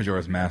Time, and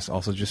Majora's Mask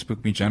also just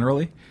spook me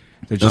generally.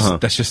 They're just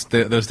that's just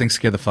those things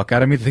scare the fuck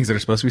out of me. The things that are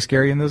supposed to be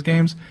scary in those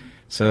games.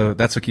 So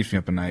that's what keeps me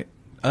up at night.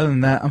 Other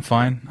than that, I'm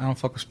fine. I don't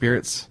fuck with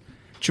spirits.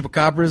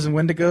 Chupacabras and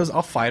Wendigos,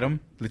 I'll fight them.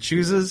 The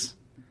chooses,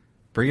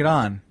 bring it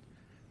on.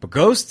 But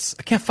ghosts,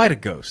 I can't fight a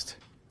ghost.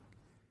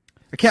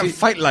 I can't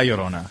fight La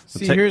Llorona.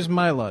 See, here's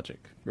my logic.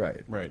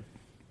 Right.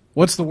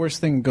 What's the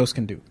worst thing a ghost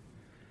can do?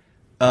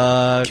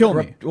 Kill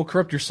me. Will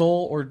corrupt your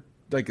soul, or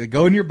like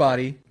go in your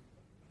body,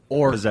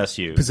 or possess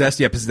you. That's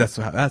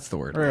the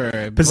word.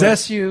 Right.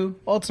 Possess you.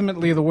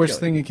 Ultimately, the worst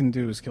thing you can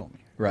do is kill me.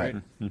 Right.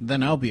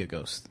 Then I'll be a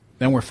ghost.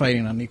 Then we're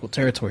fighting on equal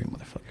territory,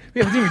 motherfucker.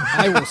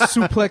 I will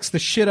suplex the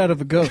shit out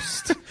of a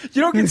ghost.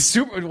 You don't get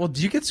super. Well,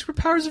 do you get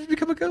superpowers if you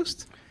become a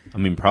ghost? I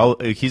mean,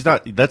 probably he's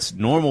not. That's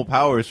normal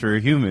powers for a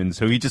human,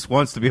 so he just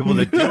wants to be able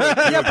to do it.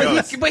 Yeah,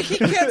 but he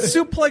can't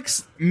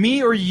suplex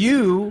me or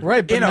you.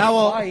 Right, but in now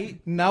a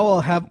fight. Now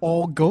I'll have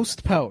all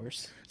ghost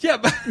powers. Yeah,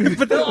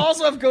 but they'll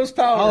also have ghost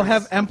powers. I'll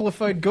have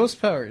amplified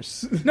ghost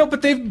powers. No,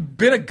 but they've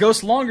been a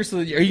ghost longer. So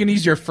are you going to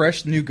use your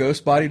fresh new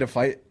ghost body to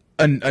fight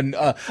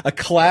a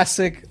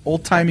classic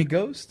old timey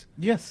ghost?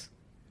 Yes.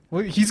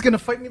 Well, he's gonna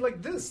fight me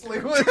like this.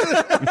 Like, what?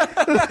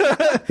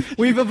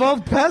 We've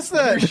evolved past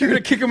that. You're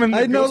gonna kick him in the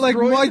I know, ghost like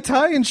droid? Muay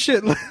Thai and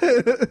shit.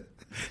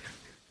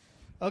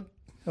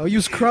 I'll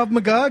use Krav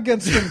Maga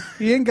against him.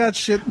 He ain't got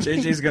shit.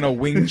 JJ's gonna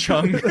Wing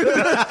Chun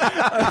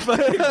a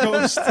fucking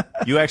ghost.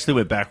 You actually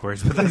went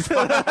backwards, but that's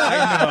fine.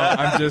 I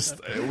know. I'm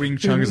just Wing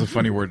Chun is a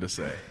funny word to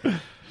say.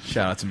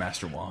 Shout out to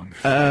Master Wong.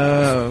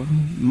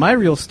 My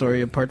real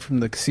story, apart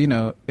from the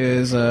casino,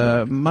 is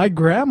my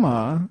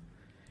grandma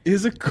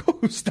is a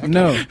ghost.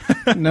 No.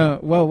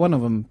 Well, one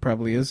of them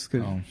probably is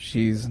because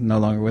she's no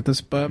longer with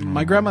us. But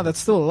my grandma, that's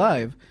still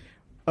alive,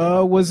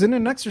 was in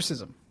an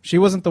exorcism. She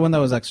wasn't the one that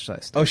was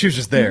exorcised. Oh, she was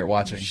just there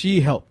watching.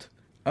 She helped.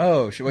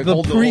 Oh,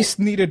 the priest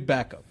needed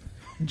backup.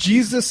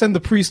 Jesus and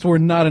the priest were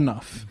not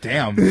enough.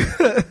 Damn.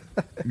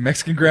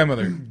 Mexican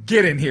grandmother,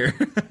 get in here.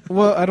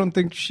 Well, I don't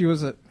think she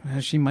was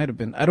she might have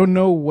been. I don't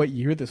know what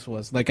year this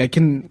was. Like,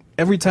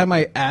 every time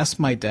I ask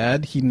my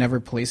dad, he never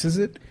places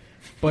it.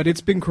 But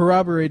it's been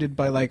corroborated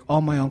by, like,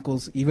 all my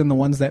uncles, even the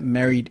ones that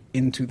married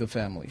into the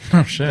family.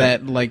 Oh, shit.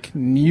 That, like,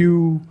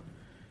 knew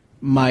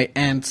my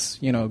aunts,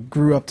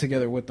 grew up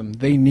together with them.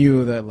 They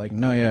knew that, like,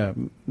 no, yeah,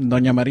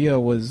 Doña Maria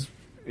was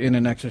in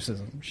an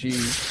exorcism. She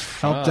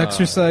helped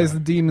exorcise the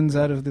demons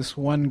out of this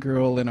one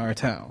girl in our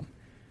town.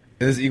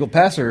 Is Eagle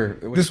Pass or...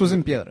 This was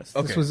in Piedras.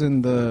 Okay. This was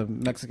in the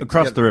Mexican...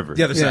 Across the river.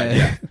 The other side,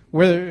 yeah.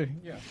 Where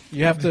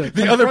you have to...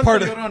 The other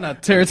part of... Corona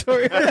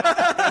territory.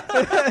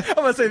 I'm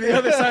going to say the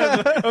other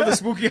side of the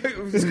spooky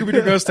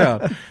Scooby-Doo ghost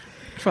town.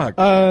 Fuck.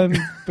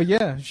 But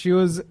yeah, she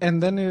was...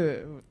 And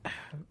then...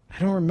 I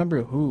don't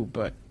remember who,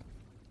 but...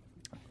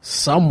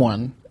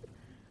 Someone...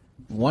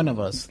 One of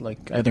us,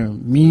 like either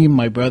me,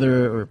 my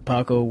brother, or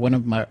Paco, one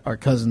of our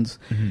cousins,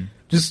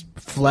 just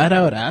flat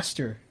out asked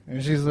her.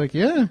 And she's like,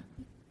 yeah...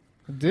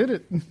 I did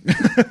it.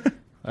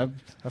 I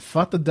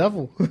fought the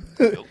devil.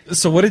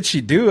 So what did she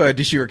do?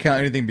 Did she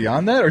recount anything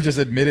beyond that, or just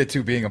admitted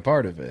to being a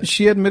part of it?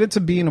 She admitted to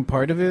being a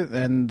part of it,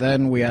 and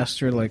then we asked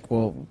her, like,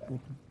 well,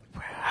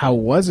 how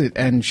was it?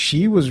 And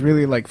she was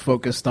really, like,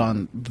 focused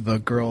on the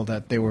girl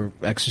that they were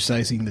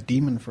exorcising the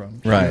demon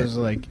from. She was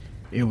like,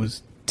 it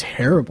was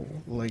terrible.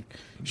 Like,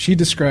 she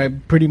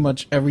described pretty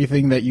much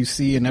everything that you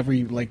see in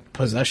every, like,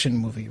 possession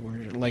movie,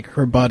 where, like,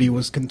 her body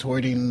was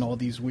contorting in all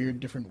these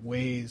weird different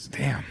ways.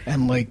 Damn.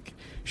 And, like,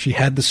 she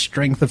had the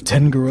strength of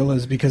 10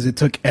 gorillas because it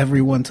took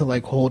everyone to,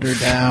 like, hold her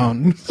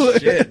down.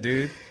 Shit,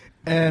 dude.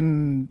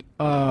 And,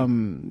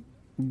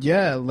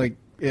 yeah, like,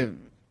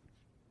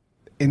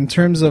 in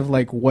terms of,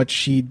 like, what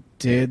she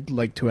did,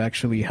 like, to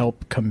actually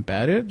help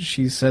combat it,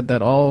 she said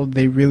that all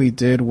they really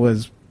did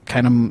was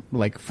kind of,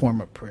 like, form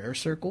a prayer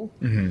circle.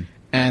 Mm-hmm.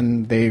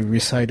 And they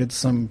recited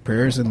some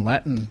prayers in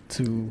Latin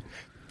to...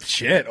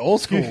 Shit,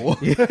 old school.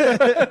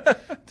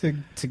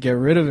 to get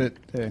rid of it.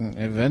 And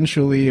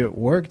eventually it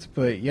worked.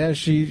 But yeah,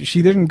 she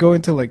didn't go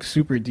into, like,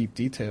 super deep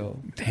detail.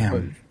 Damn.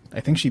 But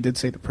I think she did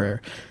say the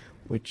prayer,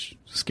 which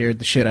scared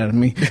the shit out of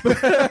me.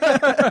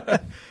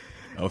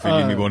 Oh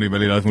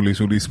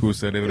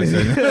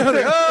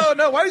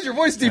no, why is your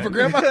voice deeper,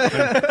 Grandma?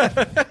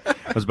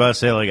 I was about to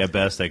say, like, at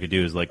best I could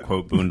do is, like,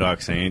 quote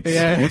Boondock Saints.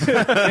 Yeah.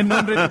 En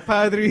nombre del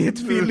Padre, et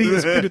Filii,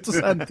 et Spiritus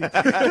Sancti.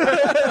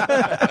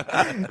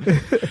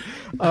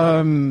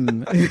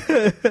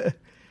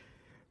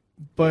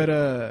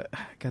 But,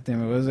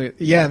 goddamn it, was it?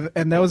 Yeah,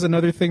 and that was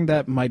another thing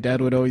that my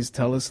dad would always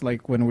tell us,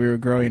 like, when we were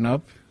growing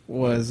up,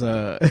 was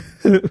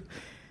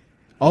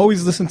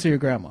always listen to your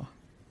grandma,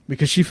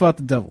 because she fought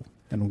the devil.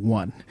 And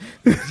won.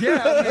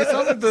 Yeah, I mean, it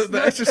sounds like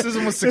the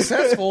exorcism was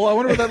successful. I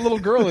wonder where that little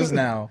girl is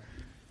now.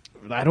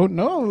 I don't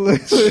know.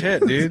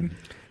 Shit, dude.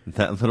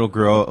 That little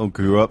girl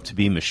grew up to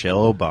be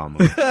Michelle Obama.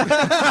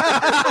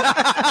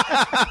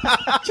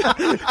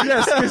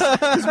 Yes,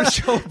 because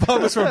Michelle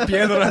Obama's from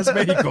Piedras,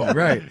 Mexico.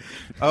 Right.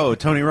 Oh,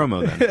 Tony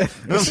Romo, then.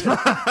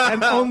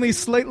 And only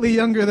slightly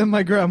younger than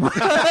my grandma.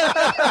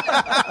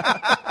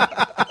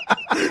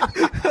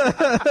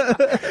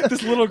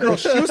 This little girl,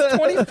 she was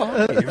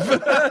 25.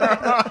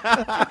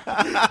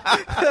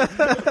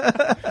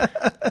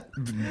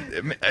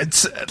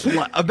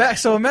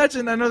 So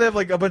imagine, I know they have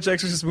like a bunch of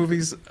exorcist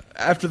movies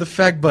after the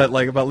fact, but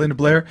like about Linda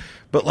Blair,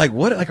 but like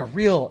what, like a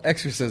real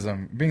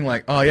exorcism, being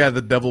like, oh yeah,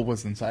 the devil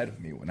was inside of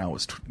me when I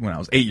was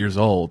 8 years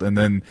old, and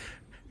then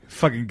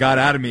fucking got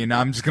out of me, and now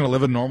I'm just gonna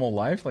live a normal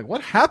life. Like,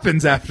 what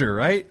happens after,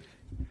 right?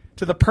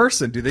 To the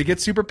person, do they get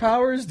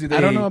superpowers? Do they?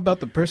 I don't know about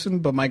the person,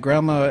 but my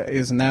grandma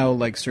is now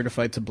like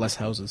certified to bless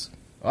houses.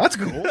 Oh, that's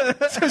cool.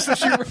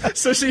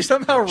 So she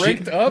somehow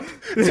ranked up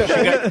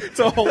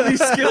to holy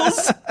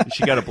skills.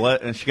 She got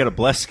a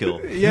bless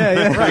skill.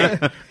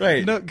 Yeah.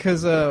 Right. No,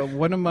 because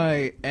one of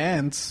my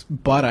aunts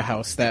bought a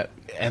house that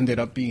ended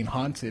up being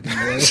haunted.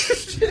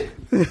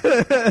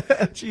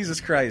 Jesus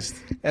Christ!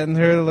 And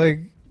they're like,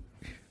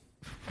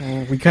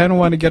 well, we kind of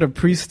want to get a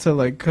priest to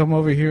like come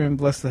over here and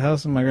bless the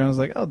house, and my grandma's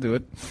like, I'll do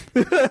it.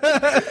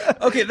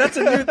 Okay,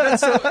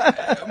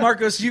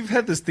 Marcos, you've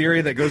had this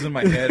theory that goes in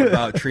my head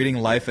about treating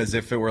life as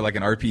if it were like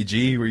an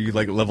RPG where you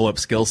like level up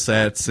skill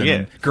sets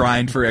and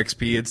grind for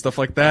XP and stuff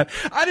like that.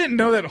 I didn't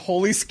know that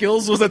holy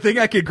skills was a thing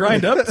I could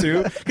grind up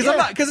to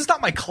because it's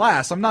not my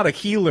class. I'm not a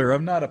healer.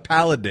 I'm not a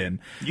paladin.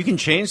 You can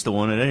change the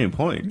one at any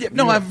point. Yeah,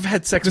 no, I've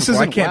had sex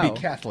before. I can't be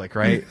Catholic,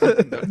 right?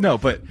 No,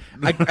 but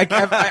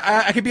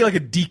I could be like a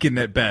deacon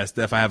at best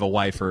if I have a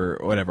wife or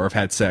whatever. I've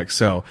had sex,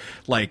 so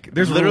like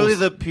there's literally rules.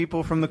 The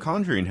people from The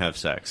Conjuring have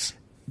sex.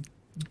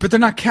 But they're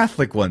not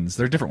Catholic ones.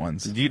 They're different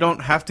ones. You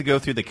don't have to go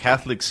through the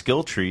Catholic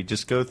skill tree.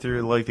 Just go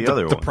through like the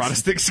other ones. The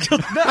Protestant skill.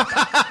 No,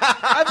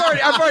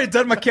 I've already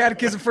done my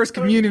catechism, first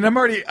communion. I've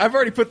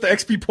already put the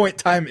XP point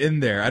time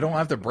in there. I don't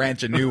have to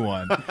branch a new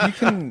one.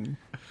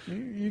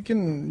 You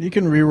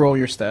can re-roll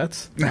your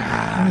stats.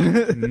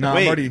 No,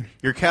 Wait,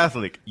 you're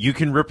Catholic. You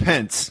can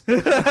repent.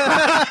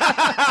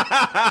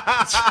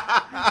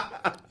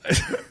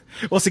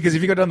 Well, see, because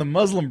if you go down the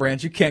Muslim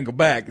branch, you can't go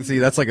back. See,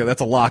 that's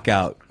a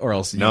lockout, or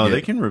else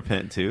they can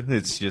repent too.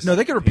 It's just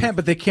they can repent,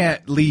 but they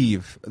can't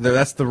leave.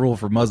 That's the rule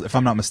for Muslim. If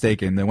I'm not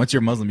mistaken, then once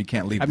you're Muslim, you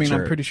can't leave. I mean, the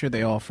church. I'm pretty sure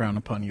they all frown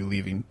upon you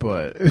leaving,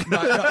 but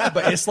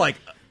but it's like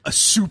a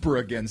super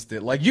against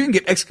it. Like you can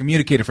get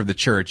excommunicated from the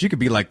church. You could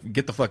be like,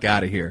 get the fuck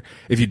out of here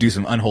if you do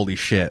some unholy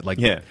shit. Like,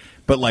 yeah.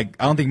 But like,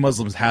 I don't think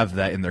Muslims have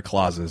that in their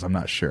clauses. I'm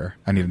not sure.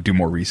 I need to do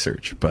more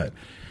research, but.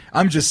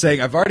 I'm just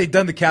saying, I've already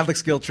done the Catholic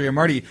skill tree. I'm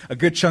already a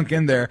good chunk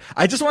in there.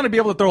 I just want to be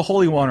able to throw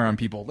holy water on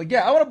people. Like,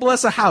 yeah, I want to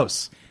bless a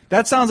house.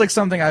 That sounds like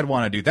something I'd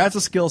want to do. That's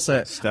a skill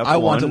set Step I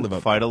want one, to live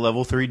up. Fight a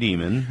level 3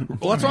 demon.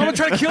 Well, that's why I'm going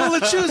to try to kill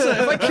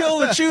Lechuza. If I kill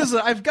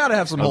Lechuza, I've got to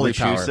have some holy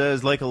power. Lechuza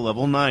is like a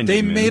level 9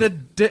 They demon. made a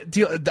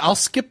deal. I'll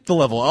skip the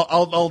level.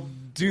 I'll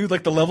do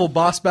like the level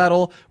boss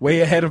battle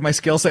way ahead of my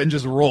skill set and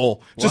just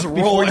roll. Just roll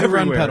before you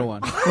run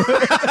everywhere.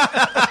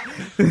 Padawan.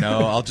 No,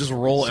 I'll just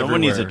roll Someone everywhere.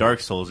 needs a Dark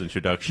Souls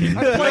introduction.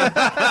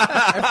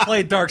 I've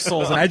played Dark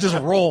Souls and I just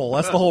roll.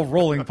 That's the whole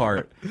rolling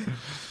part.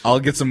 I'll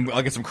get some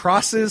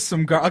crosses.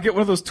 I'll get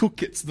one of those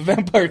toolkits, the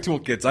vampire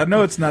toolkits. I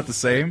know it's not the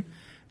same.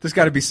 There's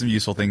got to be some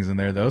useful things in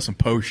there though. Some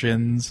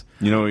potions.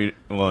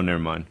 Well, never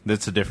mind.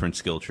 That's a different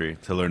skill tree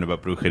to learn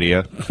about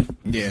brujeria.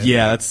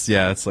 Yeah.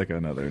 That's like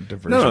another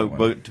diversion. No, one.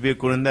 but to be a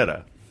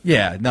curandera.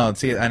 Yeah, no.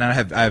 See, and I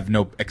have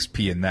no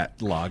XP in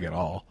that log at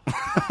all.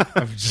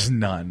 I've just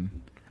none.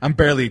 I'm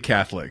barely a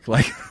Catholic.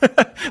 Like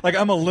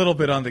I'm a little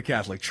bit on the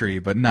Catholic tree,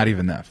 but not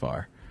even that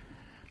far.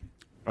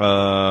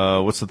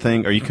 What's the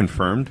thing? Are you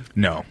confirmed?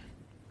 No.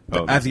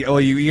 Oh,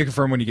 you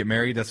confirm when you get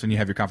married. That's when you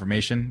have your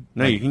confirmation.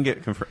 No, you can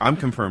get confirmed. I'm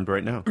confirmed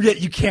right now. Yeah,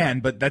 you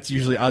can, but that's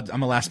usually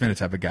I'm a last minute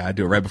type of guy. I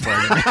do it right before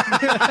I get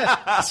married.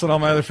 That's what all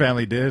my other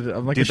family did.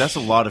 I'm like, Dude, that's a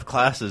lot of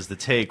classes to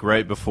take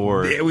right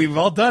before. Yeah, we've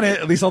all done it.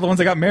 At least all the ones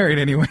that got married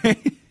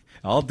anyway.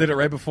 All did it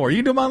right before. You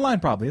can do them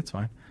online probably. It's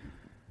fine.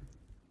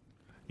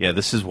 Yeah,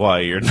 this is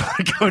why you're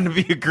not going to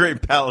be a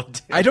great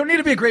paladin. I don't need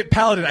to be a great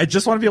paladin. I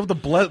just want to be able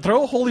to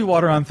throw holy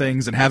water on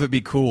things and have it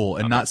be cool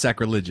and not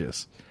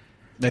sacrilegious.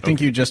 I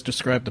think you just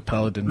described the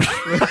paladin.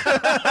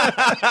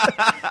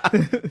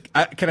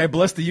 Can I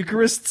bless the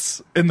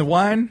Eucharists in the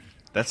wine?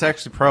 That's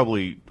actually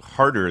probably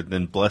harder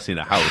than blessing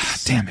a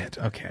house. Damn it.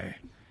 Okay.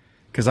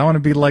 Because I want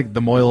to be like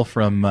the Moyle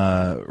from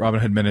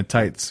Robin Hood Men in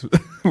Tights,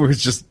 where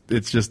it's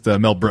just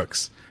Mel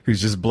Brooks, who's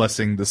just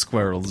blessing the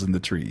squirrels in the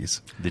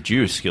trees. The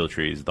Jewish skill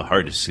tree is the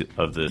hardest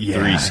of the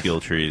 3 skill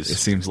trees. It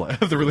seems like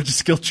the religious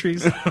skill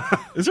trees.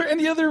 Is there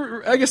any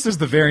other? I guess there's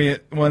the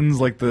variant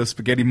ones like the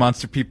Spaghetti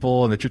Monster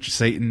people and the Church of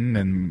Satan,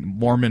 and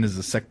Mormon is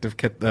a sect of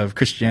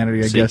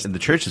Christianity. I guess the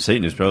Church of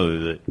Satan is probably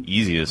the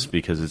easiest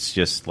because it's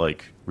just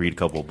like read a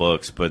couple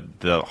books.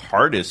 But the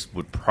hardest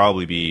would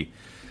probably be.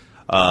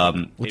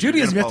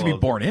 Judaism, you have to be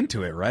born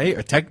into it, right?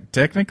 Or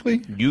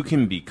technically? You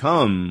can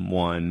become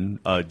one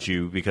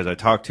Jew because I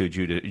talked to a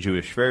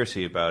Jewish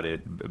Pharisee about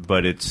it,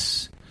 but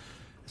it's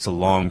a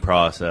long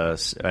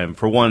process. And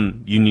for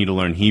one, you need to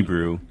learn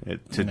Hebrew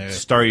to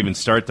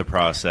start the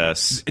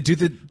process. Do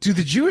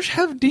the Jewish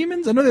have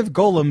demons? I know they have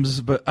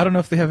golems, but I don't know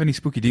if they have any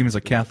spooky demons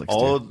like Catholics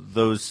All do.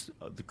 those,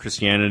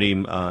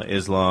 Christianity,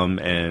 Islam,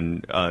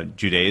 and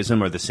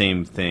Judaism are the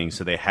same thing,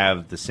 so they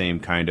have the same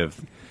kind of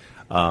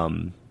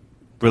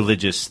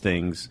religious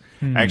things.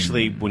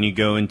 Actually, when you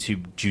go into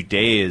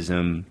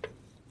Judaism,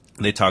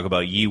 they talk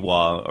about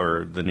Yiwah,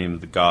 or the name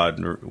of the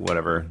god, or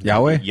whatever.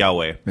 Yahweh?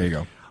 Yahweh. There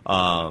you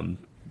go.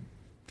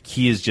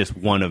 He is just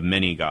one of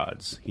many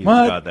gods. He's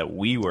What? the god that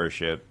we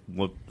worship.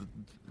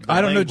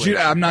 I don't know.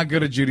 I'm not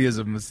good at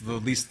Judaism. It's the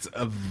least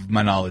of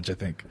my knowledge, I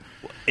think.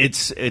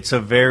 It's a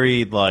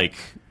very like.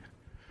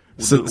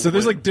 So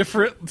there's like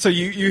different. So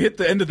you hit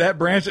the end of that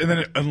branch, and then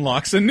it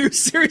unlocks a new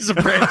series of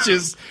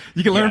branches.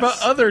 You can learn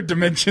about other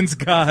dimensions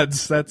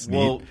gods. That's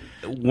neat.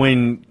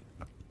 When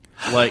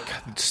like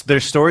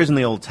there's stories in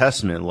the Old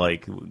Testament,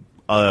 like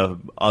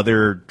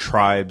other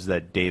tribes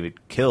that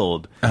David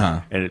killed,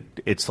 and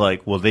it's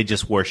like, well, they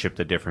just worshipped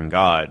a different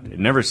god. It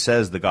never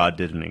says the god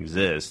didn't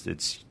exist.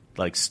 It's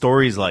like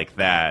stories like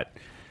that.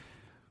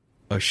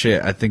 Oh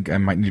shit! I think I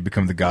might need to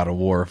become the god of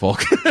war if I'll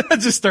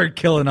just start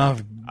killing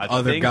off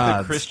other think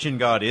gods. The Christian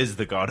god is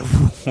the god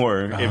of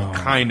war. It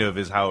kind of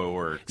is how it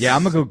works. Yeah,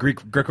 I'm gonna go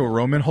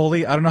Greco-Roman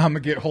holy. I don't know how I'm gonna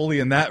get holy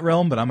in that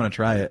realm, but I'm gonna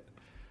try it.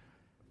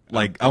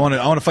 Like I want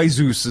to fight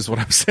Zeus, is what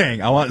I'm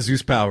saying. I want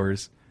Zeus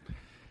powers.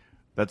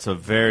 That's a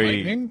very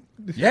Lightning?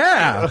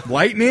 Yeah,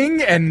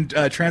 lightning and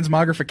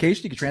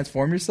transmogrification. You can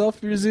transform yourself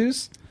through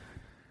Zeus.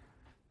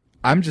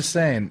 I'm just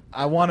saying,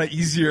 I want an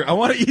easier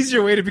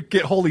way to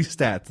get holy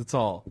stats. That's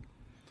all.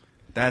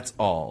 That's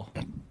all.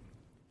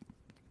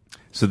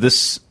 So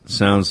this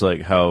sounds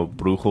like how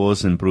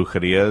brujos and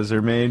brujerias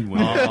are made.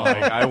 When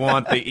I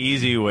want the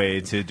easy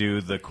way to do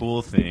the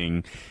cool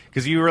thing.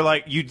 Because you were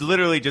like, you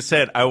literally just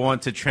said, I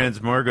want to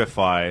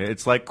transmogrify.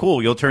 It's like,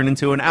 cool, you'll turn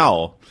into an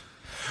owl.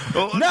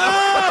 No! No!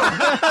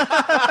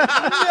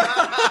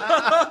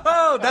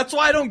 That's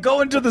why I don't go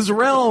into this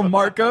realm,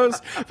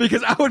 Marcos,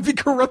 because I would be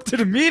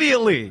corrupted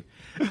immediately.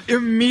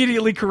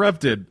 Immediately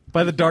corrupted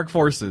by the dark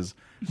forces.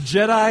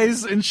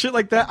 Jedis and shit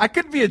like that. I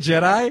couldn't be a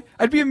Jedi.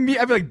 I'd be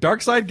like,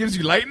 dark side gives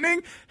you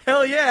lightning?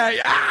 Hell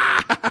yeah.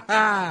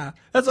 Ah!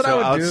 That's what I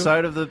would do.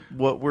 Outside of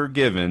what we're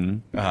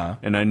given,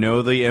 and I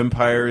know the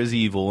Empire is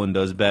evil and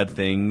does bad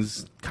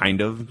things,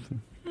 kind of,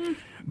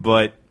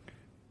 but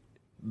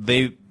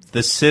the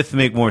Sith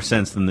make more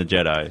sense than the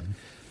Jedi.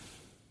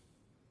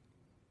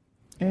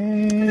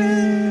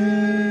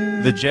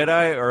 The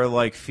Jedi are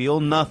like feel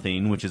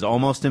nothing, which is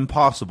almost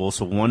impossible,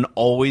 so one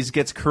always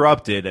gets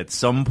corrupted at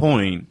some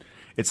point.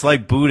 It's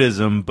like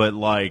Buddhism, but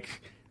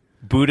like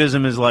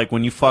Buddhism is like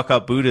when you fuck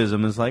up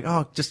Buddhism, is like,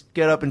 oh, just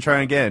get up and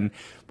try again.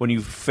 When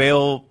you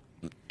fail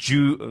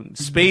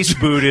space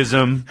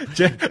Buddhism...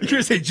 You're going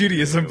to say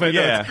Judaism, but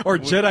or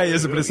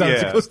Jediism, but it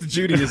sounds close to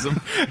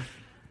Judaism.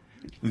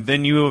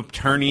 Then you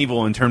turn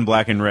evil and turn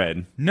black and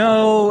red.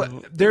 No,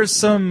 there's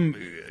some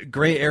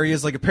gray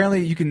areas. Like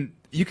apparently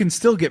you can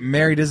still get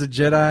married as a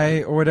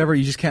Jedi or whatever.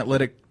 You just can't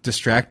let it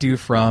distract you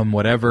from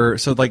whatever.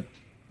 So like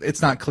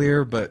it's not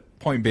clear, but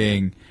point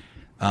being,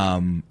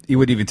 it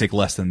would even take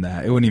less than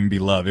that. It wouldn't even be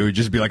love. It would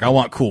just be like, I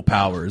want cool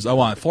powers. I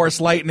want force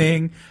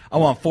lightning. I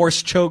want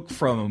force choke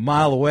from a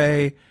mile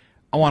away.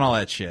 I want all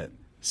that shit.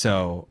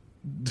 So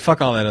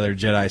fuck all that other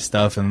Jedi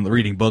stuff and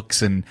reading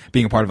books and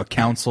being a part of a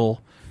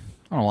council.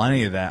 I don't want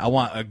any of that. I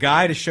want a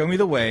guy to show me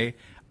the way.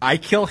 I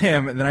kill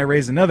him, and then I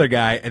raise another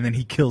guy, and then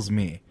he kills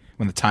me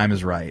when the time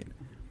is right.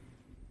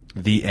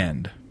 The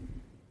end.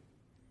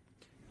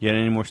 You had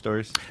any more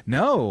stories?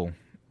 No.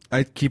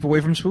 I keep away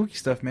from spooky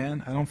stuff,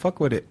 man. I don't fuck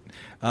with it.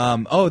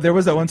 There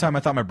was that one time I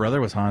thought my brother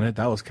was haunted.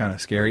 That was kind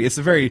of scary. It's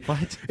a very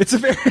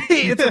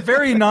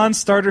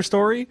non-starter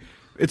story.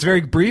 It's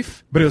very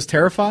brief, but it was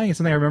terrifying. It's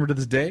something I remember to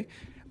this day.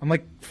 I'm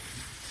like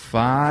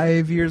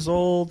 5 years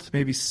old,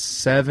 maybe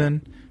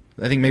 7.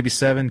 I think maybe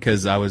 7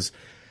 because I used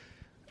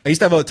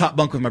to have a top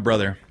bunk with my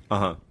brother.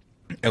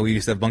 And we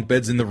used to have bunk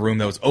beds in the room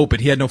that was open.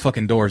 He had no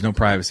fucking doors, no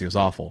privacy. It was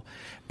awful.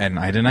 And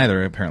I didn't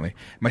either, apparently.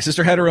 My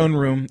sister had her own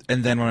room,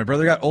 and then when my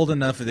brother got old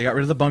enough, they got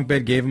rid of the bunk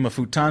bed, gave him a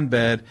futon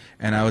bed,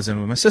 and I was in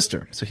with my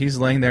sister. So he's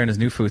laying there in his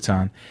new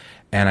futon,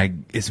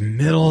 and it's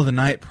middle of the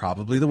night,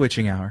 probably the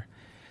witching hour,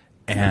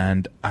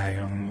 and I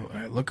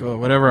look,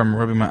 whatever, I'm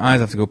rubbing my eyes,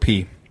 I have to go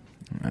pee.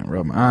 I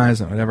rub my eyes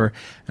and whatever,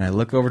 and I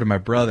look over to my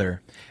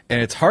brother, and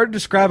it's hard to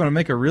describe, and I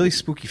make a really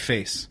spooky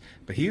face,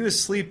 but he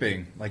was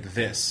sleeping like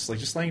this, like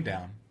just laying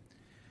down.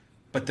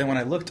 But then when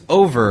I looked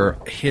over,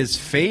 his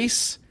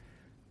face,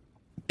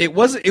 it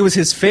was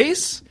his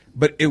face,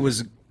 but it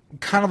was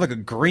kind of like a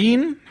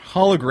green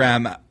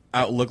hologram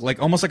outlook, like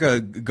almost like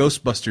a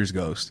Ghostbusters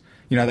ghost.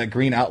 You know, that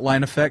green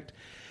outline effect.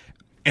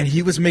 And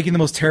he was making the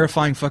most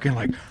terrifying fucking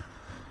like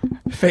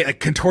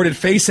contorted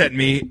face at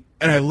me.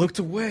 And I looked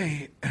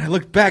away, and I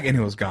looked back, and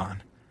he was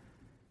gone.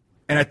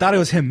 And I thought it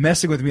was him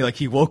messing with me, like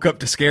he woke up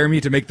to scare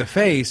me to make the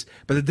face,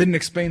 but it didn't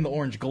explain the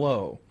orange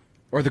glow.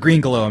 Or the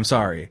green glow, I'm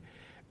sorry.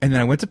 And then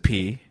I went to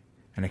pee,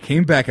 and I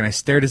came back, and I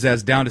stared his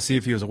ass down to see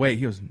if he was awake.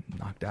 He was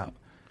knocked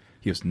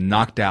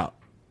out.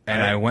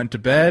 And I went to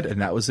bed,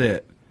 and that was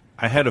it.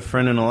 I had a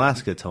friend in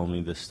Alaska tell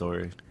me this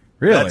story.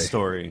 Really? That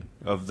story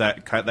of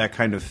that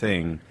kind of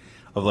thing,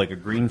 of like a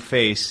green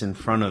face in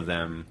front of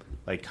them,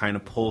 like kind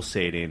of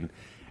pulsating,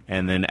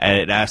 and then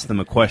it asked them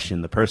a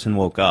question. The person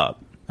woke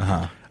up,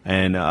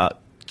 and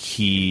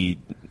he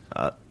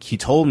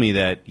told me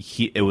that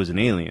it was an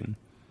alien.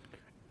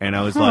 And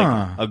I was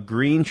like, a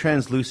green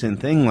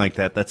translucent thing like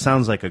that, that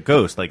sounds like a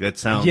ghost. Like, that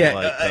sounds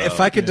like... if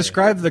I could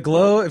describe the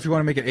glow, if you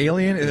want to make it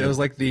alien, it was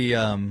like the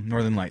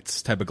Northern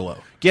Lights type of glow.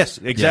 Yes,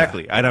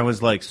 exactly. Yeah. And I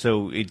was like,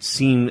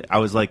 I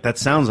was like, that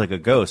sounds like a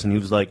ghost. And he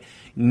was like,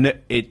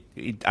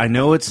 I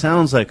know it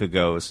sounds like a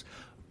ghost,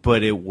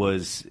 but it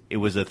was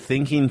a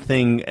thinking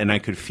thing, and I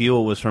could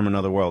feel it was from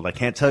another world. I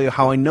can't tell you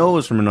how I know it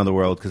was from another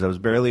world because I was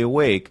barely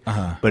awake,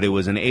 but it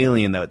was an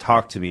alien that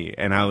talked to me.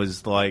 And I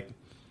was like...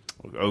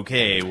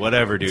 Okay,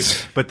 whatever, dude.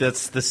 But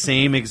that's the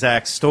same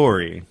exact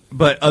story.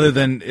 But other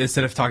than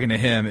instead of talking to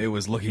him, it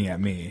was looking at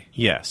me.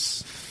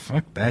 Yes.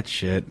 Fuck that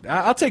shit.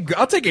 I'll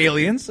take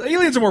aliens.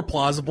 Aliens are more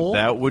plausible.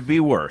 That would be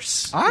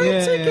worse. I'll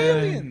take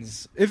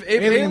aliens. If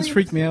aliens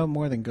freak me out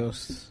more than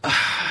ghosts.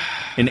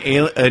 And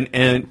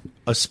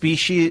a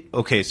species.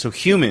 Okay, so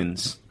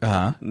humans,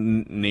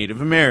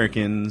 Native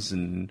Americans,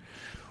 and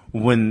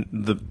when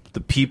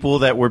the people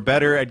that were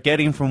better at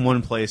getting from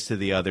one place to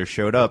the other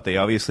showed up, they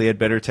obviously had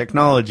better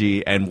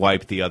technology and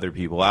wiped the other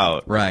people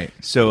out. Right.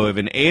 So if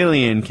an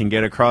alien can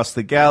get across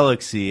the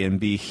galaxy and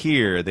be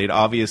here, they'd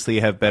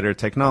obviously have better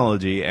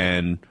technology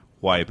and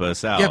wipe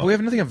us out. Yeah, but we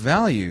have nothing of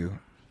value.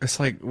 It's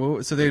like,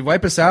 well, so they'd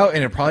wipe us out and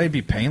it'd probably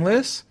be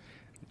painless,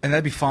 and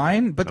that'd be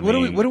fine. But what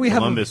do we have?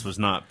 Columbus was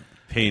not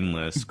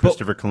painless.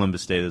 Christopher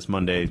Columbus Day this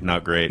Monday,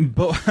 not great.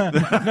 But,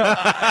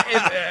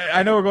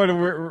 I know we're going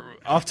to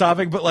off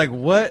topic, but like,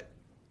 what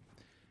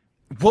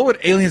would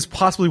aliens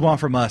possibly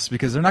want from us?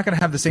 Because they're not going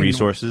to have the same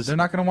resources. They're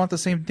not going to want the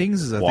same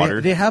things as us.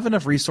 Water. They have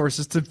enough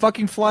resources to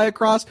fucking fly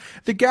across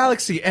the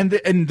galaxy, and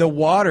the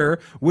water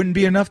wouldn't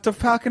be enough to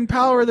fucking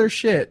power their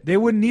shit. They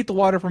wouldn't need the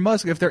water from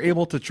us if they're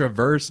able to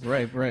traverse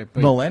right.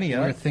 But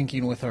millennia. We're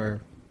thinking with our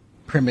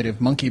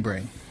primitive monkey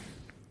brain.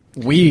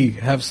 we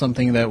have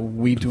something that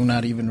we do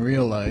not even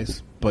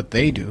realize, but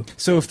they do.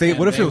 So if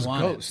what if it was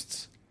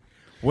ghosts?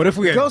 What if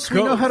we had Ghosts?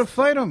 We know how to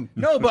fight them.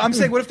 No, but I'm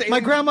saying, what if the My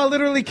grandma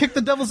literally kicked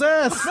the devil's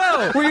ass.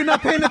 No, were you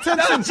not paying attention?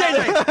 No,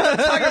 JJ, I'm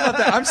talking about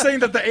that. I'm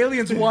saying that the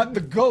aliens want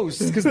the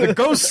ghosts because the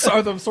ghosts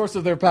are the source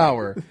of their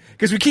power.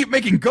 Because we keep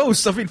making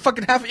ghosts. I mean,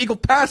 fucking half Eagle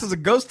Pass is a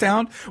ghost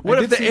town.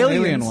 What if the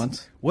aliens? Alien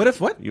once. What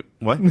if what?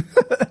 What?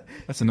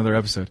 That's another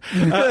episode.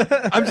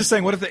 I'm just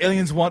saying, what if the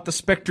aliens want the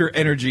specter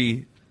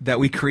energy that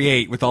we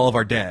create with all of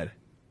our dead?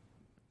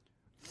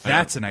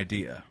 That's an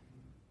idea.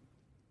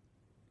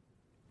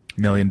 $1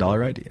 million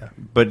idea.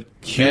 But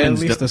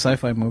humans at least a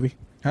sci-fi movie.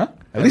 Huh?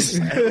 At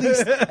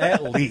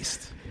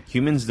least.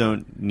 Humans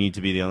don't need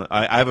to be the only...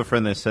 I have a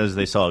friend that says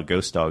they saw a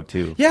ghost dog,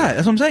 too. Yeah,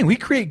 that's what I'm saying. We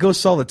create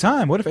ghosts all the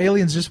time. What if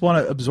aliens just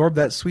want to absorb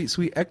that sweet,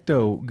 sweet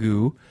ecto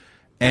goo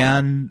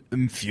and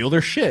fuel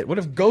their shit? What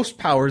if ghost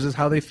powers is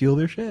how they fuel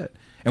their shit?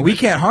 And we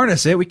can't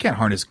harness it. We can't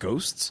harness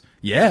ghosts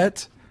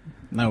yet.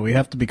 No, we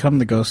have to become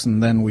the ghost,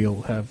 and then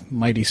we'll have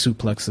mighty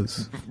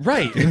suplexes.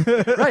 Right,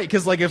 right.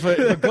 Because like, if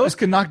a ghost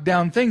can knock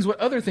down things, what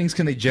other things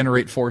can they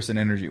generate force and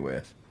energy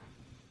with?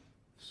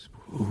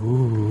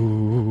 Spooky.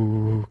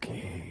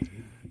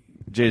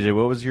 JJ,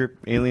 what was your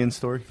alien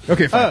story?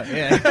 Okay, fine.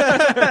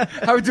 Yeah.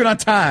 How are we doing on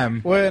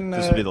time?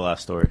 This will be the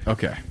last story.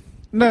 Okay.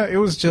 No, it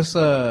was just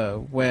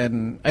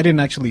when I didn't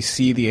actually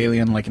see the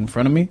alien like in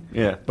front of me.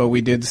 Yeah. But we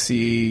did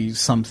see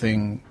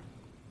something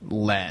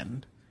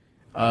land.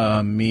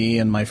 Me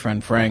and my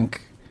friend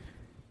Frank,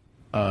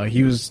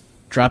 he was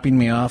dropping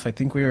me off. I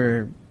think I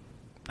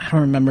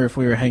don't remember if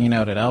we were hanging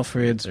out at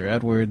Alfred's or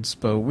Edward's,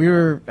 but we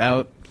were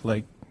out,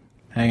 like,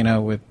 hanging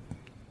out with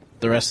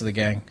the rest of the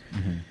gang.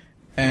 Mm-hmm.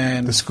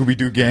 And the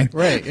Scooby-Doo gang.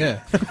 Right,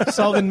 yeah.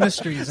 Solving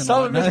mysteries and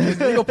Solving mysteries,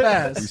 legal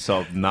pass. We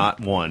solved not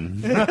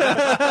one.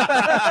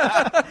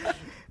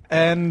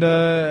 And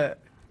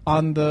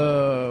on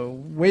the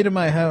way to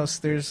my house,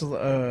 there's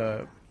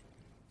a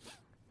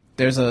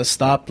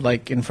stop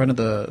like in front of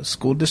the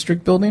school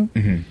district building.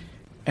 Mm-hmm.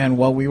 And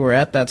while we were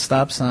at that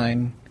stop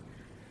sign,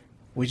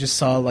 we just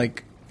saw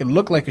like it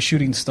looked like a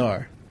shooting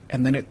star,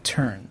 and then it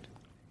turned,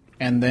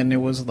 and then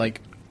it was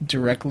like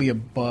directly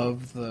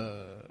above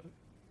the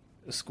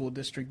school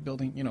district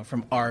building, you know,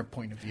 from our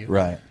point of view.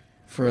 Right.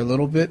 For a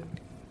little bit,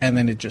 and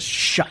then it just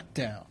shot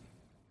down.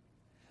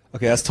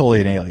 Okay, that's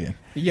totally an alien.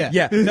 Yeah.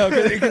 Yeah. No,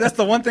 cause that's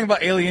the one thing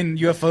about alien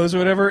UFOs or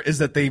whatever is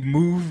that they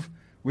move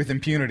with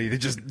impunity. They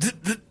just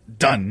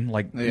done.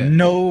 Like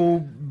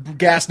no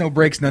gas, no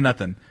brakes, no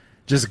nothing.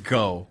 Just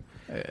go.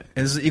 And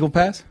this is Eagle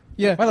Pass?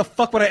 Yeah. Why the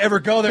fuck would I ever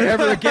go there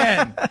ever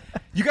again?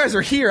 You guys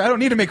are here. I don't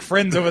need to make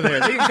friends over there.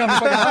 They can come to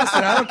fucking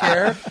Austin. I don't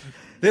care.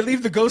 They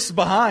leave the ghosts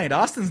behind.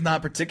 Austin's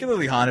not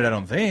particularly haunted, I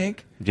don't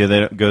think.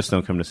 Yeah, ghosts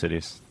don't come to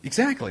cities.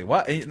 Exactly.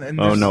 Why?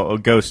 Oh, no.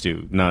 Ghosts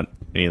do, not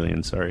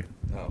aliens, sorry.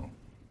 Oh.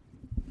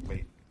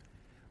 Wait.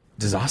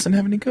 Does Austin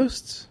have any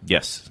ghosts?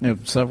 Yes. Yeah,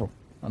 several,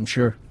 I'm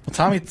sure. Well,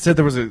 Tommy said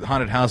there was a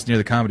haunted house near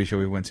the comedy show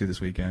we went to this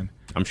weekend.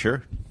 I'm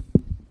sure.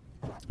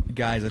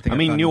 Guys, I think. I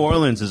mean, New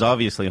Orleans is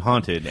obviously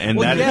haunted, and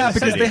well, that yeah, is a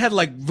because city. they had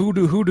like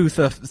hoodoo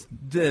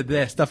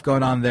stuff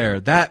going on there.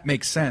 That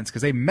makes sense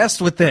because they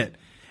messed with it,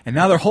 and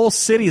now their whole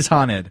city is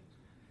haunted.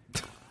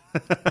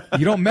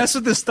 You don't mess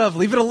with this stuff.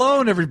 Leave it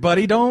alone,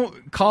 everybody.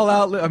 Don't call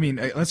out. I mean,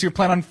 unless you're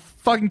planning on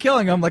fucking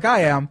killing them, like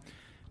I am.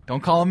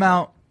 Don't call them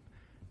out.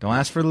 Don't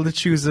ask for the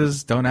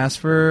lechuzas. Don't ask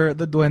for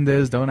the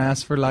duendes. Don't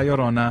ask for La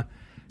Llorona,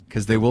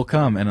 because they will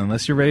come. And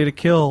unless you're ready to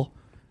kill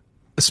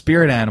a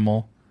spirit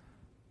animal,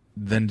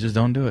 then just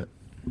don't do it.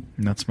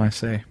 And that's my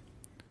say.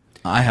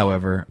 I,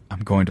 however, I'm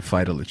going to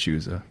fight a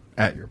lechuza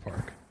at your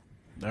park.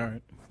 All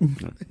right.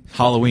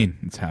 Halloween,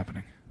 it's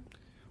happening.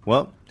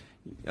 Well,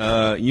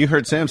 you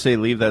heard Sam say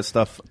leave that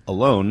stuff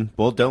alone.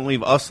 Well, don't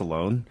leave us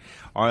alone.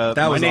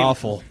 That was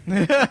awful.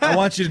 I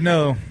want you to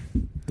know.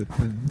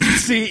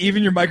 See,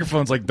 even your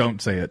microphone's like, don't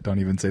say it. Don't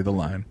even say the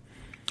line.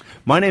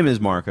 My name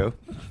is Marco.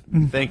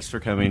 Thanks for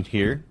coming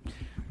here.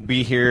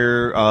 Be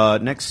here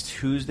next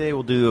Tuesday.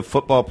 We'll do a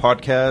football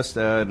podcast,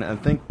 and I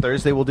think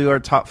Thursday we'll do our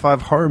top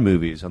 5 horror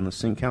movies on the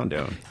Sync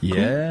Countdown.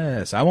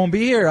 Yes, I won't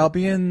be here. I'll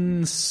be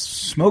in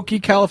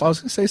Smoky, California. I was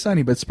going to say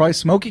sunny, but it's probably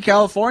Smoky,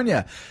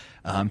 California.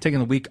 I'm taking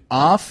the week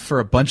off for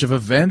a bunch of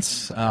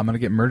events. I'm going to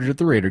get murdered at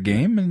the Raider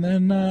game, and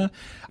then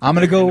I'm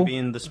going to go. Be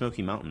in the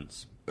Smoky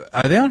Mountains.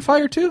 Are they on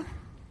fire too?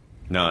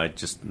 No, I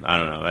don't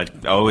know. I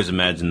always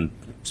imagine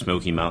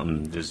Smoky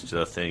Mountain is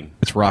a thing.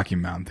 It's Rocky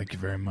Mountain. Thank you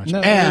very much.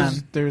 No,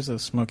 and there's a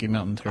Smoky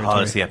Mountain territory.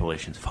 Oh, it's the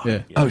Appalachians. Fuck.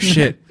 Yeah. Oh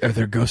shit! Are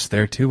there ghosts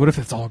there too? What if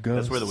it's all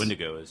ghosts? That's where the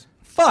Wendigo is.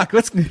 Fuck.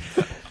 Let's.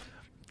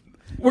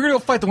 We're gonna go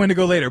fight the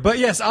Wendigo later, but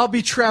yes, I'll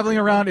be traveling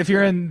around. If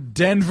you're in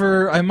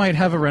Denver, I might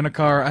have a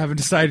rent-a-car. I haven't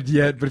decided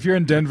yet, but if you're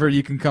in Denver,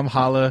 you can come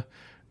holla.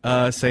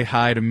 Say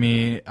hi to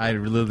me. I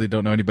literally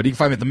don't know anybody. You can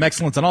find me at The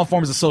Mexcellence on all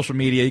forms of social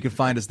media. You can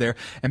find us there.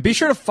 And be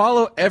sure to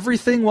follow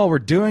everything while we're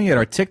doing it.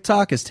 Our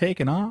TikTok is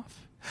taking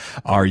off.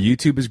 Our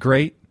YouTube is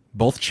great.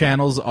 Both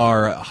channels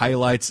are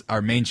highlights.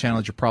 Our main channel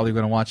that you're probably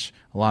going to watch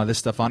a lot of this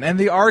stuff on. And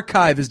the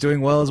archive is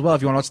doing well as well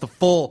if you want to watch the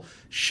full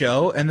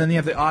show. And then you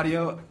have the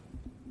audio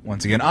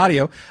Once again,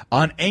 audio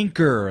on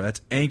Anchor.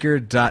 That's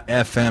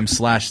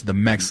anchor.fm/themexcellence,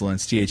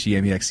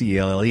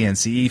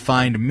 THEMEXCELLENCE.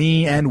 Find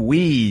me and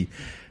we.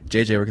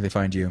 JJ, where can they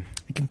find you?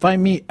 You can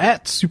find me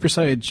at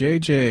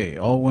SuperSaiyanJJ,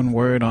 all one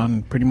word,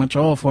 on pretty much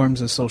all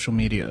forms of social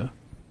media.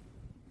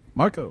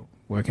 Marco,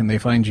 where can they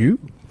find you?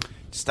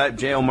 Just type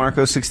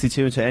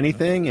JLMarco62 into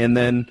anything, and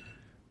then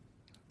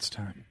it's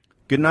time.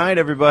 Good night,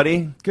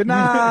 everybody. Good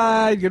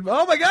night.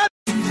 Oh, my God.